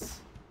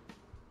starts.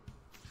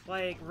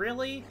 Like,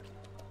 really?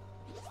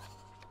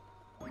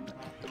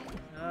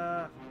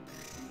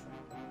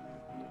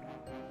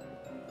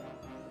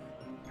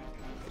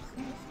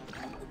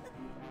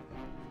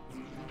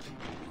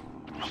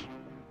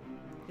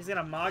 He's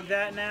gonna mog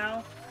that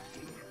now?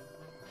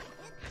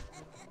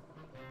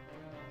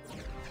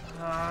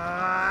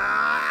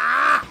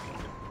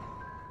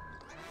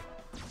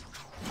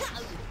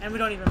 And we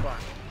don't even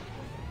block.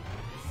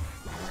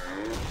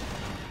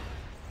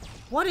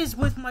 What is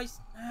with my...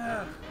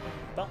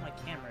 Bump my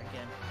camera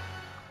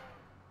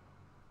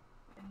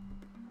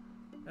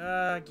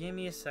again. Give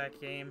me a sec,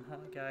 game.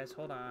 Guys,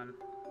 hold on.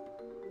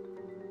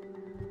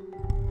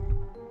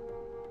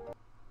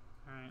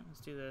 Alright, let's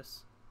do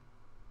this.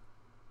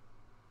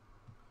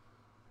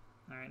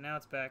 Alright, now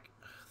it's back.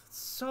 It's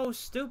so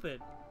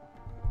stupid.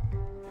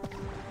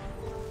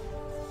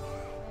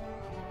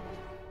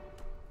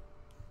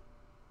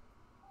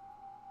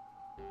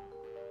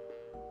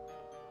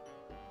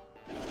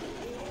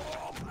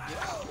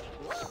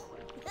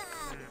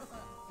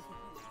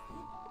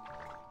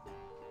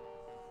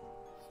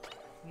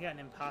 We got an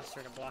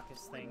imposter to block his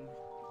thing.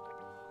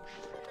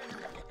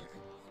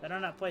 Better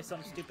not play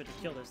something stupid to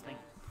kill this thing.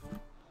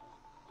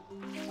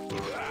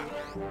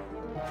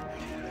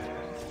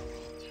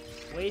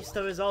 Waste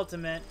of his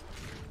ultimate.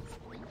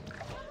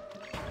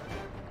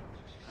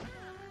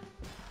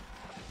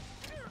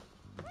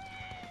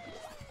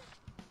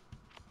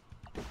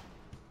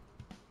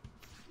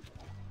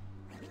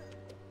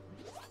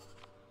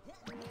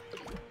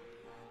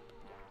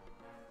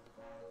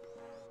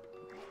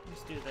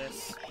 Let's do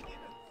this.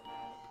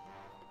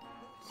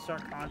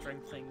 Start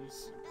conjuring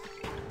things.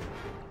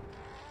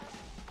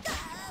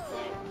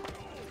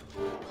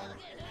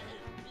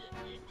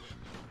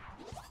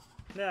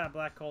 Yeah,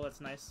 black hole,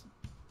 that's nice.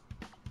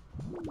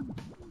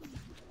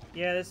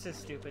 Yeah, this is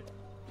stupid.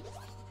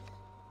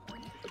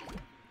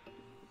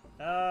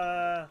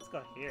 Let's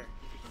go here.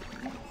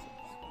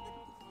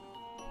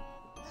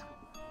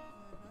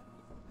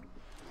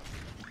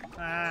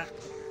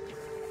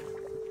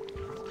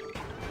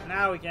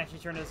 Now we can actually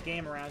turn this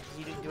game around because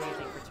he didn't do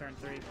anything for turn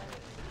 3.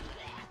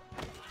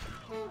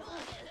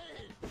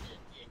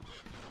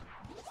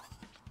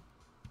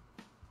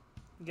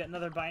 We got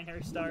another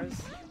binary stars.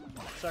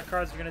 So our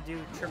cards are gonna do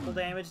triple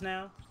damage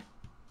now.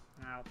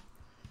 Ow.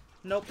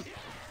 Nope.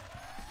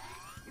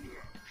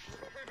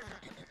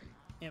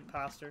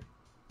 Imposter.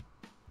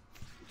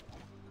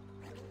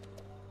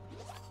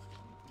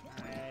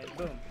 Alright,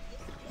 boom.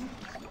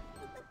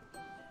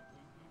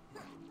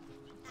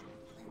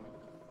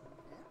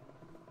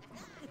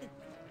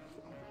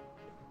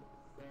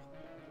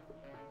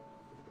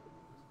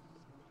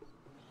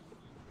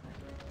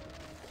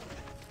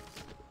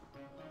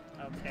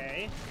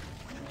 Okay.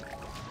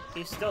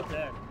 He's still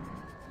dead.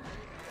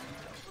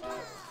 Now,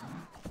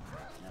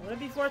 would it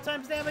be 4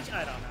 times damage?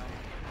 I don't know.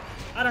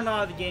 I don't know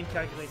how the game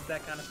calculates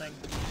that kind of thing.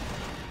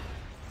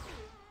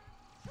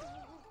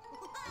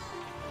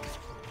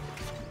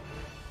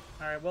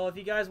 Alright, well, if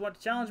you guys want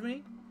to challenge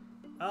me,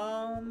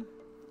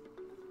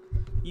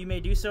 you may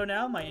do so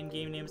now. My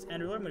in-game name is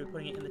Enderler. I'm going to be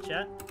putting it in the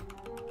chat.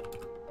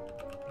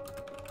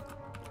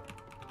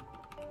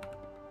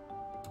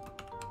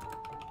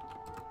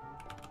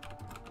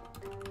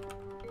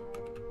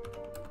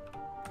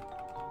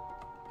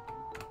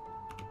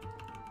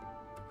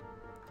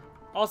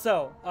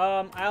 Also,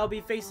 I'll be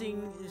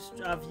facing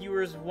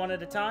viewers one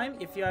at a time.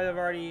 If you have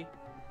already,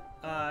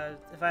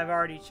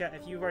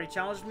 if you've already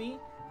challenged me,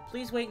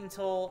 please wait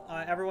until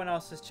everyone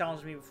else has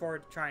challenged me before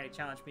trying to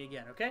challenge me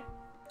again. Okay?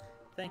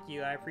 Thank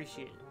you. I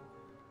appreciate it.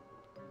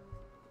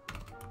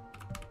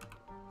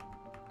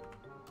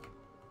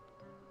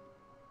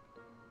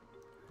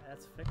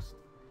 That's fixed.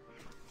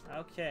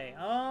 Okay.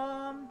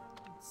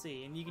 Let's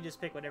see. And you can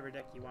just pick whatever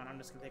deck you want. I'm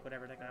just gonna pick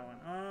whatever deck I want.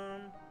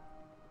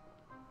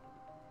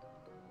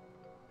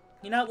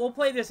 You know, we'll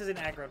play this as an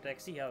aggro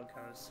deck, see how it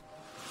goes.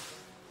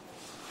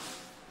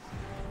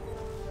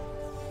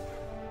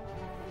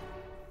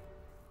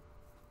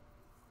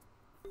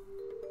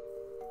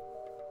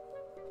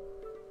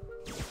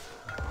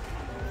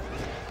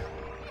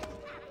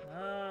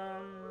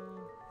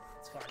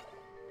 It's fine.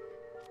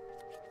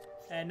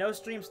 And no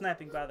stream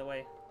sniping, by the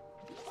way.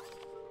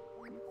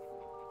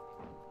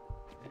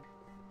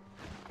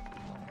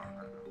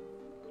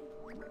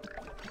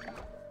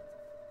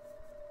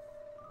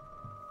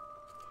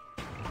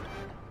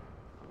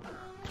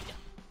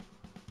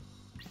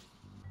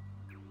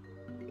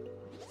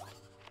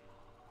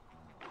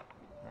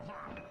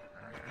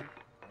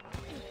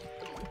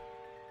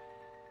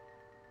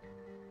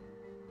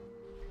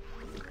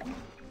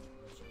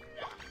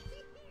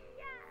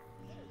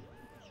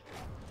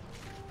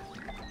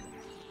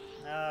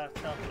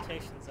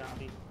 Teleportation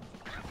zombie.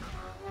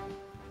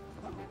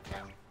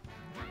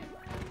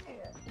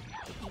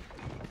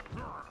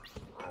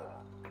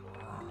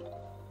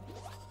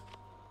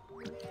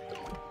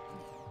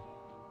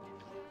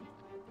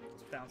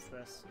 Let's bounce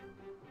this.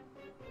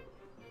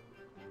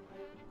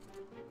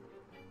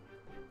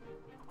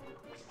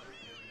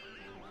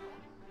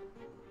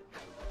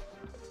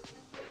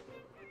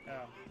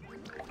 Oh.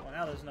 Well,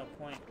 now there's no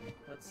point.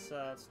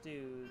 Let's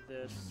do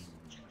this.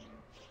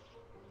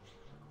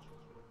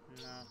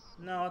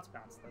 No, let's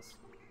bounce this.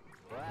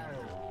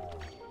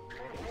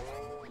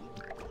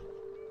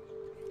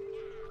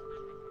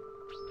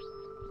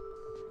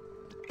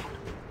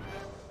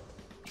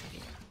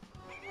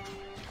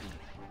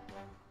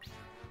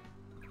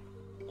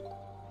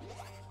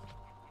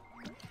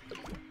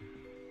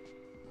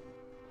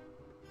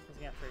 He's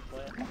gonna free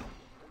play it.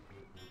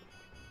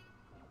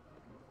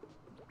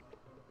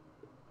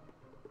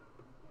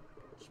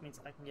 Which means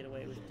I can get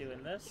away with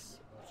doing this.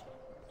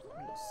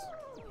 And this.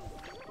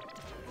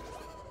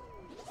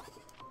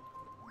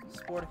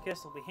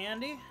 Sporticus will be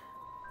handy.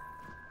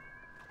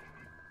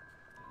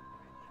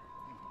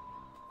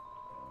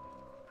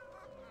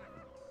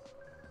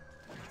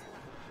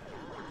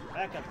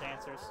 Backup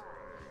dancers.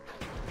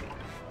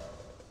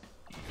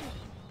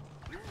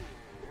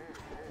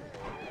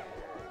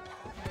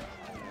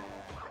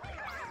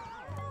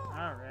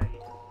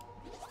 Alright.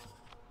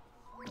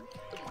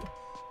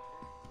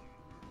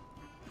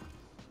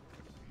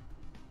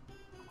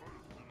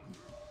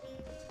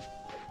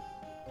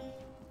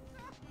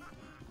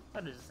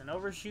 What is this, an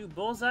overshoot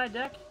bullseye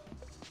deck?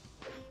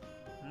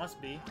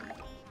 Must be.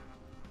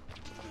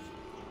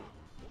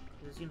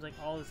 It seems like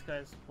all this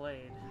guy's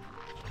played.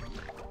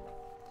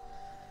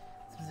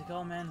 Seems like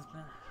all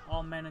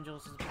man and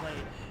Jules has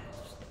played.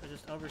 They're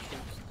just overshoot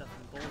stuff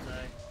in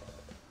bullseye.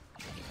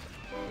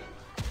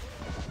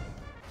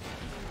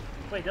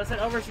 Wait, does that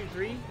overshoot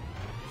 3?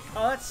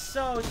 Oh, that's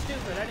so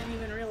stupid. I didn't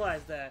even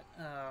realize that.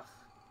 Ugh.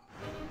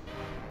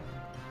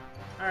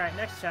 Alright,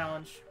 next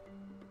challenge.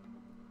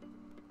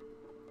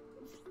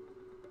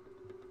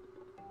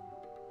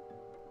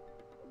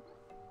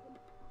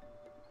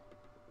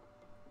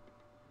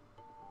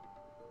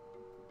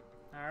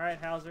 Alright,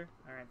 Hauser.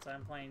 Alright, so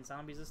I'm playing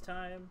zombies this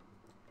time.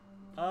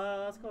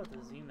 Let's go with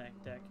the Z-Mech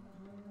deck.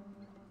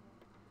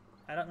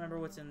 I don't remember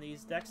what's in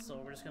these decks, so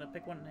we're just gonna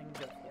pick one and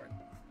go for it.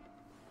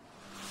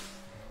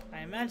 I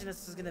imagine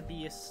this is gonna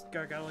be a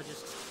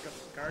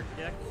Gargologist guard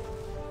deck.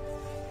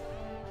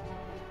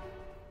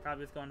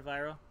 Probably with going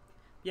viral.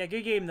 Yeah,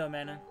 good game though,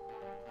 man.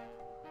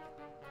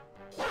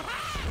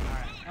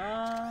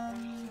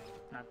 Alright,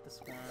 not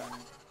this one.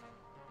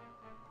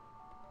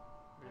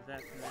 Where's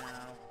that for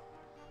now?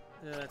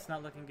 It's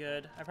not looking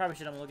good. I probably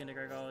should have looked into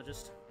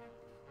Gargologist.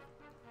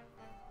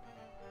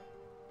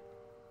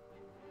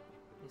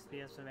 At least we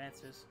have some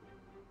answers.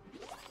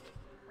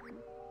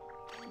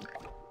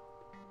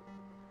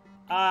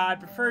 I'd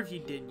prefer if you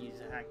didn't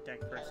use a hack deck,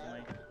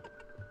 personally.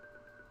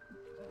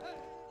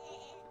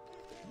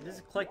 This is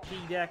a click P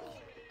deck.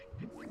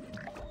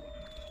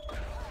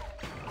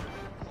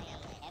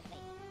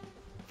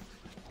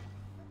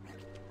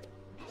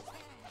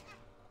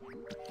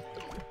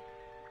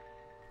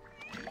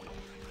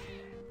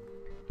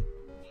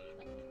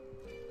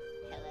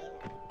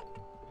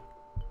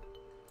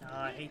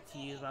 I hate to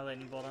use my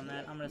lightning bolt on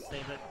that. I'm gonna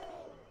save it.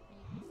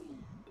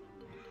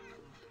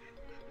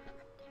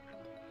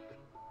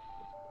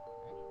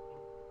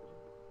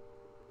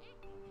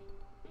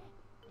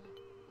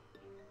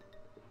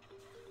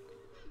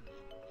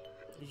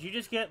 Did you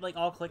just get like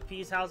all click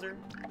P's, Hauser?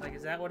 Like,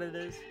 is that what it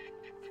is?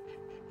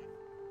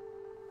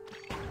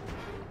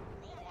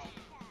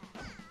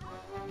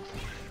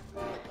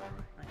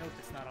 I hope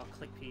it's not all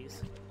click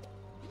P's.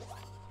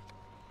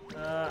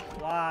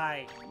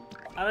 Why?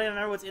 I don't even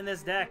remember what's in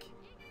this deck.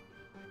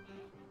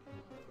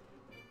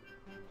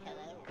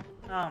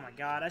 Oh my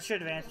god, I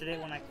should have answered it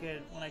when I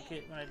did.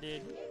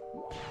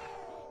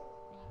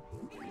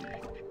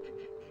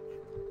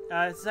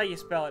 This is how you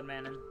spell it,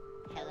 Manon.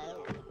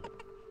 Hello.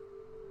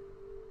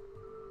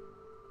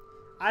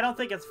 I don't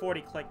think it's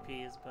 40 click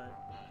P's, but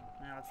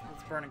now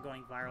let's burn it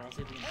going viral.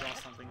 See if we can draw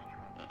something.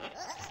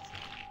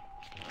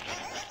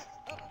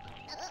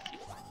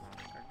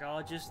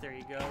 Gargologist, there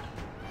you go.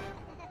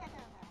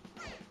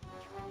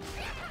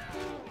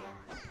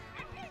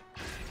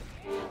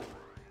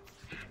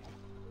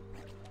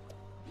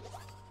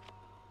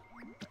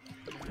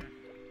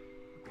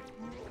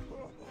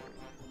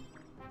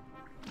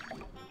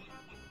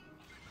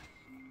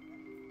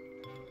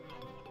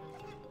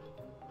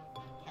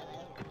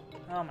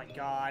 Oh my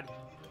god.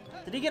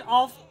 Did he get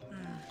all...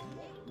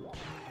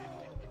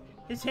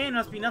 His hand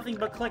must be nothing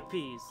but click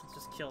peas. Let's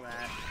just kill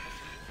that.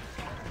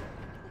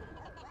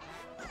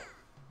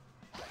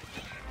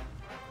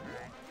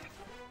 Alright.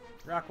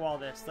 Rock wall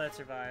this. Let it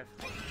survive.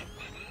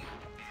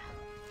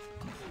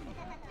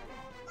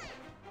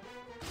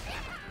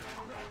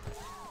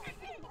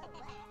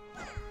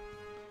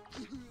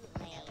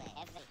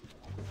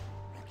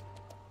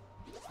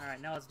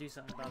 Alright, now let's do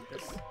something about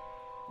this.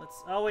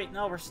 Let's... Oh, wait,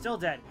 no, we're still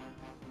dead.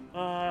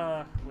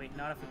 Wait,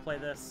 not if we play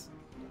this.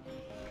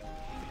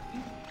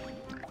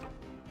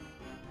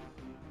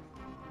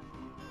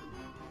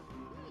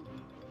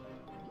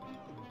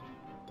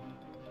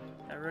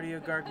 That rodeo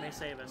guard may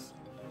save us.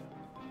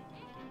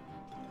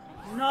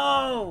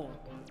 No!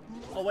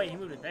 Oh, wait, he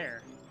moved it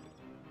there.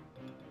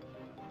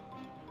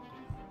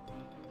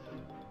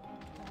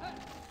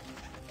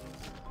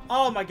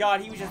 Oh my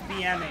god, he was just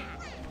BMing.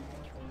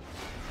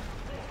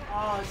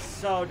 Oh, it's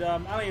so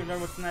dumb. I don't even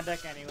remember what's in that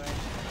deck anyway.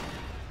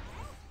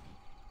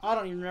 I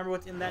don't even remember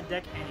what's in that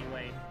deck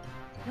anyway.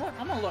 You know what?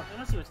 I'm gonna look. I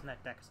wanna see what's in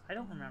that deck. I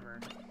don't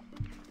remember.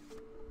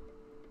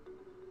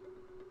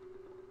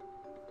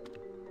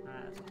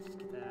 Alright, let's just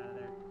get that out of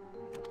there.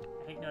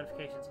 I hate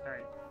notifications.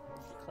 Alright.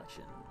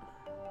 Collection.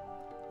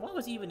 What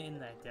was even in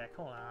that deck?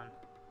 Hold on.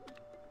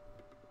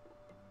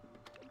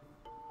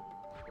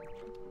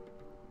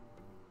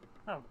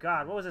 Oh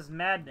god, what was this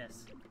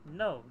madness?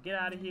 No, get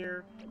out of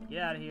here.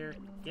 Get out of here.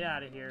 Get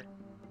out of here.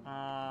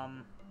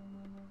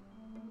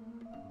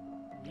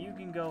 You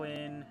can go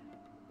in.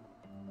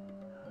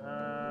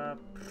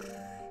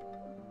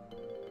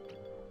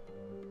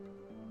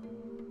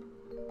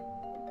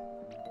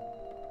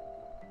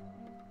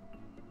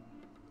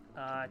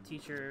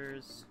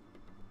 Teachers.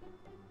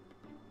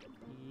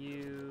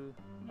 You.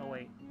 Oh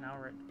wait, now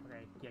we're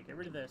okay. Yeah, get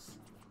rid of this.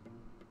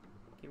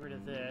 Get rid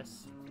of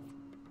this.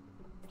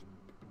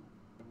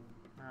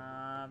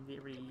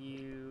 Get rid of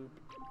you.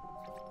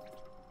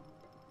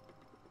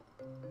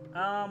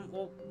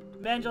 Well,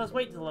 Manjo, let's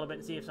wait a little bit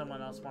and see if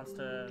someone else wants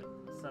to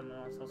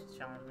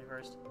challenge me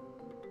first.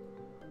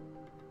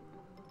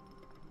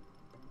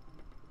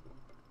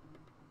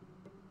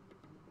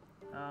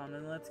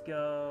 Then let's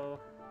go.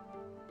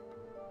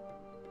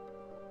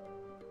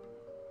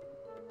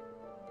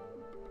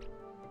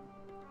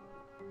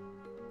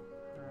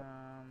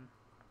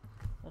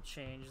 We'll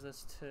change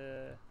this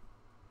to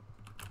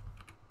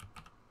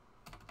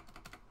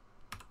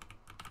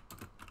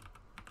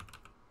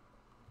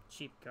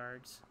cheap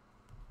guards.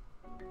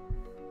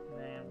 And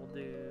then we'll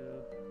do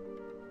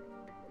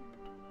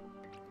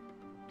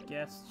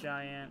guest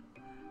giant.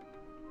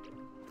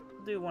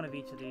 We'll do one of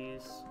each of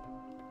these.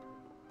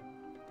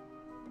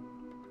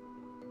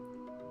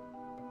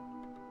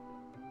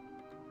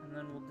 And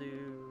then we'll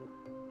do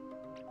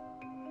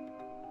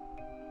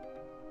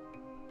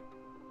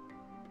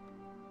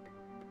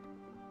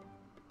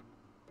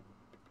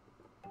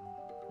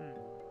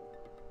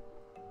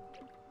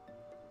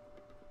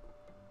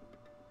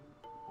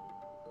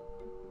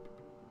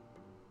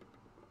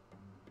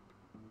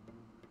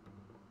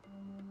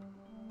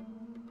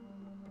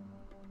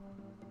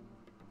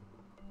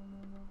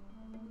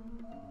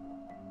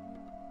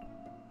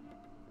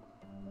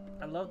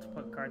I love to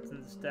put cards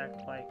in this deck,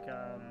 like,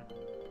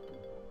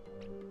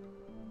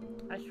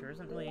 actually, there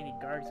isn't really any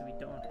guards that we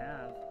don't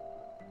have.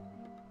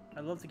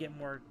 I'd love to get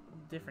more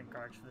different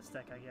cards for this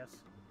deck, I guess.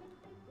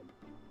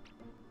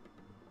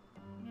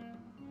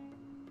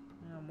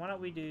 Why don't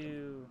we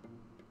do...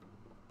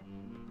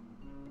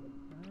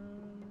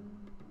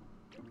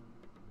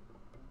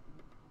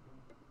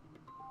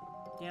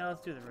 yeah,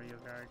 let's do the radio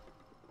guard.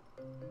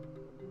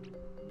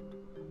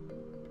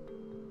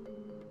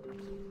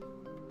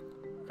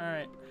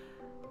 Alright.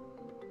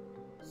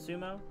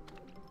 Sumo?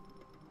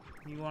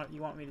 You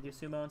want me to do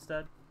sumo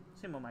instead?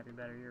 Sumo might be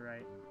better, you're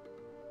right.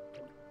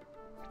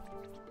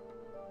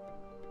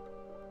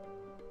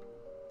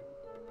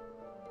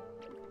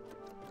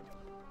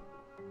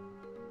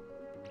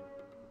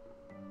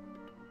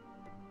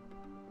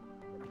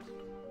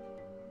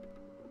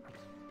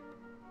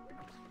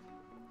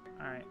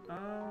 Alright,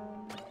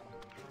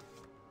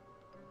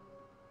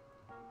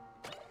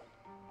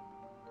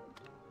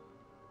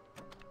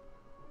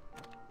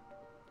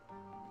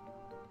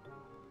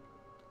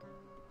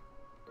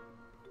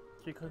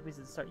 three cookies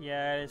at the start.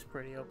 Yeah, it is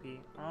pretty OP.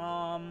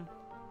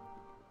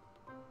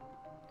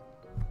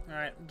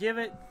 Alright, give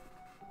it.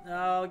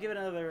 I'll give it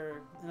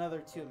another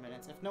 2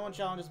 minutes. If no one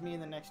challenges me in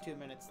the next 2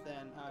 minutes,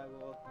 then I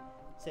will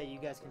say you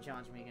guys can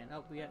challenge me again.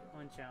 Oh, we got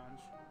one challenge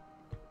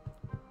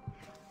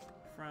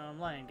from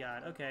Lion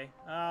God. Okay.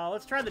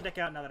 Let's try the deck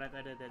out now that I've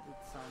edited it.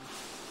 It's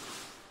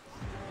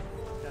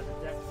got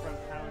the deck from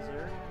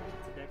Hauser.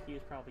 It's a deck he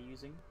was probably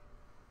using.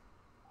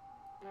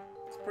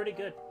 It's pretty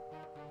good.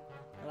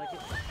 I like it.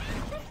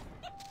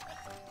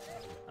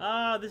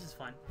 This is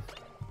fun.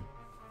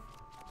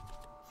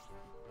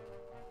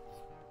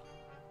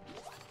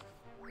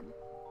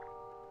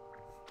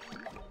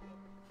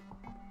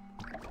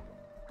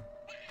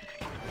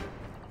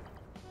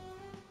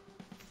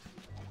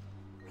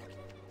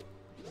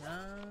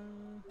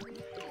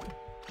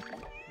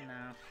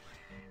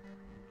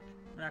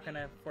 not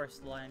gonna force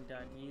the lion to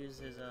use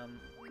his removal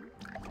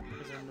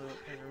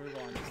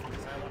on these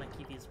things. I want to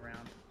keep these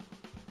around.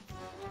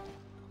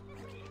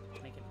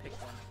 Make him pick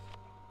one.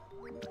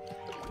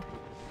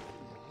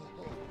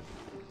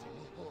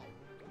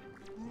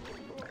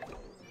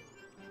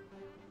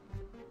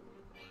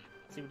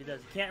 See what he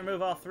does. He can't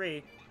remove all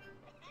three.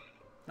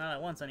 Not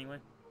at once, anyway.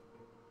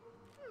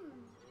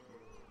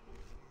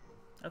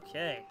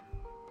 Okay.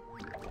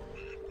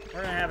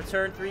 We're gonna have a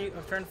turn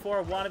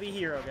 4 wannabe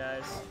hero,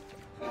 guys.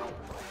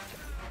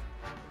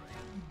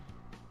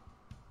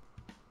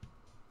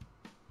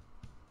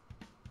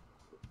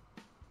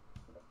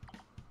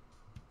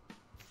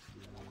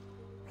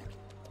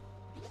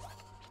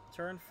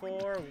 Turn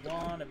 4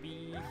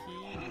 wannabe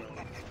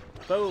hero.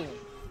 Boom.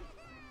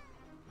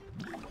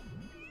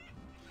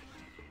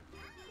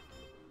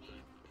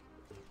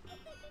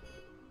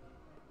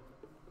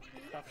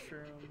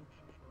 Mushroom.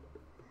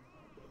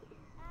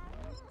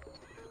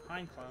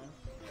 Pine clone.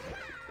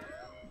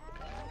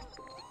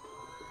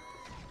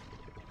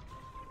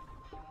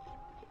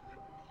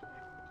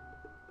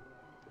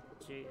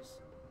 Jeez.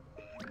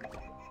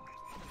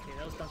 Okay,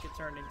 those don't get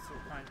turned into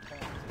pine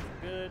clones.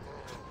 Good.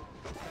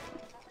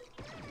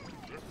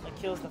 That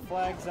kills the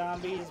flag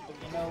zombies, but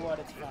you know what?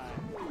 It's fine.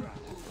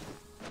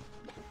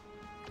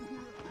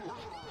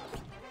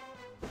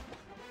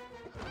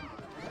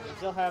 We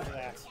still have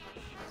that.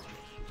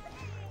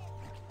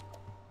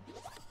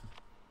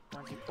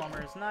 Monkey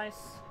Plumber is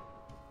nice.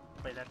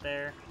 Play that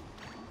there.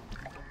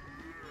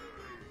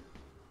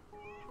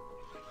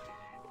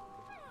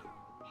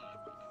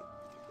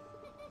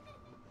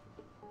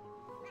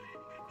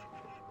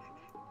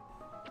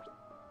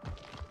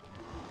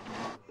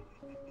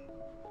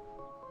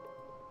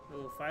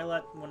 Ooh, if I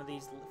let both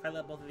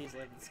of these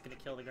live, it's gonna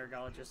kill the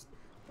Gargologist.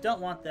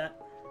 Don't want that.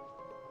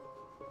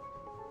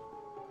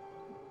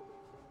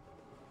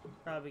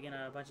 Probably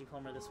gonna Bungee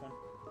Plumber this one.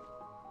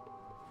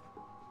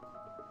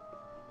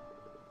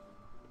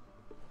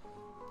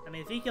 I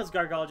mean, if he kills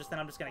Gargologist, then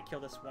I'm just gonna kill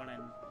this one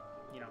and,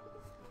 you know,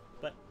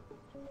 but...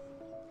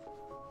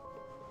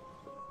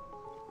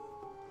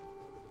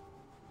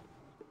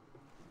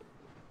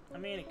 I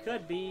mean, it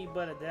could be,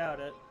 but I doubt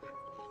it.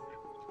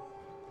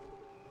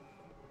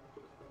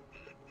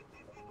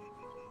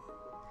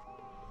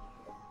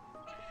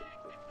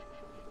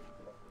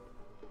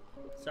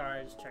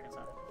 Sorry, just checking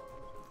something.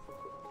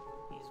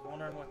 He's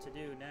wondering what to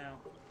do now.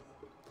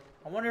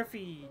 I wonder if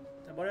his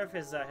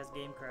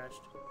game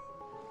crashed.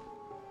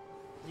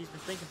 He's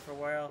been thinking for a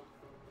while.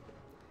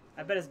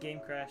 I bet his game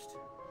crashed.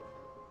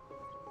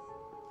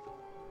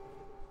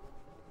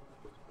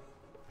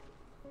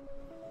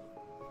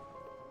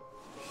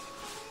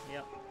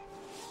 Yep.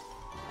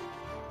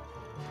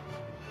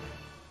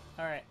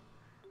 Alright.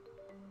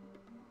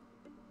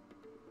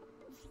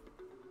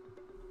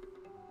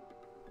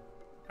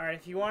 Alright,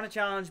 if you want to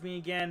challenge me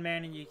again,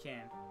 Manning, you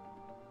can.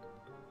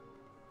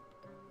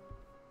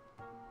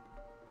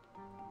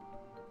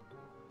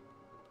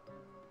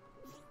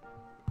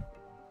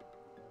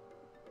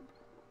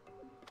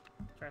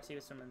 Try to see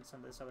with some of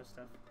this other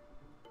stuff.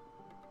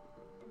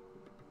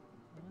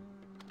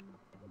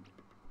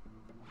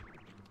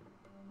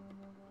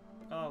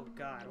 Oh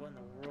god, what in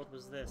the world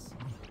was this?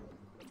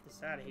 Get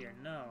this out of here.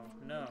 No,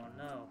 no,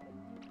 no.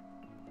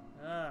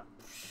 No.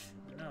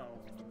 No.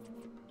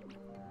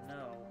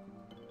 No.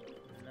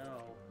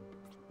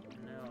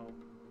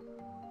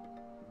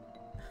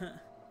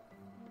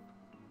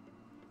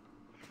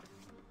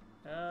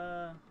 No.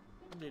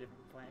 We'll do a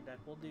different plan deck.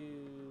 We'll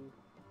do...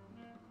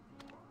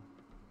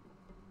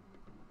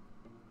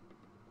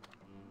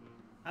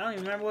 I don't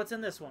even remember what's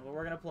in this one, but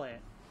we're gonna play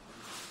it.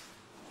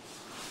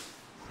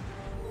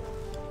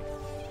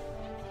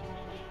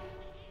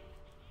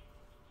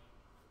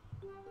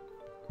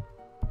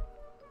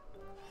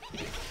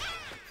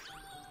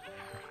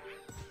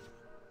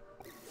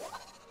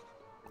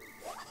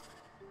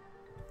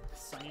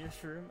 Sunny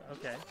Shroom?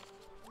 Okay.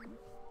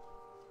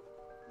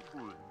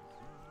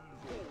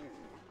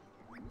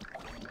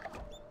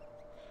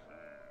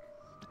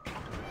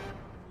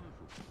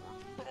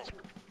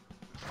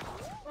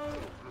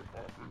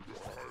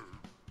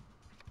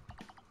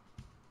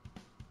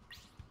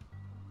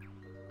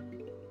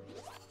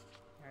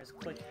 There's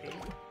click B.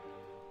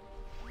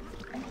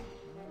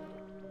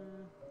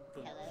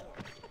 Boom.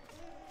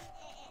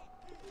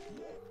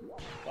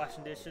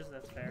 Washing dishes,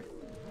 that's fair.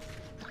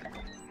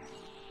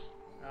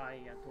 Ah,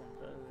 you got one of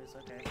those,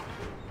 okay.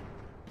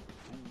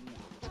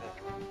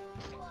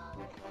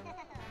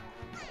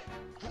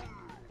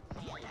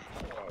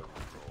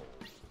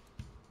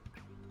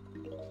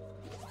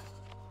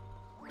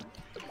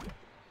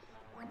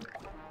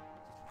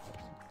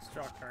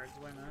 Straw cards,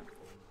 why not?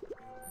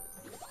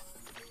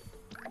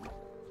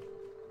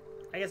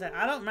 Like I said,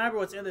 I don't remember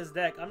what's in this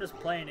deck. I'm just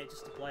playing it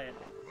just to play it.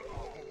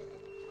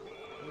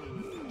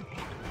 Ooh.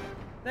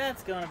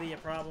 That's gonna be a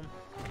problem.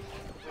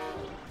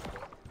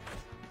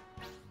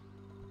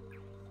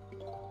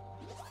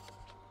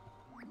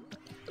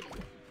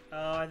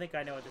 Oh, I think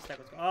I know what this deck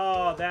was.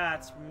 Oh,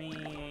 that's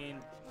mean.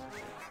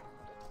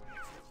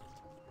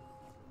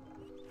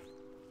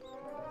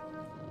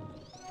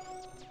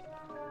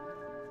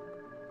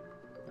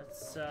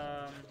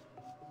 let's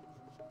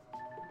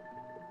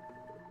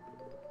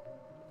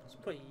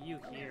put you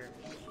here.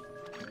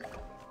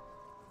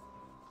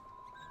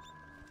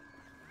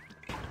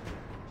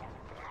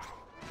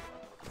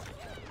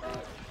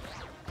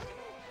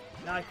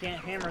 Now I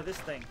can't hammer this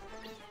thing.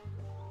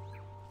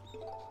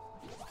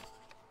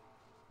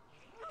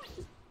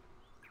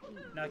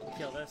 Now I can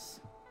kill this.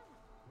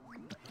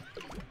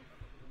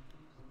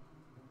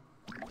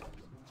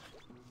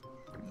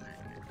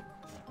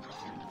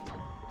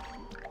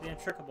 The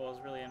intricable is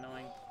really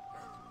annoying.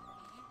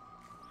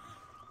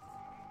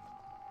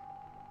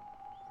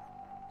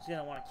 He's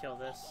gonna want to kill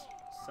this.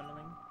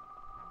 Summoning.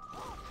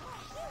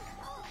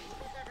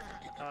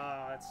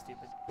 Oh, that's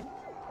stupid.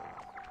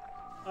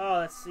 Oh,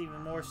 that's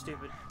even more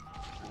stupid.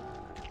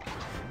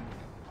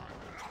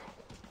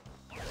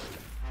 Okay,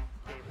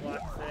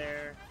 block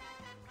there.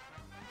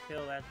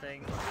 Kill that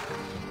thing.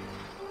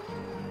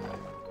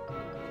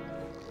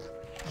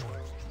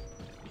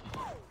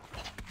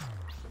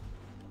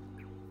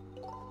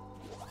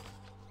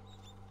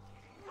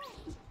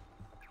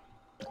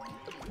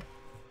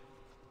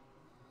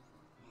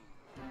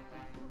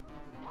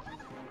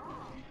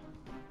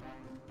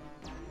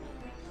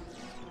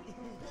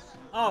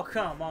 Oh,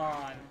 come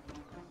on.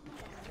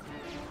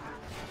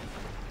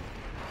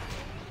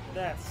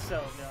 That's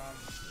so dumb.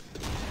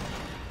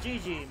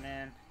 GG,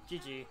 man.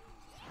 GG.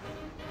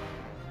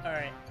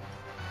 Alright.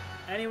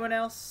 Anyone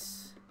else?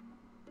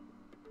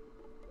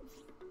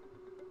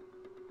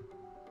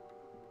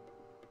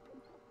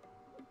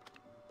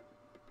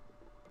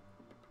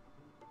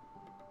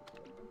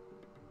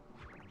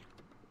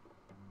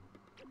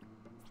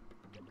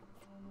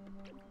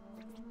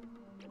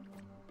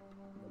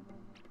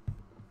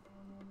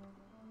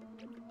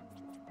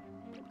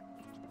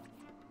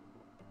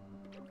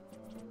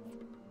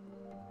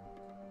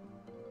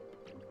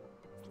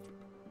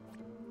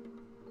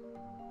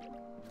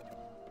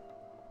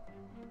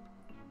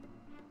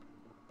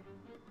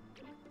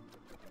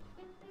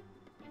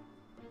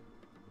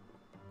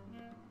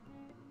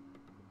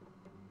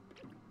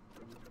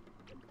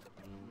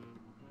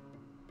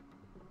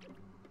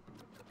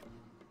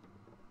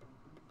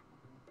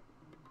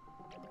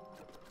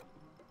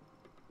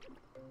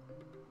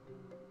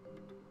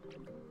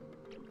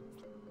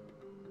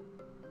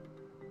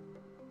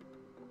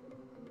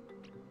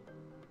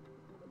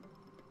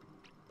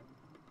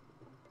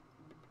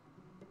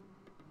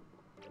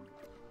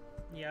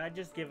 Yeah, I'd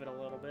just give it a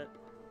little bit.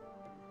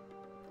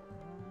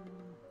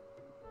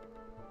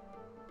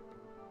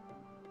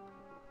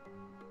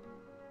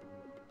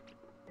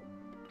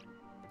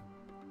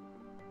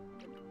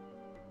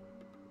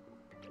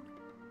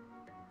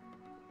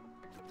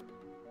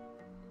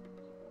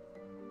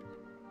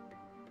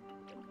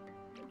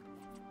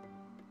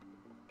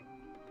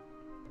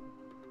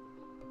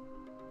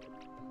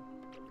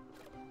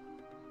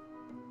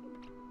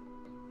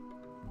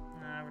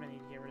 Nah, we're gonna need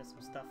to get rid of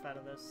some stuff out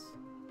of this.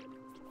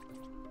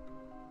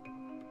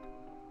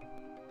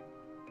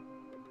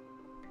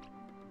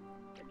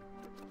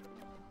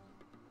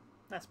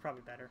 That's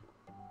probably better.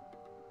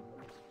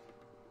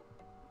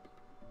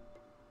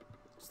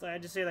 So I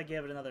just say I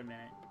give it another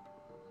minute.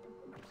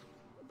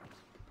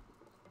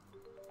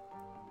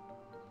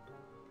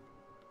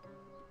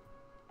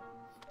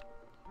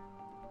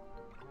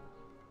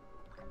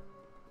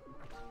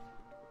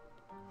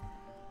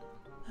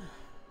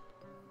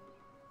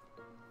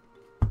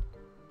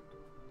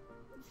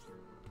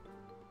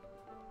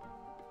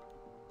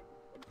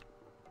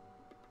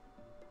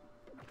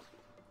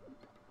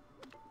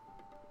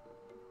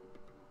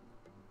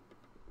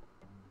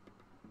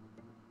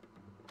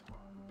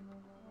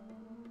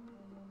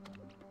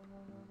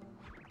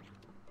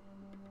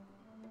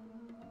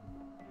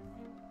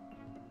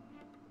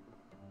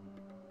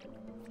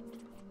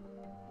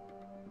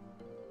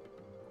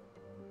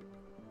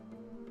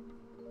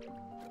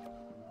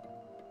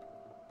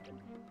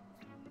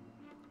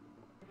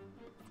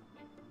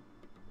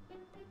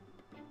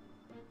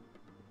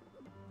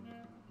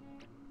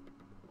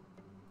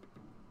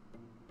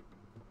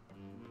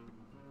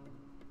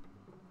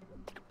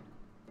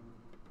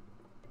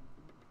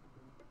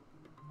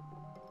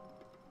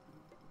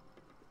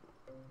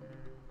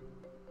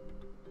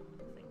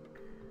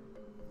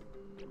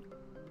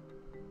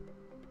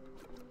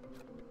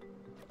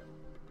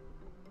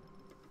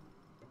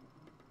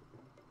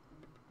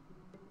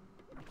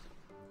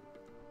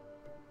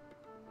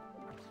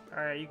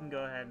 Alright, you can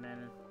go ahead,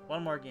 man.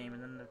 One more game,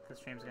 and then the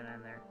stream's gonna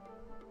end there.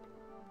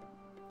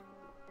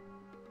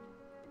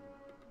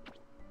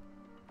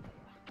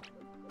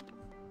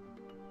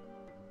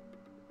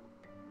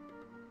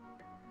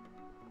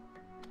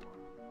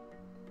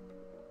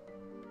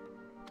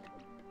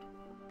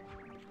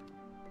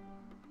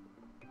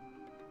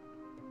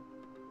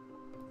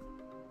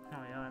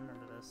 Oh yeah, I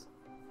remember this.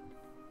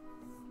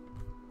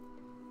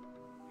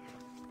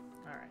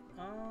 Alright,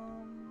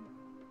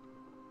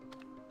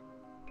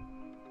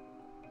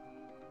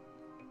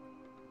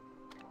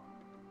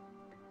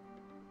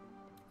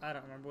 I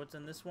don't remember what's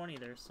in this one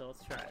either, so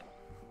let's try it.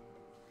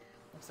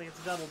 Looks like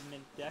it's a double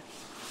mint deck.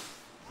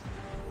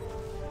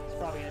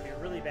 probably going to be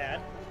really bad.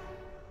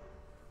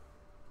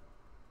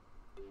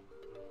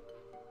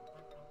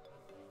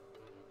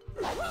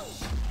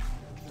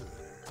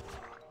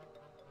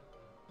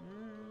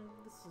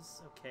 This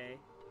is okay.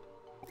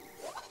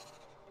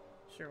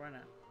 Sure, why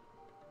not?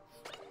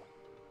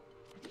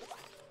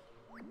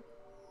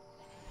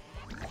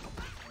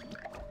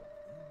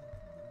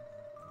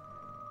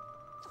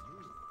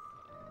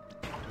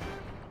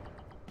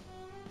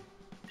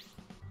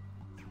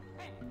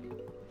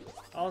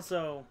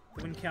 Also,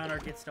 the win counter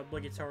gets an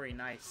obligatory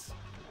nice.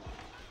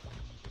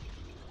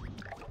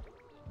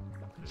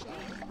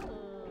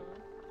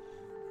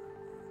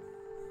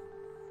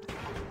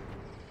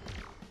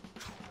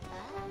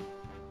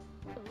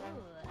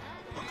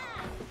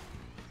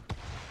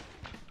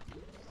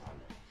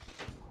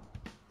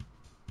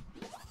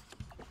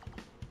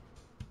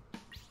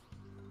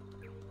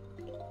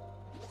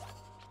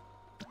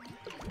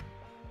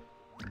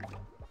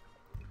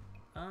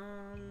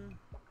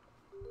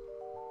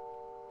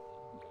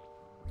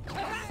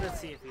 Let's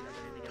see if he does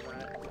anything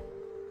about it.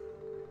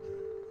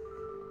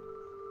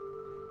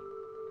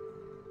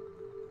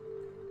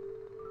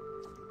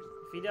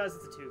 If he does,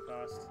 it's a 2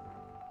 cost.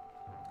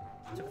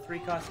 Took a 3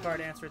 cost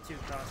card, answer a 2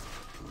 cost.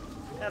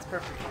 That's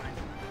perfectly fine.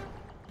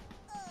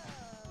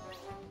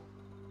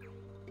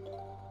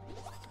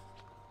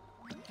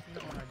 I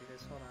don't want to do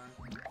this, hold on.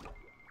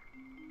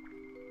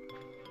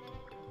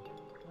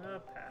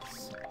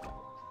 Pass.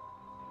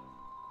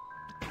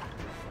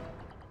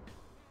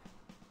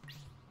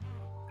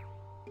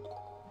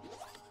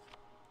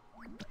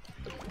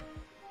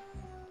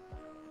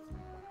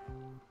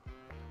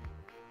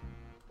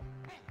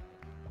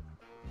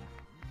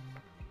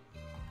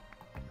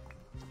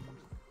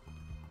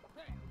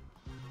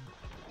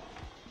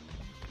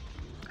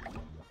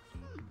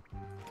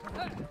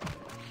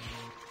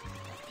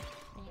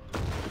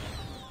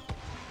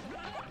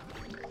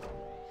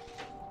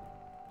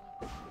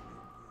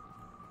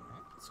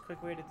 It's a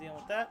quick way to deal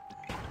with that.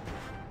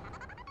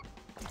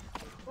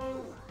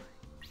 No.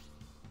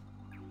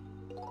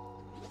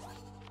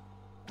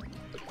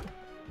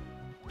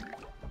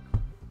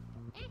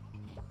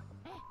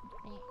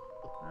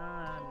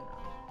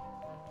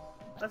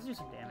 Let's do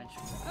some damage.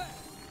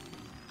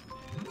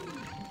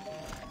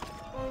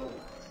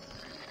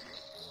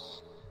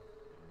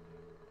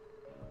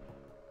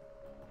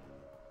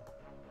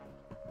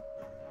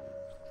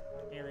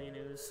 Alien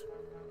ooze.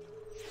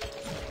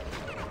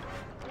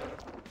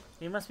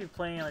 He must be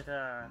playing like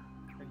a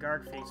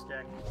guard face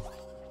deck.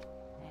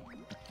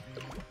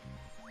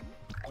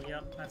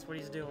 Yep, that's what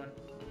he's doing.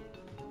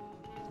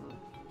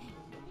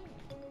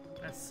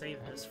 Let's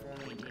save this for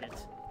when we need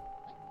it.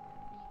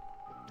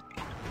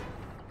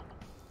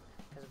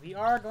 Because we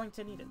are going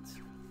to need it.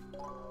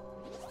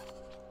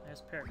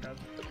 There's Paracub.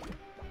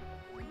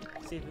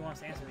 See if he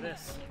wants to answer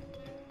this.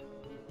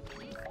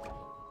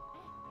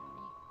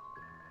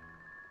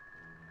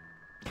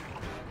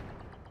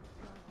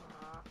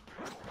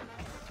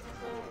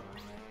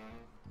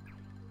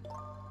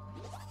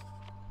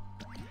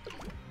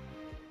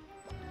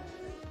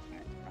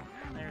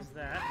 There's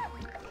that.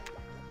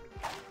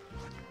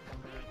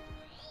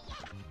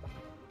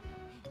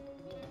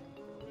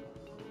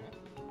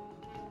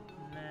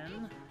 And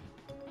then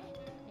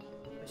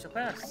we shall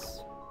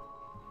pass.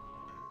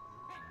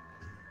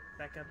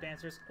 Backup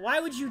dancers. Why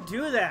would you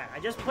do that? I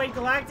just played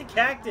Galactic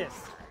Cactus.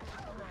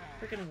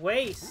 Freaking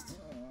waste.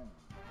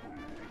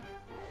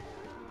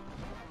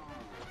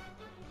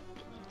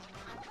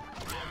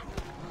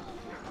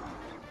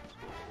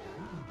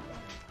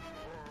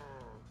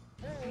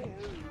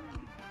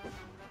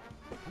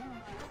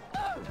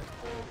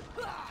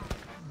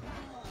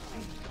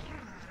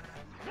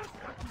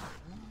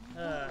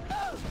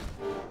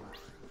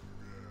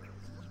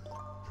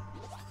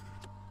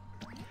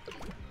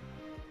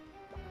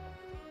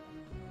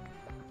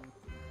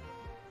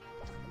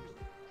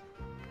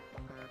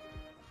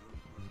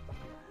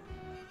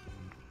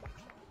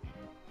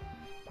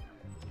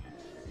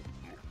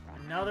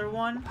 Another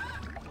one.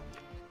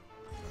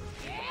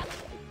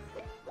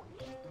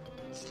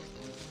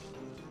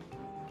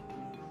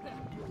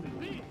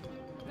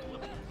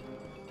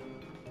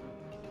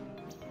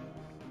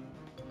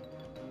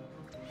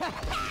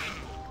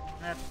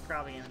 That's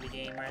probably in the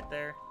game right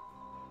there.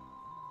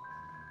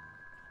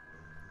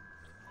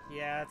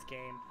 Yeah, it's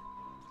game.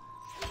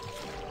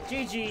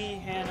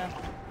 GG, Hannah.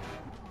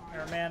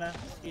 Or Mana.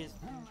 Excuse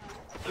me.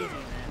 GG,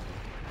 man.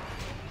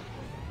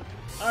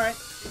 Alright.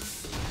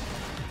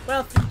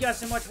 Well, thank you guys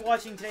so much for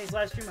watching today's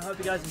live stream. I hope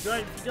you guys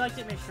enjoyed it. If you liked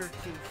it, make sure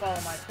to follow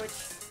my Twitch.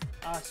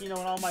 So you know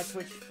when all my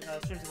Twitch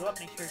streams go up,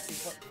 make sure to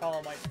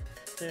follow my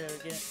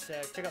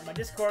check out my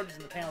Discord, which is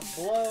in the panels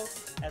below,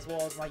 as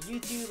well as my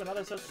YouTube and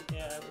other social,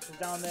 which is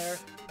down there.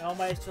 And all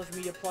my social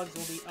media plugs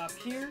will be up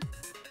here,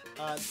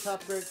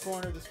 top right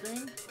corner of the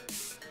screen.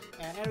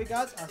 And anyway,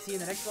 guys, I'll see you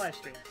in the next live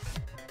stream.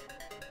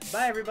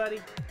 Bye,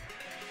 everybody.